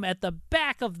room at the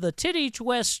back of the titty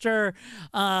twister,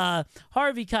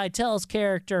 Harvey Keitel's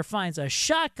character finds a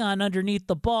shotgun underneath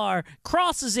the bar,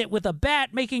 crosses it with a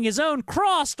bat, making his own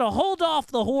cross to hold off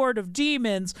the horde of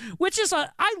demons, which is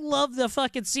I love the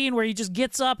fucking scene where he just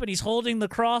gets up and he's holding the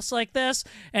cross like this,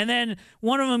 and then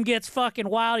one of them gets fucking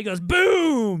wild. He goes,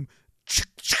 boom!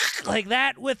 Like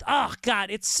that with, oh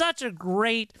God, it's such a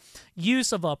great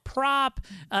use of a prop.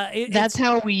 That's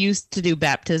how we used to do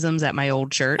baptisms at my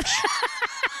old church.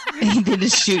 He did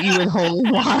just shoot you with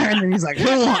holy water, and then he's like, "We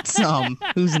want some.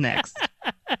 Who's next?"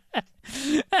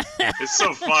 It's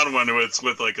so fun when it's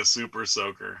with like a super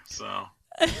soaker. So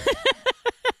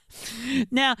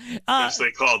now, which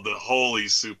they called the holy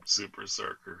super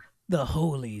soaker. The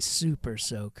holy super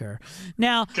soaker.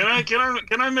 Now, can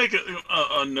I make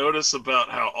a notice about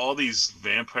how all these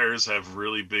vampires have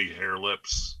really big hair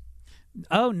lips?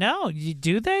 Oh no,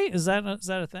 do they? Is that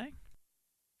a thing?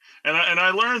 And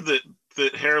I learned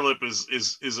that hair lip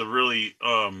is a really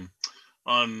on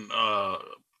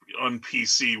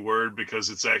PC word, because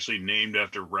it's actually named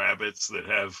after rabbits that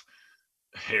have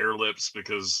hair lips,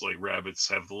 because like rabbits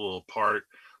have the little part.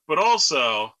 But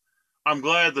also, I'm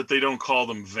glad that they don't call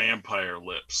them vampire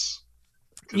lips.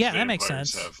 Yeah, that makes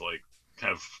sense.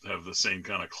 Have the same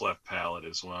kind of cleft palate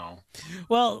as well.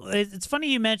 Well, it's funny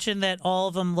you mentioned that all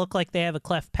of them look like they have a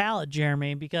cleft palate,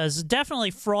 Jeremy, because definitely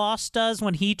Frost does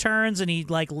when he turns and he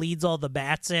like leads all the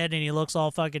bats in and he looks all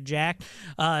fucking jacked.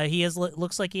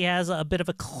 Looks like he has a bit of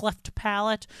a cleft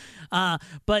palate,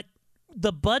 but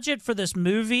the budget for this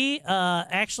movie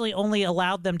actually only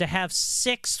allowed them to have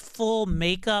 6 full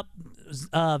makeup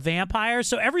vampires.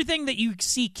 So everything that you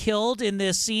see killed in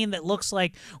this scene that looks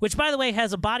like, which by the way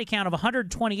has a body count of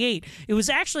 128, it was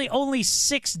actually only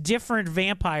 6 different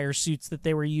vampire suits that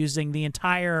they were using the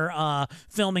entire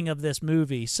filming of this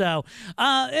movie. So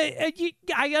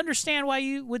I understand why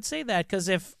you would say that, because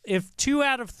if 2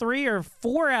 out of 3 or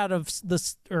 4 out of the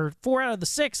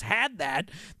 6 had that,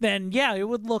 then yeah, it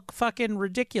would look fucking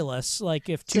ridiculous. Like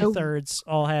if 2/3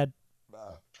 all had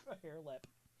a hair lip.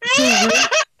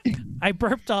 I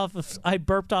burped off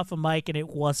a mic and it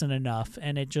wasn't enough,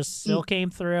 and it just still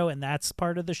came through, and that's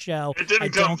part of the show. It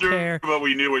didn't come through, but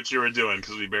we knew what you were doing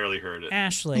because we barely heard it.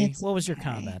 Ashley, what was your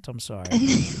comment? I'm sorry.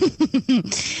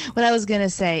 What I was going to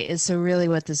say is, so really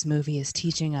what this movie is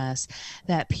teaching us,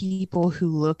 that people who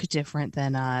look different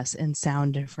than us and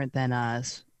sound different than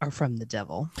us are from the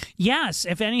devil. Yes,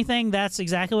 if anything, that's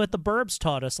exactly what the Burbs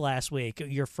taught us last week.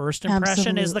 Your first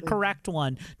impression is the correct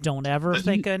one. Don't ever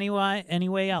think any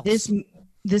way else.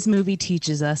 This movie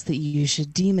teaches us that you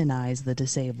should demonize the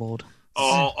disabled.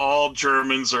 All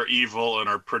Germans are evil and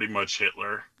are pretty much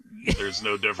Hitler. There's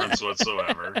no difference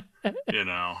whatsoever, you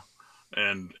know.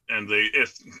 And they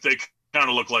kind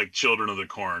of look like Children of the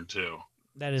Corn too.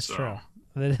 That is true.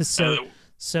 That is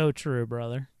so true,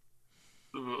 brother.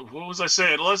 What was I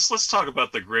saying? Let's talk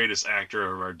about the greatest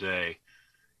actor of our day,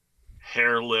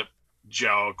 hair lip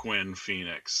Joaquin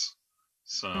Phoenix.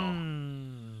 So,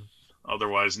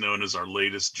 otherwise known as our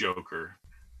latest Joker.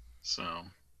 So,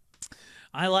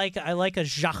 I like a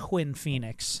Joaquin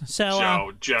Phoenix. So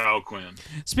Joaquin.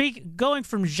 Going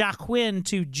from Joaquin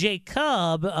to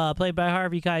Jacob, played by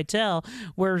Harvey Keitel,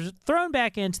 we're thrown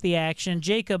back into the action.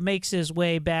 Jacob makes his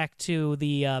way back to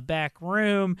the back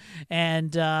room,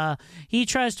 and he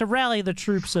tries to rally the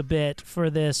troops a bit for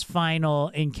this final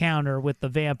encounter with the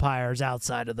vampires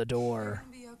outside of the door.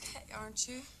 You're gonna be okay, aren't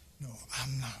you? No,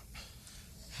 I'm not.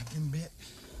 I've been bit.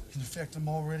 In fact, I'm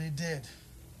already dead.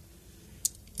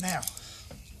 Now,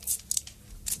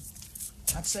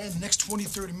 I'd say in the next 20,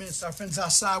 30 minutes, our friends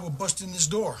outside will bust in this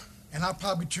door, and I'll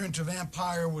probably turn to a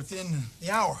vampire within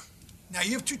the hour. Now,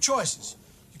 you have 2 choices.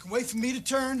 You can wait for me to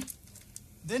turn,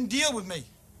 then deal with me.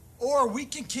 Or we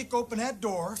can kick open that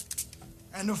door,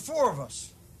 and the 4 of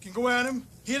us can go at him,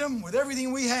 hit him with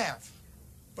everything we have.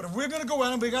 But if we're gonna go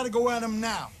at him, we gotta go at him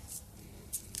now.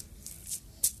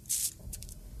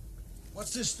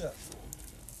 What's this stuff?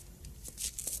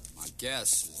 My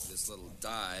guess is this little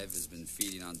dive has been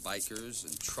feeding on bikers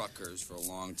and truckers for a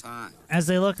long time. As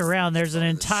they look around, there's an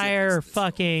entire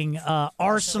fucking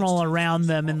arsenal around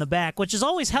them in the back, which is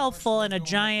always helpful in a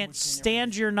giant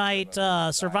stand your night,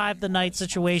 survive the night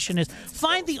situation, is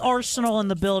find the arsenal in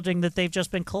the building that they've just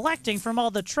been collecting from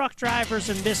all the truck drivers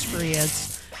and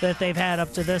miscreants that they've had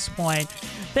up to this point.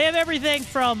 They have everything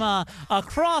from a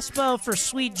crossbow for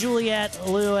sweet Juliette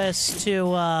Lewis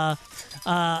to a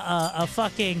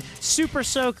fucking super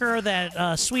soaker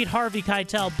that sweet Harvey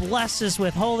Keitel blesses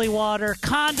with holy water,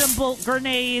 condom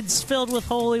grenades filled with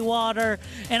holy water,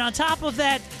 and on top of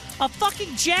that, a fucking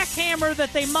jackhammer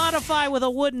that they modify with a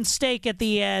wooden stake at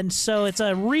the end, so it's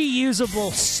a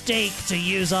reusable stake to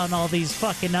use on all these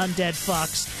fucking undead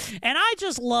fucks. And I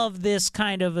just love this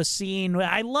kind of a scene.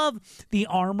 I love the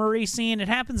armory scene. It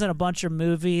happens in a bunch of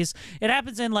movies. It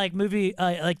happens in like movie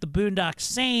like The Boondock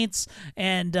Saints,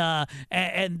 and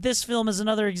this film is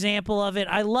another example of it.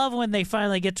 I love when they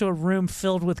finally get to a room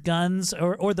filled with guns,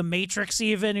 or The Matrix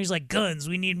even. He's like, guns,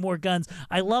 we need more guns.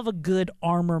 I love a good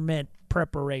armament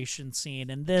preparation scene,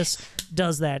 and this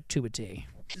does that to a T.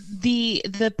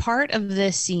 The part of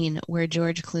this scene where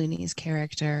George Clooney's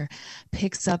character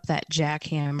picks up that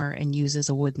jackhammer and uses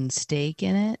a wooden stake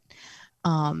in it,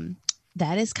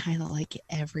 that is kind of like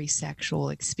every sexual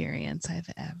experience I've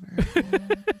ever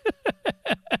had.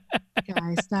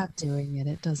 Guys, stop doing it.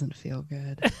 It doesn't feel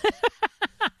good.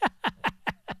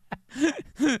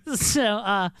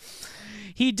 So,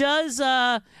 he does,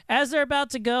 as they're about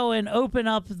to go and open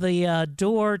up the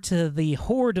door to the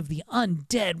horde of the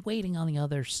undead waiting on the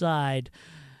other side,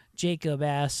 Jacob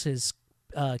asks his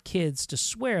kids to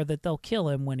swear that they'll kill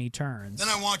him when he turns. Then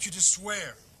I want you to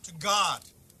swear to God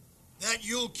that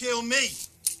you'll kill me.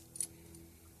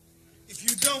 If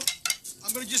you don't,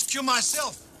 I'm going to just kill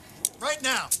myself right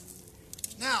now.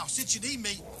 Now, since you need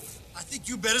me, I think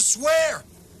you better swear.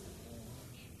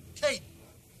 Kate,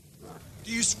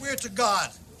 do you swear to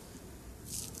God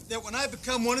that when I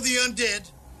become one of the undead,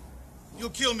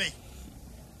 you'll kill me?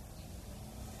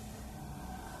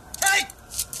 Kate!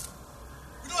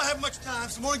 We don't have much time,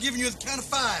 so I'm only giving you the count of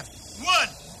 5. 1,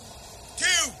 2,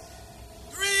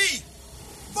 3,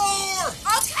 4! Okay,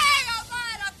 all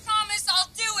right, I promise I'll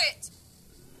do it.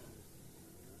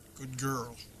 Good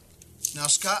girl. Now,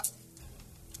 Scott,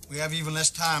 we have even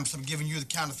less time, so I'm giving you the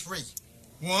count of 3.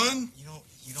 1.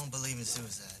 You don't believe in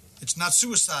suicide? It's not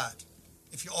suicide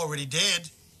if you're already dead.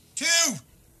 2.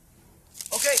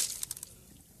 Okay.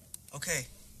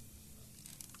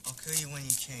 I'll kill you when you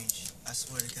change. I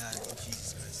swear to God, in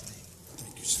Jesus Christ's name.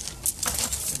 Thank you,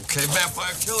 sir. Okay,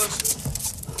 vampire killers.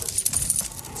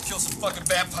 Let's kill some fucking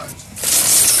vampires.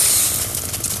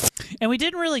 And we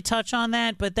didn't really touch on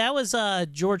that, but that was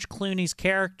George Clooney's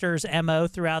character's MO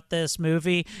throughout this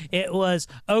movie. It was,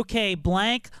 okay,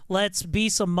 blank, let's be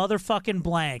some motherfucking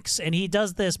blanks. And he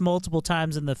does this multiple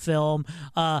times in the film.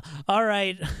 All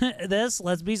right,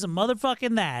 let's be some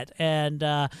motherfucking that.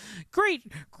 And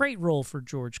great role for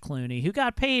George Clooney, who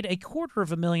got paid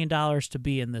 $250,000 to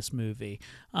be in this movie.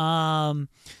 God,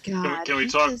 can we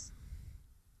talk?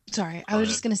 Sorry, I was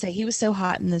just going to say, he was so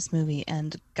hot in this movie,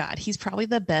 and God, he's probably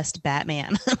the best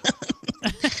Batman.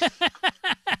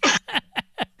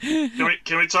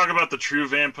 Can we talk about The True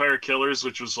Vampire Killers,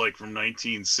 which was like from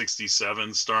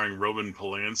 1967, starring Roman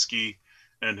Polanski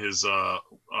and his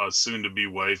soon-to-be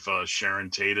wife, Sharon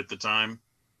Tate at the time?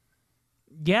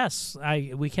 Yes,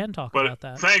 we can talk about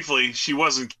that. Thankfully, she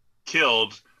wasn't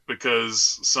killed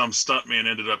because some stuntman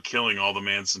ended up killing all the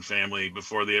Manson family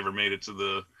before they ever made it to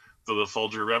the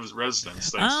Folger residence,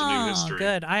 thanks to new history.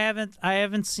 Good. I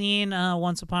haven't seen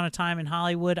Once Upon a Time in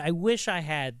Hollywood. I wish I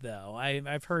had, though.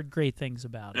 I've heard great things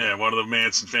about it. Yeah, one of the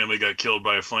Manson family got killed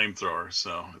by a flamethrower,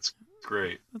 so it's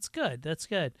great. That's good.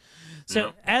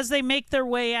 So as they make their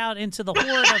way out into the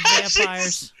horde of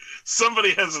vampires,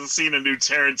 somebody hasn't seen a new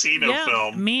Tarantino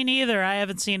film. Me neither. I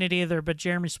haven't seen it either. But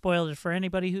Jeremy spoiled it for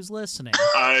anybody who's listening.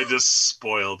 I just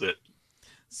spoiled it.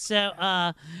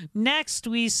 So next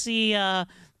we see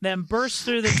them burst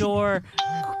through the door.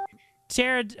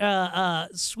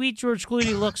 Sweet George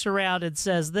Clooney looks around and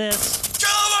says this.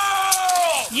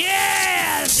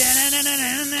 Yeah!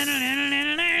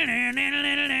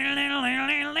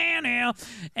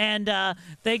 And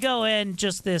they go in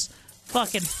just this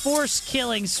fucking forced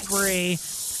killing spree.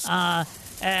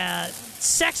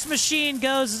 Sex Machine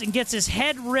goes and gets his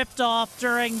head ripped off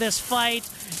during this fight,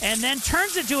 and then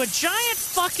turns into a giant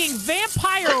fucking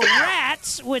vampire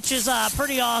rat, which is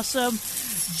pretty awesome.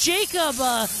 Jacob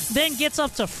then gets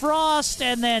up to Frost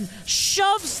and then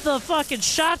shoves the fucking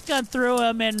shotgun through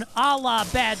him, and a la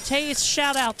Bad Taste,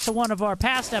 shout out to one of our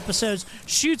past episodes,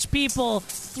 shoots people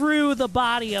through the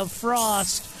body of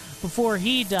Frost before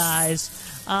he dies.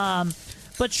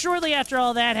 But shortly after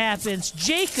all that happens,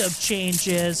 Jacob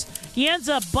changes. He ends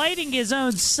up biting his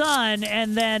own son,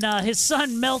 and then his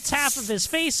son melts half of his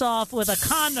face off with a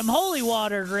condom holy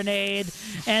water grenade,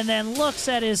 and then looks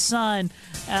at his son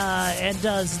and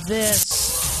does this.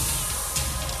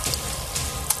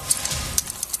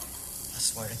 I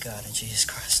swear. God, in Jesus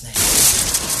Christ's name.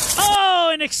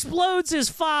 Oh, and explodes his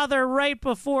father right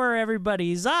before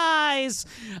everybody's eyes.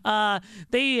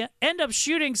 They end up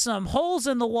shooting some holes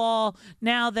in the wall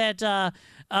now that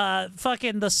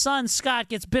fucking the son, Scott,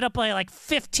 gets bit up by like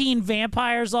 15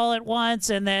 vampires all at once,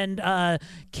 and then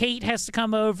Kate has to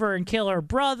come over and kill her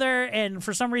brother, and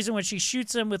for some reason when she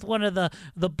shoots him with one of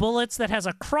the bullets that has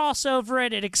a cross over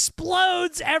it, it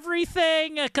explodes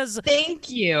everything. Thank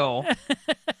you.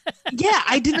 Yeah,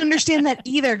 I didn't understand that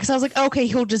either, because I was like, okay,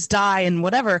 he'll just die and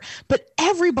whatever, but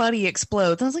everybody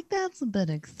explodes. I was like, that's a bit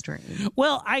extreme.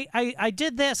 Well, I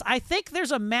did this. I think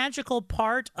there's a magical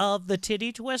part of the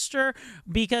Titty Twister,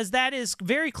 because that is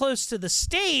very close to the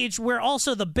stage where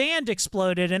also the band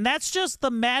exploded, and that's just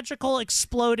the magical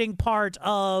exploding part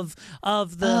of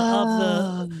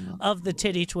the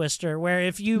Titty Twister, where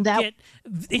if you get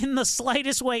in the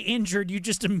slightest way injured, you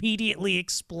just immediately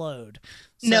explode.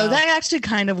 So, no, that actually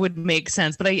kind of would make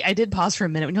sense, but I did pause for a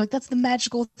minute when you're like, that's the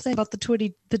magical thing about the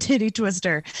Titty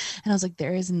Twister. And I was like,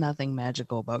 there is nothing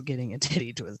magical about getting a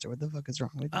Titty Twister. What the fuck is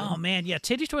wrong with you? Oh, man, yeah,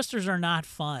 Titty Twisters are not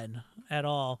fun at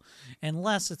all,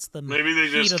 unless it's the Maybe they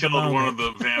just killed one of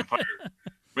the vampire.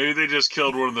 Maybe they just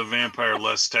killed one of the vampire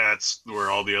Lestats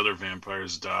where all the other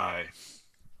vampires die.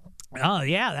 Oh,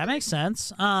 yeah, that makes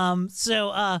sense.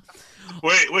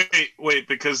 Wait,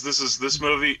 because this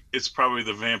movie, it's probably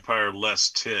the vampire less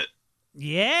tit.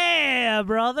 Yeah,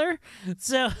 brother.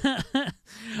 So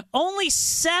only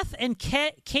Seth and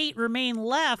Kate remain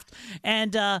left,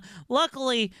 and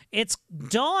luckily it's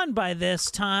dawn by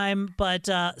this time, but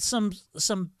some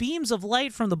beams of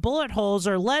light from the bullet holes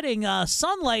are letting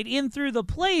sunlight in through the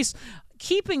place,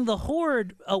 keeping the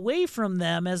horde away from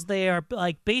them as they are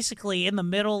like basically in the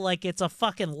middle, like it's a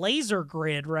fucking laser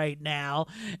grid right now.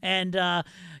 And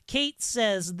Kate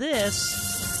says this: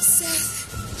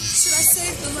 Seth, should I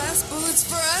save the last bullets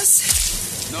for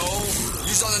us? No,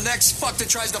 use on the next fuck that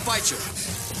tries to bite you.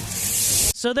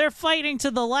 So they're fighting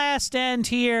to the last end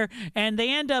here, and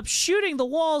they end up shooting the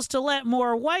walls to let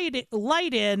more light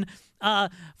in.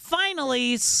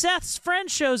 Finally, Seth's friend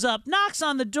shows up, knocks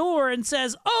on the door, and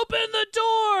says, "Open the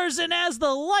doors!" And as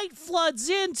the light floods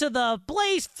into the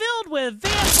place filled with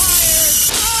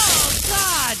vampires, oh,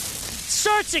 God!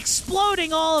 Starts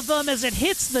exploding all of them as it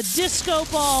hits the disco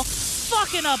ball,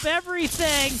 fucking up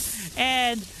everything,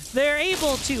 and they're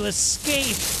able to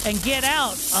escape and get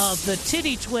out of the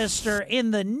Titty Twister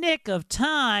in the nick of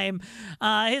time.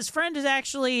 His friend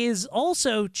is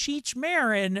also Cheech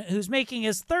Marin, who's making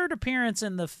his third appearance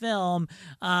in the film.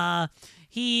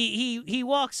 He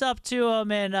walks up to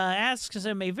him and asks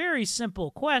him a very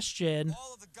simple question.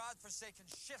 All of the godforsaken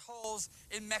shitholes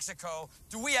in Mexico,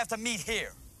 do we have to meet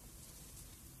here?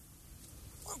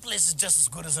 One place is just as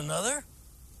good as another.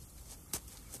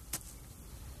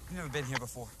 You've never been here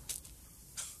before?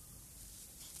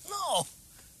 No.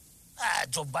 I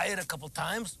drove by it a couple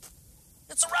times.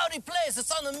 It's a rowdy place.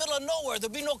 It's on the middle of nowhere.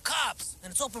 There'll be no cops.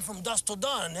 And it's open from dusk till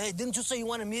dawn. Hey, didn't you say you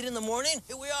want to meet in the morning?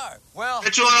 Here we are. Well,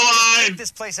 Get your line. take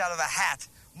this place out of the hat.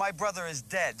 My brother is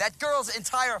dead. That girl's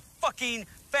entire fucking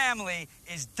family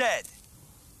is dead.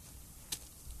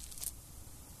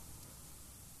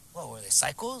 What, were they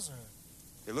psychos or?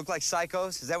 They look like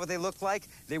psychos? Is that what they look like?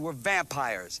 They were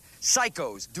vampires.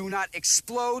 Psychos do not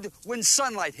explode when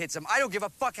sunlight hits them. I don't give a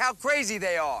fuck how crazy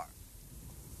they are.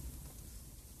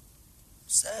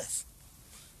 Seth,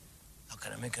 how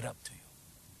can I make it up to you?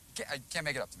 I can't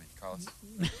make it up to me, Carlos.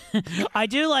 I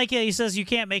do like it. He says you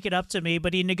can't make it up to me,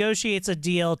 but he negotiates a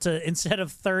deal to, instead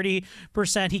of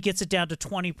 30%, he gets it down to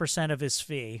 20% of his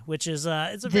fee, which is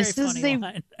it's a very funny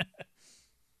line.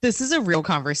 This is a real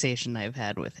conversation I've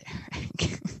had with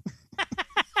Eric.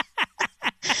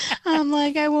 I'm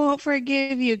like, I won't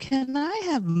forgive you. Can I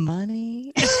have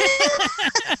money?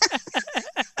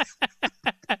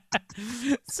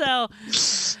 So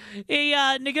he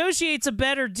negotiates a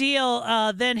better deal,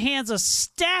 then hands a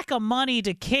stack of money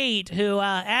to Kate, who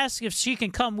asks if she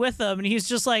can come with him. And he's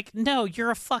just like, no,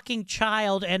 you're a fucking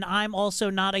child, and I'm also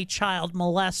not a child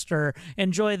molester.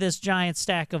 Enjoy this giant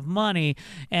stack of money.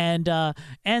 And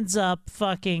ends up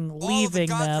fucking leaving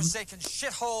them. All the godforsaken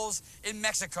shitholes in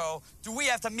Mexico, do we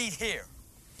have to meet here?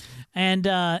 And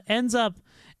ends up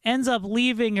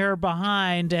leaving her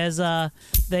behind as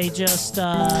they just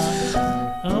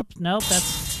nope,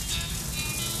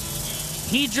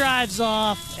 he drives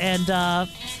off, and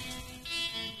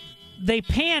they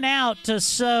pan out to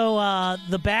show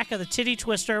the back of the Titty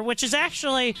Twister, which is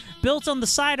actually built on the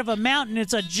side of a mountain.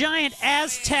 It's a giant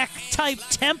Aztec-type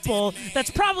temple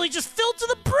that's probably just filled to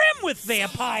the brim with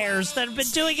vampires that have been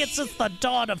doing it since the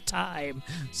dawn of time.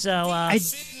 So I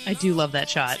do love that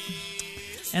shot.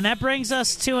 And that brings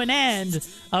us to an end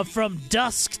of From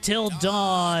Dusk Till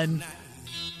Dawn.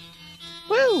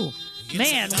 Woo!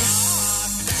 Man,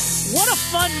 what a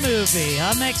fun movie.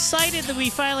 I'm excited that we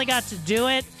finally got to do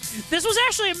it. This was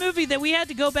actually a movie that we had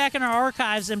to go back in our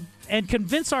archives and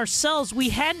convince ourselves we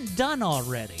hadn't done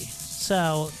already.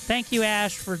 So thank you,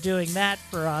 Ash, for doing that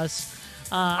for us.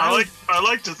 I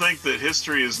like to think that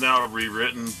history is now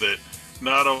rewritten, that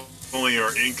not only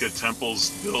are Inca temples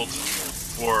built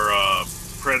for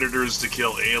predators to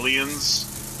kill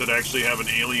aliens that actually have an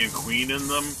alien queen in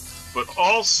them, but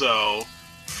also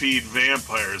feed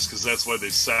vampires, because that's why they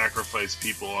sacrifice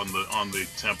people on the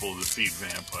temple to feed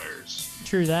vampires.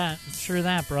 True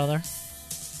that, brother.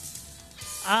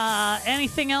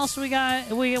 Anything else we got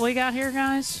here,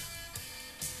 guys?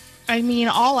 I mean,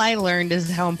 all I learned is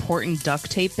how important duct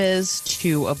tape is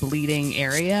to a bleeding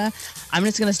area. I'm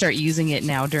just going to start using it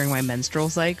now during my menstrual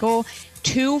cycle.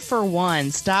 2 for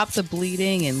 1. Stop the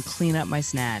bleeding and clean up my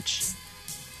snatch.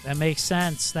 That makes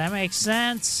sense.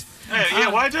 Hey, yeah,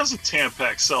 why doesn't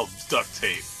Tampax sell duct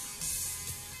tape?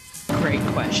 Great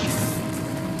question.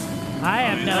 I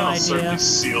have no that'll idea. Certainly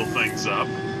seal things up.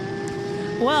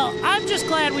 Well, I'm just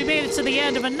glad we made it to the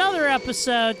end of another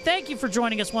episode. Thank you for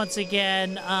joining us once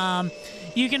again.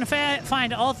 You can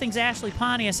find all things Ashley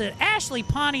Pontius at Ashley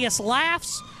Pontius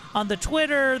Laughs on the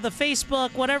Twitter, the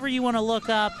Facebook, whatever you want to look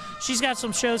up. She's got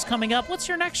some shows coming up. What's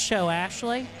your next show,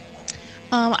 Ashley?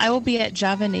 I will be at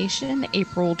Java Nation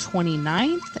April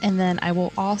 29th, and then I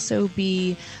will also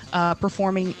be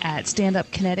performing at Stand Up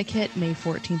Connecticut May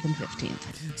 14th and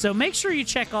 15th. So make sure you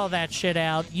check all that shit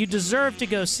out. You deserve to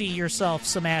go see yourself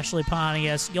some Ashley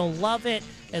Pontius. You'll love it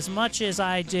as much as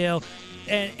I do.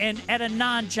 And at a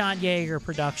non-John Yeager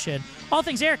production. All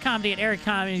things Eric Comedy at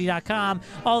ericcomedy.com.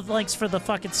 All the links for the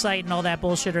fucking site and all that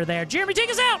bullshit are there. Jeremy, take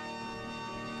us out!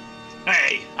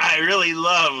 Hey, I really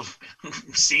love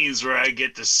scenes where I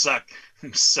get to suck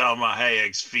Salma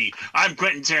Hayek's feet. I'm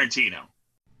Quentin Tarantino.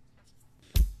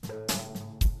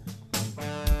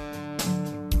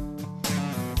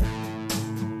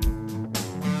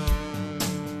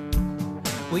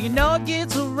 Well, you know it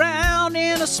gets around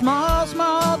in a small,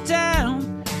 small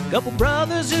town. Couple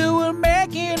brothers who were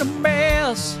making a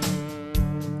mess.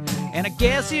 And I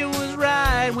guess it was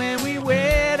right when we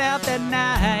went out that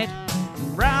night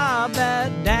and robbed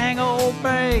that dang old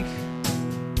bank.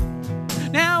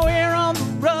 Now we're on the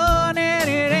run and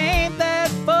it ain't that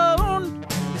fun,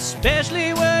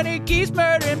 especially when he keeps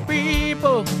murdering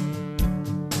people.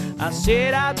 I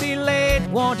said I'd be late,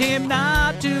 want him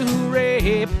not to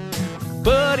rape,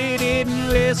 but he didn't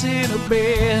listen a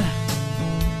bit.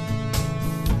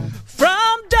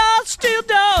 From dusk till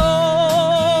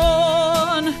dawn,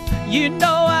 you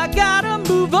know I gotta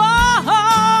move on.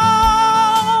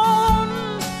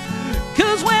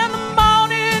 'Cause when the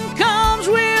morning comes,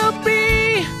 we'll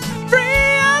be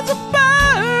free as a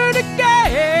bird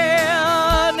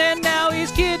again. And now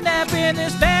he's kidnapping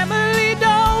this family.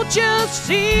 Don't you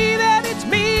see that it's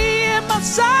me and my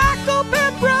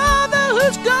psychopath brother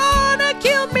who's gonna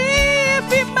kill me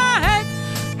if he might?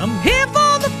 I'm here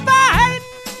for the fight,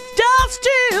 dusk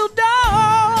till dawn.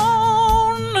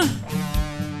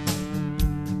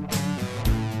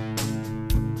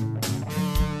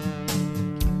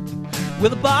 Well,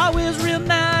 the bar was real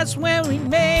nice when we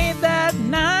made that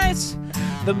nice.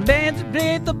 The band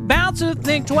made the bouncer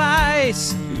think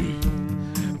twice.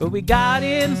 But we got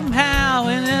in somehow,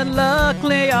 and then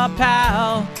luckily our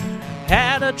pal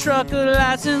had a trucker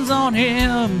license on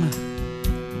him.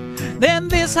 Then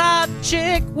this hot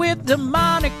chick with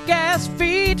demonic ass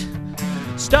feet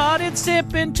started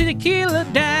sipping tequila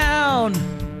down.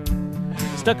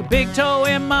 Stuck a big toe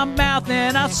in my mouth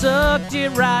and I sucked it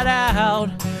right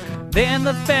out. Then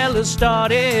the fellas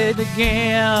started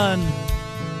again.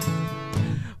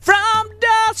 From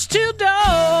dusk till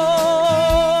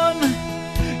dawn,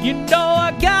 you know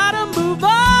I gotta move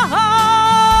on.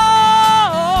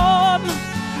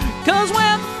 'Cause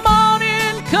when the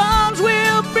morning comes,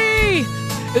 we'll be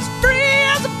as free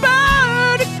as a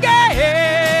bird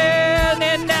again.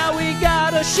 And now we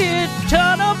got a shit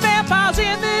ton of vampires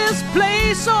in this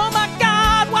place. Oh my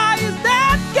God, why is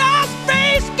that guy's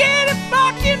face getting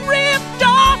fucking ripped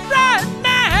off right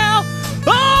now?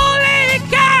 Holy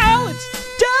cow, it's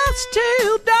dusk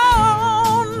till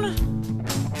dawn.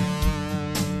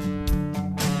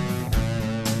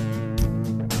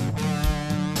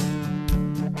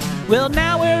 Well,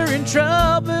 now we're in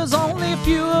trouble, there's only a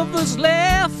few of us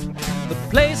left. The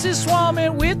place is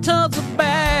swarming with tons of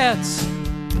bats,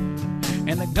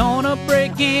 and they're gonna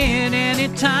break in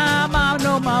anytime. I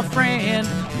know, my friend,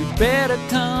 you better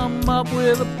come up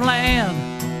with a plan.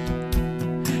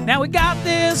 Now we got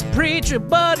this preacher,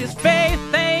 but his faith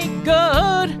ain't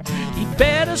good. He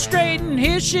better straighten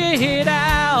his shit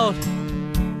out.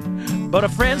 But a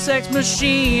friend sex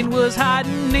machine was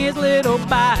hiding his little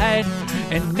bite,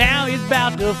 and now he's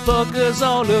about to fuck us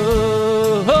all up.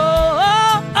 Oh,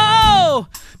 oh, oh,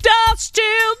 dusk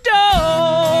till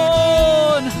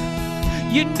dawn.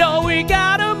 You know we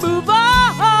gotta move on,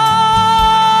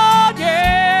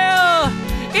 yeah.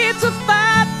 It's a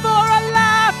fight for our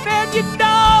life, and you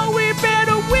know we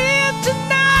better win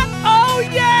tonight, oh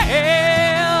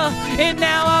yeah. And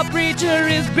now our preacher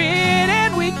is bit,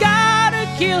 and we gotta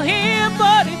kill him,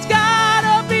 but it's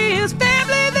gotta be his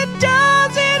family that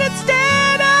does it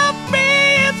instead of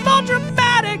me. It's more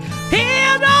dramatic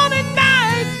here on the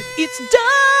night. It's done.